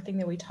similar thing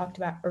that we talked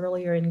about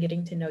earlier in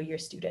getting to know your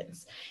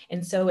students.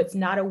 And so it's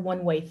not a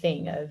one-way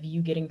thing of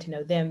you getting to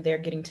know them, they're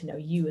getting to know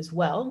you as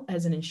well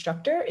as an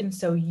instructor. And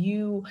so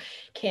you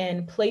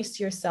can place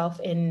yourself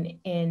in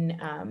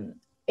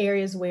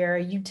areas where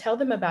you tell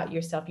them about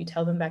yourself, you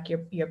tell them about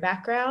your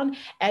background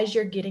as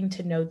you're getting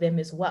to know them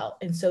as well.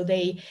 And so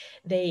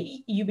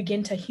you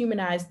begin to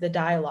humanize the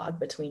dialogue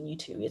between you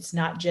two. It's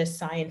not just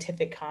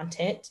scientific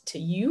content to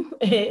you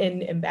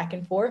and back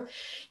and forth.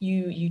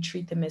 You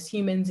treat them as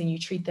humans, and you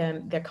treat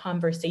their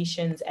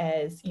conversations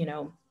as, you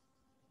know,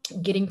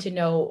 getting to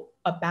know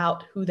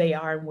about who they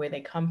are and where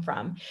they come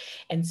from.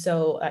 And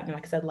so,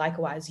 like I said,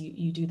 likewise,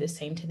 you do the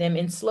same to them,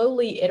 and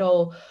slowly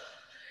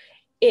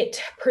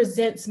it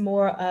presents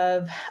more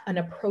of an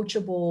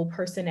approachable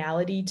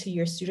personality to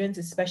your students,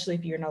 especially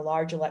if you're in a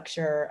large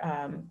lecture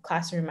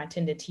classroom. I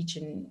tend to teach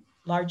in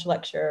large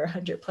lecture,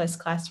 100+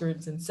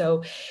 classrooms. And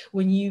so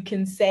when you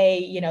can say,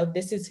 you know,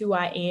 this is who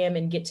I am,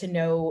 and get to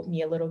know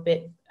me a little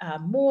bit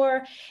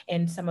more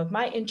and some of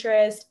my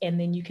interests, and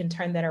then you can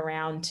turn that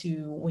around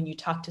to when you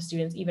talk to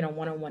students, even on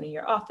one-on-one in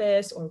your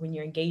office, or when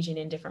you're engaging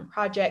in different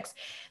projects,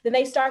 then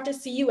they start to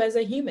see you as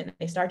a human.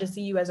 They start to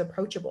see you as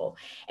approachable.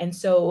 And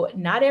so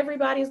not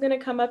everybody's going to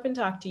come up and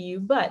talk to you,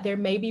 but there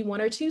may be 1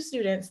 or 2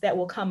 students that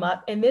will come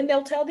up, and then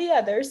they'll tell the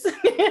others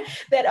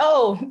that,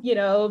 oh, you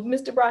know,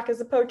 Mr. Brock is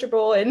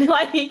approachable, and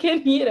like he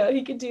can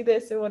do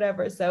this or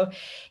whatever. So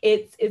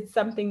it's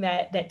something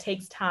that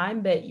takes time,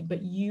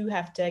 but you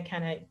have to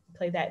kind of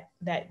play that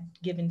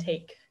give and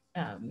take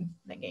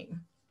that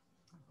game.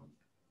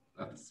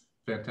 That's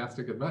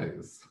fantastic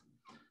advice.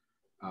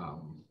 I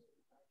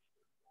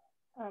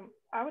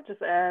would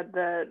just add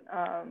that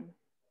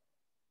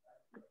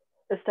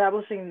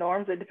establishing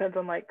norms, it depends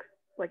on like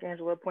like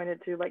Angela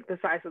pointed to, like the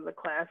size of the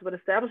class, but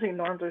establishing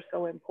norms are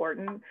so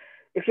important.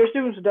 If your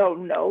students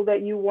don't know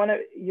that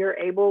you're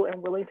able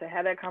and willing to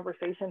have that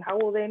conversation, how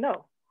will they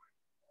know?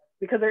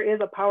 Because there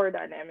is a power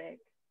dynamic.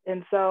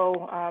 And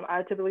so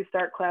I typically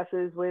start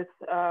classes with,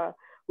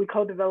 we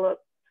co-develop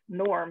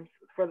norms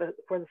for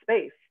the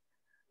space.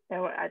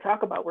 And when I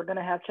talk about, we're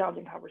gonna have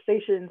challenging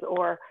conversations,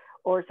 or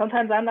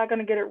sometimes I'm not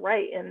gonna get it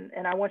right,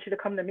 and I want you to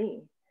come to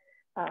me.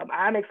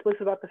 I'm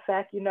explicit about the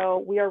fact,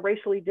 we are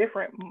racially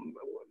different.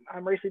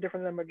 I'm racially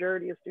different than the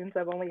majority of students.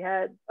 I've only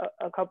had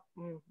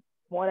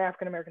one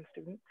African-American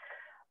student.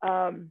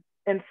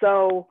 And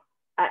so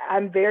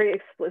I'm very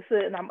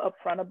explicit and I'm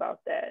upfront about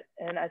that.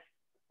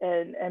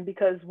 And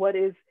because what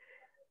is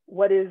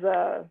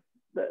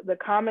the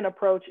common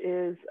approach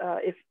is,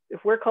 if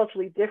we're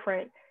culturally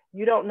different,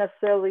 you don't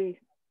necessarily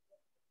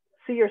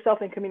see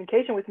yourself in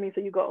communication with me,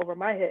 so you go over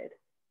my head,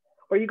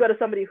 or you go to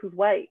somebody who's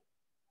white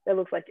that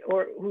looks like,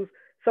 or who's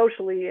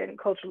socially and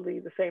culturally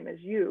the same as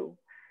you.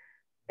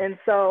 And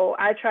so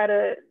I try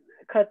to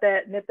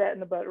nip that in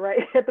the bud right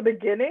at the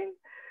beginning,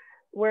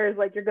 where it's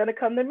like, you're gonna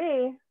come to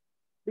me,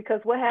 because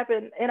what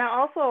happened, and I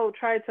also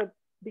try to,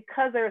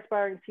 because they're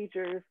aspiring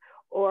teachers,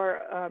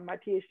 or my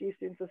PhD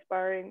students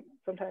aspiring,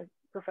 sometimes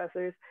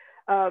professors,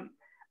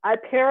 I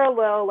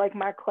parallel like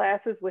my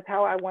classes with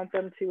how I want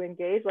them to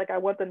engage. Like I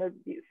want them to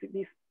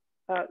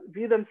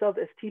view themselves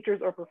as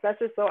teachers or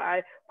professors, so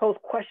I pose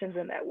questions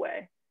in that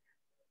way.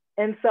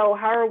 And so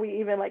how are we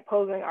even like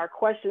posing our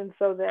questions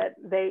so that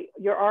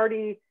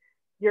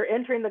you're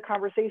entering the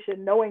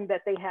conversation knowing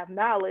that they have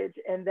knowledge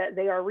and that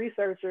they are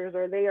researchers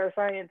or they are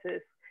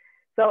scientists.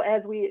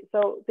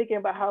 So thinking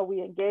about how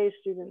we engage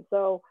students.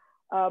 So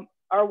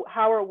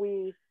how are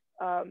we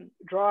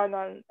drawing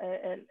on,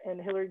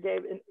 and Hillary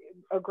gave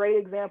a great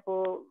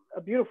example,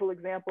 a beautiful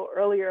example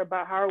earlier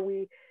about how are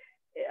we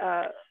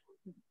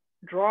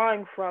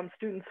drawing from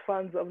students'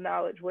 funds of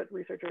knowledge, what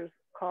researchers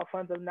call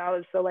funds of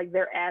knowledge. So like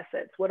their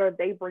assets, what are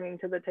they bringing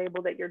to the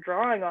table that you're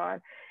drawing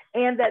on?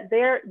 And that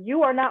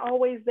you are not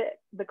always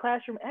the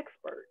classroom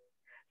expert.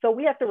 So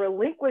we have to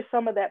relinquish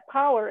some of that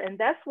power. And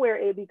that's where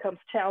it becomes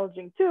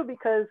challenging too,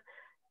 because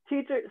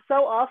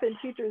so often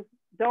teachers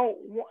don't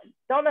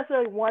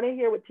necessarily want to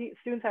hear what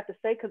students have to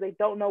say, because they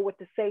don't know what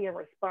to say in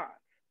response.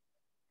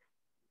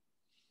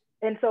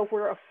 And so if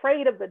we're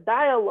afraid of the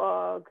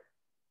dialogue,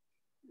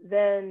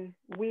 then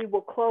we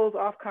will close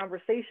off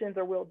conversations,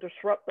 or we'll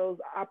disrupt those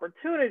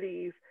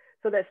opportunities,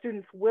 so that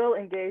students will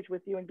engage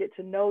with you and get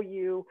to know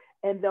you,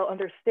 and they'll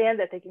understand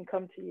that they can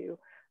come to you.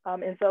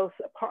 And so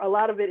a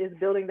lot of it is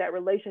building that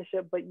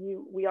relationship, but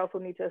we also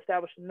need to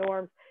establish the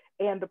norms,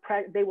 and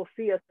they will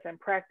see us in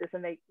practice,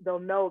 and they'll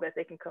know that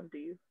they can come to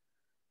you.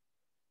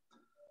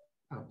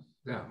 Oh,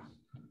 yeah.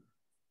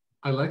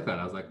 I like that.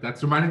 I was like,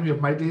 that's reminding me of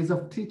my days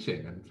of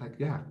teaching. And it's like,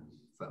 yeah.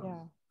 So. Yeah.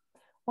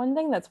 One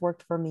thing that's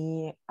worked for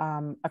me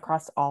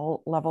across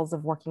all levels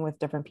of working with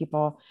different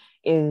people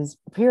is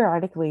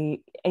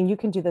periodically, and you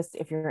can do this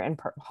if you're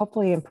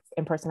hopefully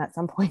in person at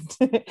some point,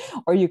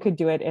 or you could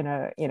do it in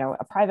a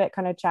private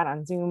kind of chat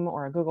on Zoom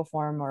or a Google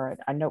form or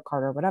a note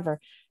card or whatever,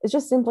 is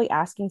just simply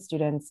asking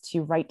students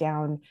to write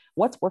down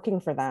what's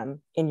working for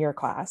them in your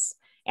class,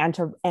 and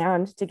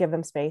to give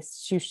them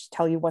space to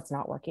tell you what's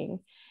not working.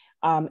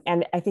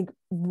 And I think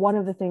one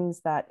of the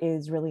things that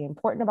is really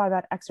important about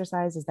that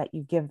exercise is that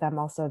you give them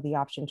also the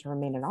option to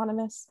remain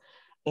anonymous,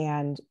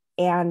 and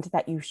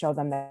that you show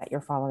them that you're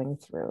following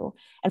through.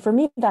 And for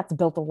me, that's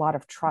built a lot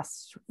of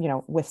trust,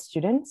 with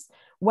students,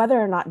 whether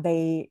or not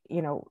they,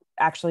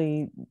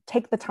 actually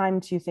take the time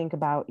to think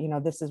about,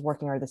 this is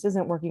working or this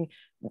isn't working.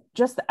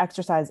 Just the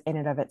exercise in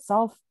and of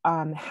itself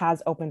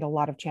has opened a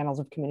lot of channels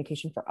of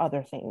communication for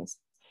other things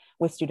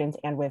with students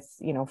and with,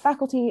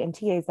 faculty and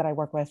TAs that I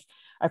work with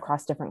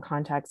across different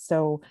contexts.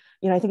 So,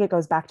 I think it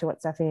goes back to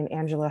what Stefanie and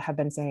Angela have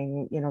been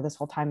saying, this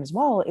whole time as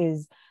well,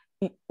 is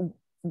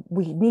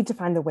we need to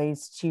find the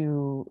ways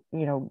to,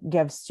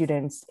 give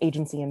students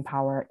agency and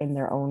power in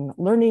their own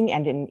learning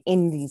and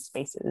in these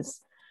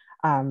spaces.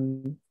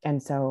 And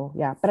so,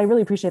 yeah, but I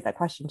really appreciate that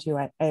question too.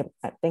 I'm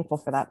thankful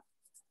for that.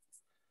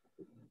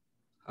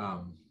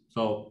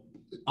 So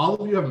all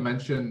of you have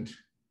mentioned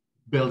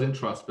building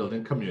trust,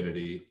 building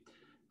community.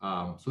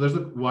 So there's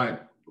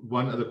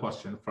one other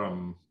question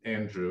from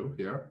Andrew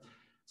here.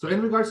 So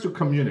in regards to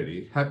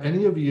community, have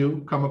any of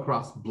you come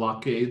across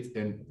blockades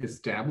in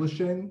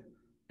establishing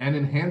and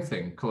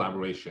enhancing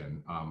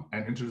collaboration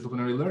and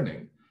interdisciplinary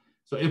learning?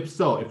 So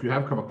if you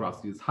have come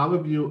across these, how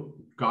have you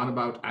gone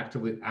about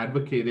actively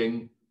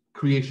advocating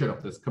creation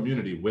of this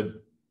community with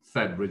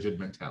said rigid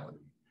mentality?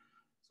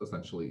 So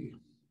essentially,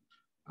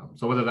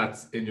 so whether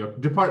that's in your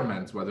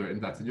departments, whether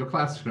that's in your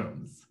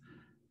classrooms.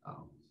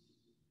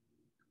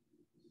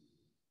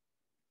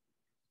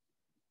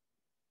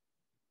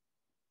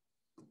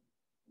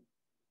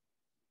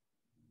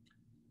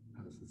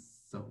 This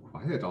is so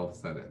quiet all of a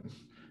sudden.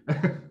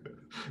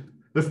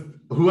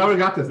 Whoever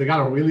got this, they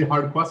got a really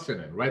hard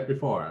question in right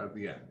before at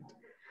the end.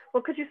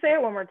 Well, could you say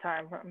it one more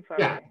time? I'm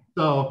sorry. Yeah,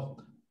 so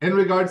in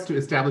regards to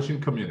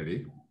establishing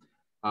community,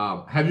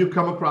 Have you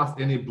come across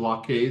any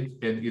blockades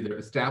in either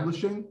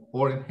establishing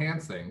or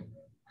enhancing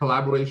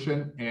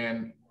collaboration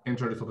and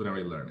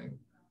interdisciplinary learning?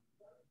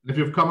 If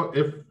you've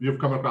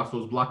come across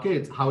those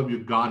blockades, how have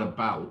you gone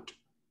about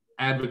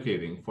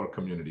advocating for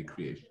community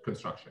creation,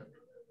 construction?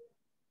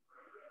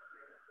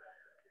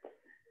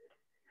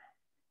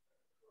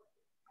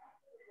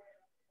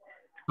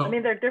 I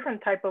mean, there are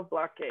different type of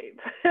blockades.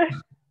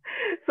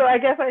 So I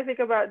guess I think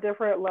about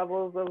different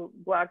levels of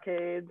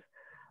blockades.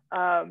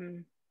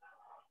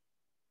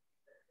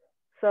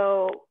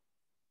 So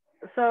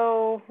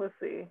let's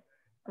see.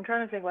 I'm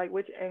trying to think like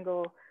which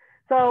angle.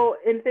 So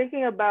in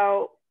thinking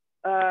about,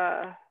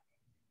 well,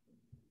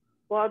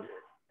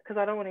 because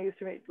I don't want to use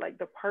too many like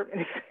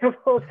department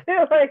examples.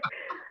 Like,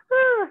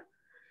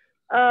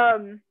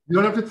 you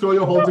don't have to throw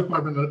your whole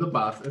department under the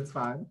bus. It's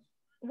fine.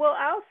 Well,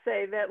 I'll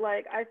say that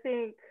like I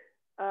think.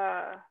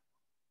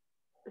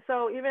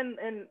 So even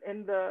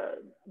in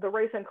the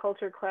race and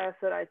culture class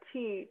that I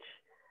teach,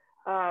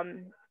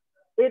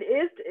 it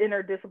is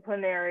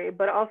interdisciplinary,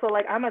 but also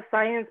like I'm a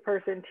science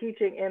person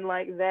teaching in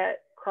like that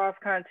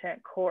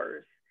cross-content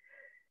course.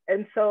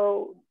 And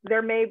so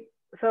there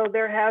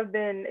have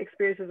been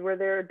experiences where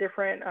there are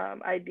different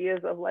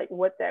ideas of like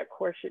what that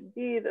course should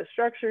be, the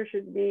structure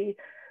should be.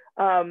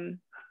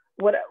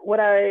 What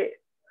I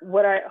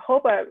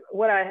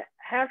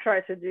have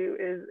tried to do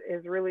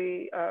is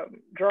really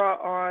draw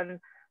on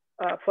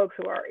folks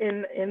who are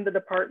in the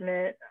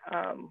department,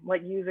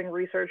 like using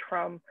research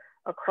from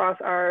across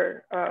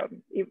our,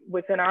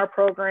 within our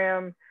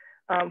program.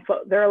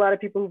 There are a lot of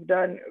people who've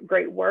done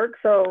great work.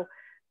 So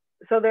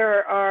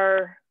there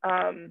are,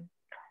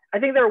 I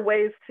think there are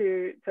ways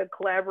to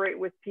collaborate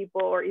with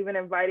people or even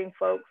inviting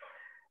folks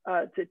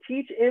to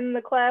teach in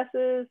the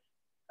classes.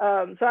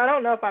 So I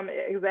don't know if I'm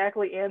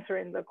exactly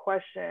answering the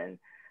question.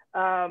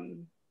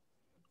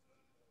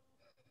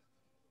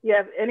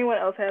 Yeah, if anyone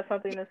else has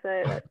something to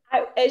say.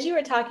 As you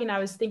were talking, I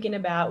was thinking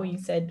about when you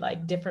said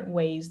like different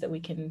ways that we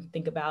can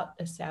think about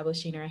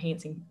establishing or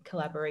enhancing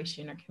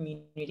collaboration or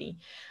community.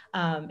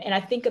 And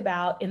I think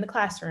about in the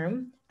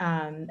classroom,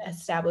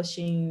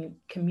 establishing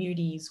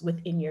communities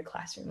within your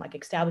classroom, like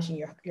establishing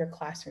your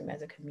classroom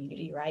as a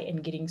community, right?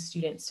 And getting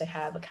students to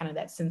have a kind of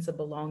that sense of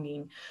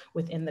belonging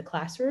within the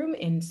classroom.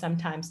 And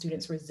sometimes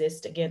students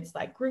resist against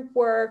like group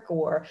work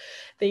or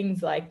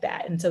things like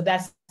that. And so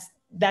that's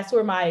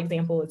where my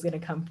example is going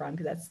to come from,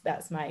 because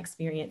that's my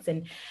experience.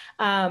 And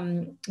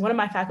one of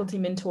my faculty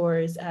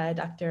mentors,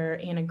 Dr.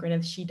 Anna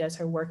Grinnith, she does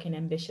her work in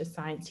ambitious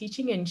science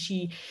teaching, and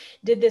she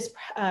did this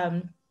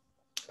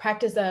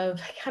practice of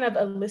kind of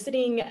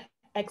eliciting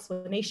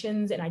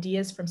explanations and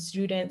ideas from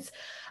students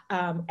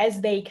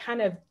as they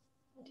kind of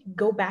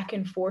go back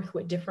and forth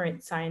with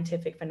different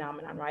scientific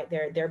phenomenon, right?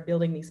 They're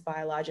building these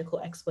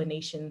biological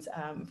explanations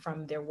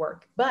from their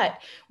work,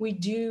 but we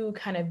do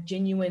kind of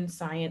genuine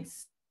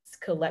science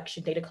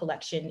data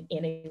collection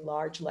in a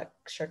large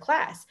lecture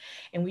class.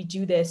 And we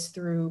do this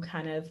through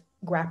kind of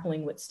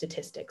grappling with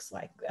statistics,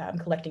 like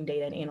collecting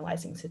data and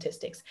analyzing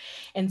statistics.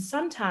 And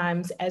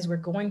sometimes as we're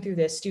going through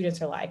this,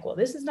 students are like, well,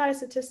 this is not a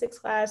statistics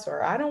class,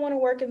 or I don't want to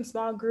work in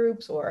small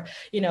groups, or,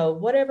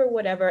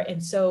 whatever.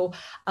 And so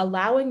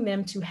allowing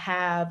them to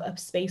have a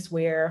space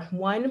where,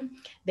 one,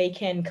 they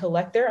can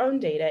collect their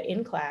own data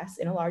in class,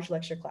 in a large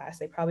lecture class.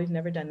 They probably have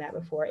never done that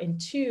before. And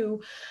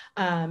two,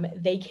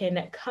 they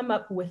can come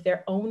up with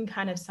their own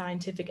kind of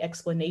scientific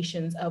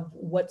explanations of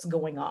what's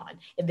going on.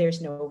 If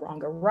there's no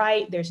wrong or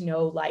right, there's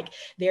no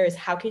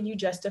how can you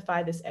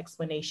justify this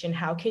explanation?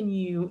 How can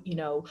you,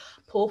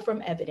 pull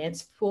from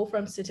evidence, pull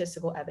from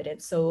statistical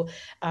evidence? So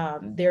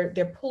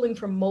they're pulling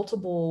from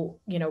multiple,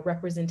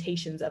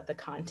 representations of the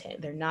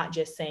content. They're not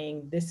just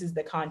saying, this is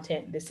the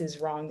content, this is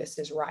wrong, this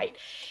is right.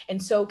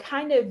 And so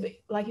kind of,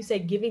 like you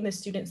said, giving the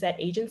students that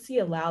agency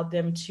allowed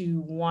them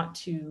to want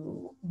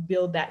to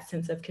build that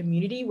sense of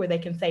community where they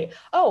can say,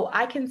 oh,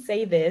 I can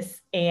say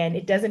this, and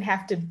it doesn't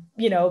have to,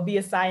 be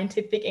a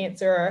scientific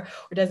answer, or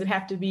doesn't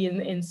have to be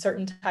in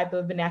certain type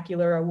of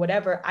vernacular or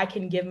whatever. I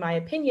can give my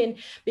opinion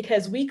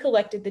because we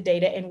collected the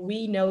data and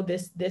we know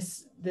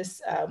these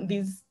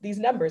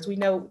numbers. We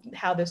know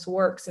how this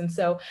works. And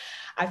so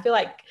I feel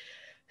like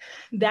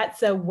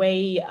that's a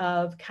way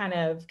of kind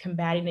of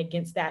combating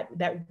against that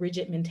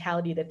rigid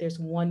mentality that there's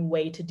one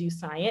way to do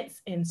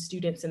science, and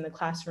students in the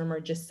classroom are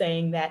just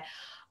saying that,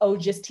 oh,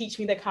 just teach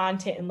me the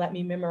content and let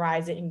me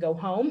memorize it and go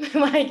home.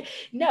 Like,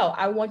 no,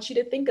 I want you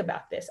to think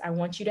about this. I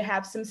want you to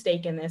have some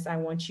stake in this. I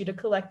want you to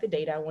collect the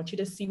data. I want you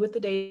to see what the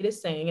data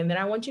is saying. And then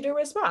I want you to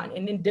respond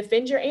and then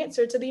defend your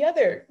answer to the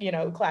other,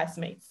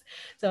 classmates.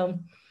 So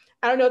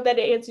I don't know if that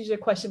answers your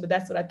question, but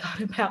that's what I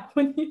thought about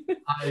when you.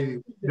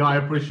 I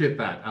appreciate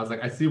that. I was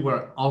like, I see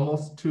we're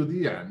almost to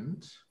the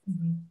end.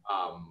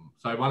 Mm-hmm.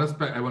 So I want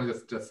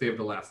to just save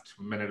the last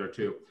minute or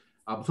two.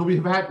 So we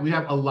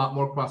have a lot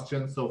more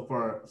questions. So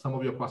for some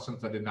of your questions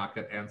that did not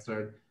get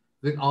answered,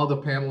 I think all the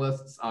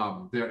panelists,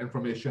 their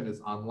information is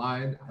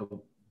online.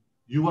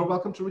 You are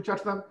welcome to reach out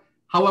to them.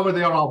 However,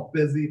 they are all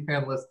busy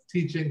panelists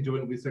teaching,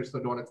 doing research, so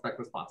don't expect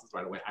responses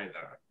right away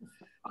either.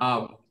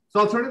 So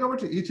I'll turn it over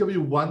to each of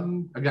you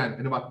again,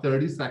 in about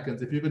 30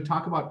 seconds. If you could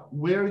talk about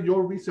where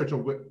your research or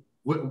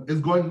what is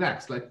going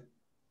next, like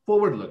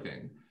forward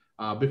looking,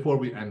 before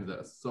we end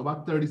this. So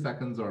about 30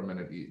 seconds or a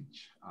minute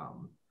each.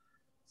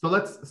 So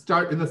let's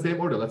start in the same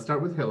order. Let's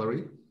start with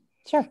Hillary.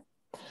 Sure.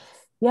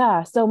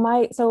 Yeah,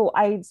 so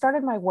I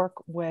started my work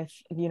with,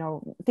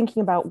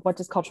 thinking about what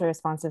does culturally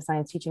responsive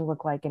science teaching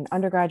look like in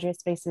undergraduate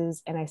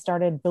spaces, and I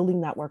started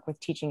building that work with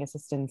teaching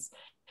assistants.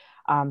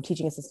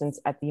 Teaching assistants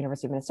at the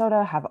University of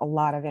Minnesota have a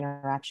lot of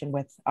interaction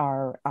with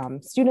our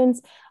students,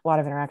 a lot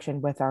of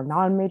interaction with our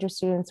non-major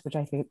students, which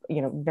I think,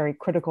 very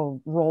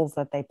critical roles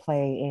that they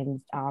play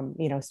in,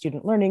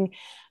 student learning.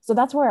 So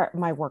that's where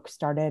my work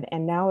started.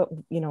 And now,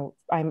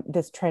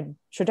 this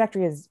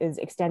trajectory is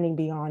extending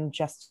beyond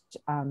just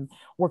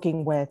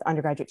working with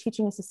undergraduate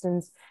teaching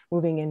assistants,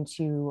 moving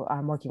into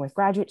working with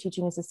graduate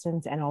teaching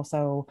assistants, and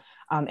also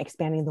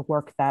expanding the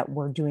work that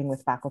we're doing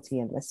with faculty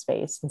in this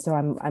space. And so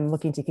I'm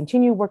looking to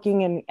continue working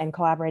and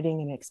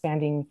collaborating and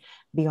expanding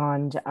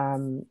beyond,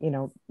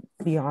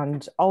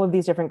 beyond all of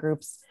these different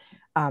groups,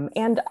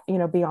 and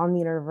beyond the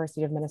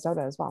University of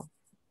Minnesota as well.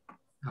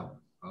 Oh,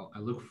 well, I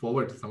look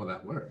forward to some of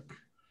that work.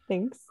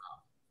 Thanks.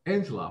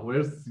 Angela,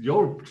 where's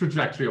your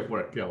trajectory of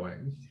work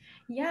going?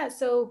 Yeah,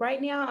 so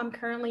right now I'm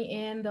currently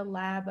in the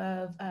lab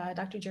of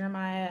Dr.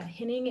 Jeremiah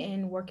Henning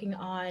and working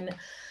on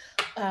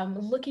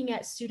looking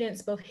at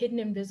students, both hidden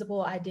and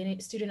visible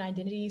student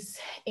identities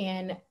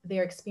and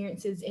their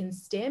experiences in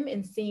STEM,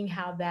 and seeing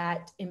how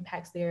that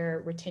impacts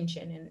their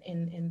retention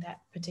in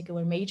that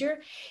particular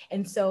major.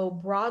 And so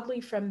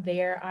broadly from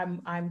there,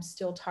 I'm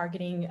still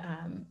targeting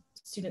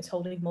students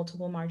holding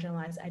multiple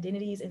marginalized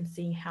identities and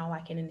seeing how I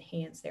can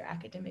enhance their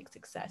academic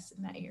success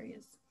in that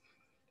areas.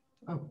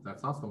 Oh,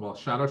 that's awesome. Well,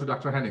 shout out to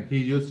Dr. Henning. He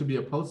used to be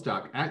a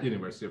postdoc at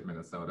University of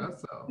Minnesota,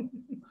 so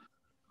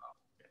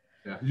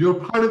yeah, you're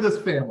part of this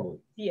family.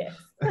 Yes.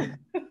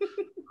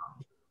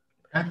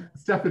 And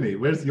Stephanie,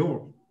 where's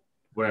your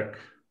work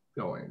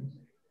going?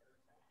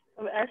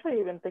 I've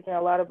actually been thinking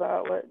a lot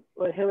about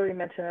what Hillary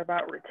mentioned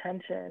about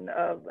retention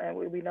and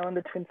we know in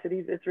the Twin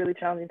Cities, it's really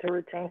challenging to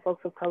retain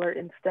folks of color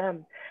in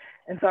STEM.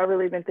 And so I've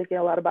really been thinking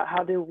a lot about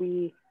how do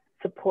we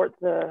support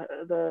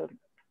the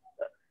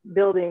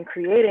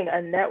creating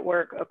a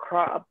network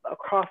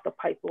across the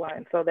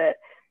pipeline so that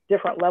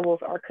different levels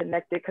are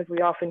connected, because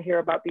we often hear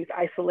about these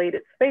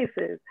isolated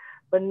spaces,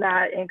 but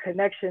not in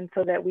connection,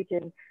 so that we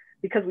can,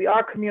 because we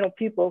are communal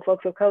people,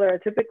 folks of color are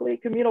typically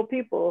communal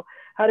people,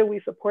 how do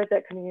we support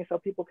that community so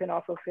people can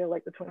also feel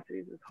like the Twin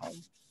Cities is home?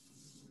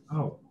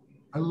 Oh,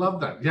 I love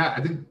that. Yeah,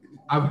 I think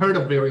I've heard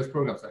of various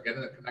programs that get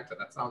connected.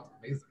 That sounds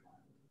amazing.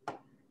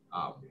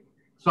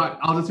 So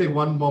I'll just take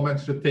one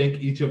moment to thank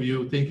each of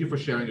you. Thank you for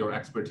sharing your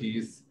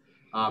expertise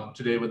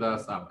today with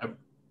us.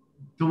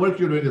 The work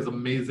you're doing is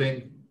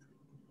amazing.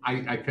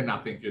 I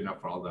cannot thank you enough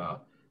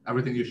for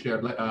everything you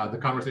shared. The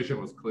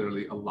conversation was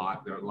clearly a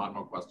lot. There are a lot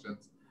more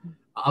questions.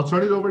 I'll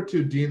turn it over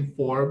to Dean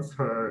Forbes,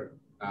 her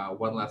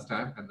one last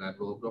time, and then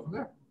we'll go from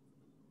there.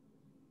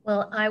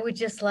 Well, I would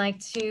just like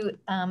to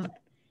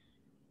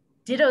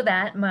ditto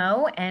that,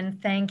 Mo,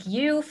 and thank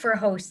you for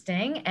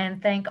hosting,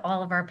 and thank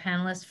all of our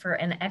panelists for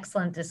an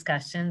excellent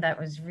discussion. That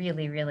was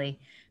really, really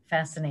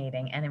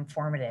fascinating and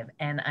informative.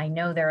 And I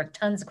know there are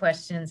tons of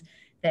questions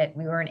that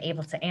we weren't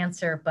able to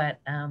answer, but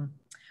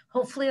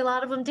hopefully a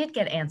lot of them did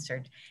get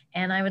answered.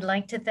 And I would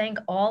like to thank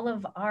all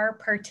of our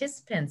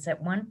participants.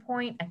 At one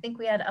point, I think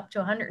we had up to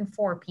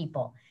 104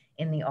 people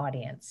in the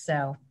audience.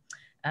 So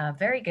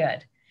very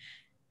good.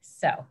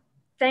 So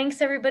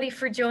thanks everybody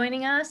for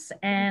joining us,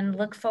 and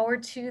look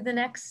forward to the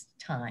next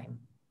time.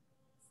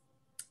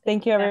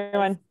 Thank you,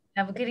 everyone.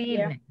 Have a good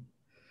evening.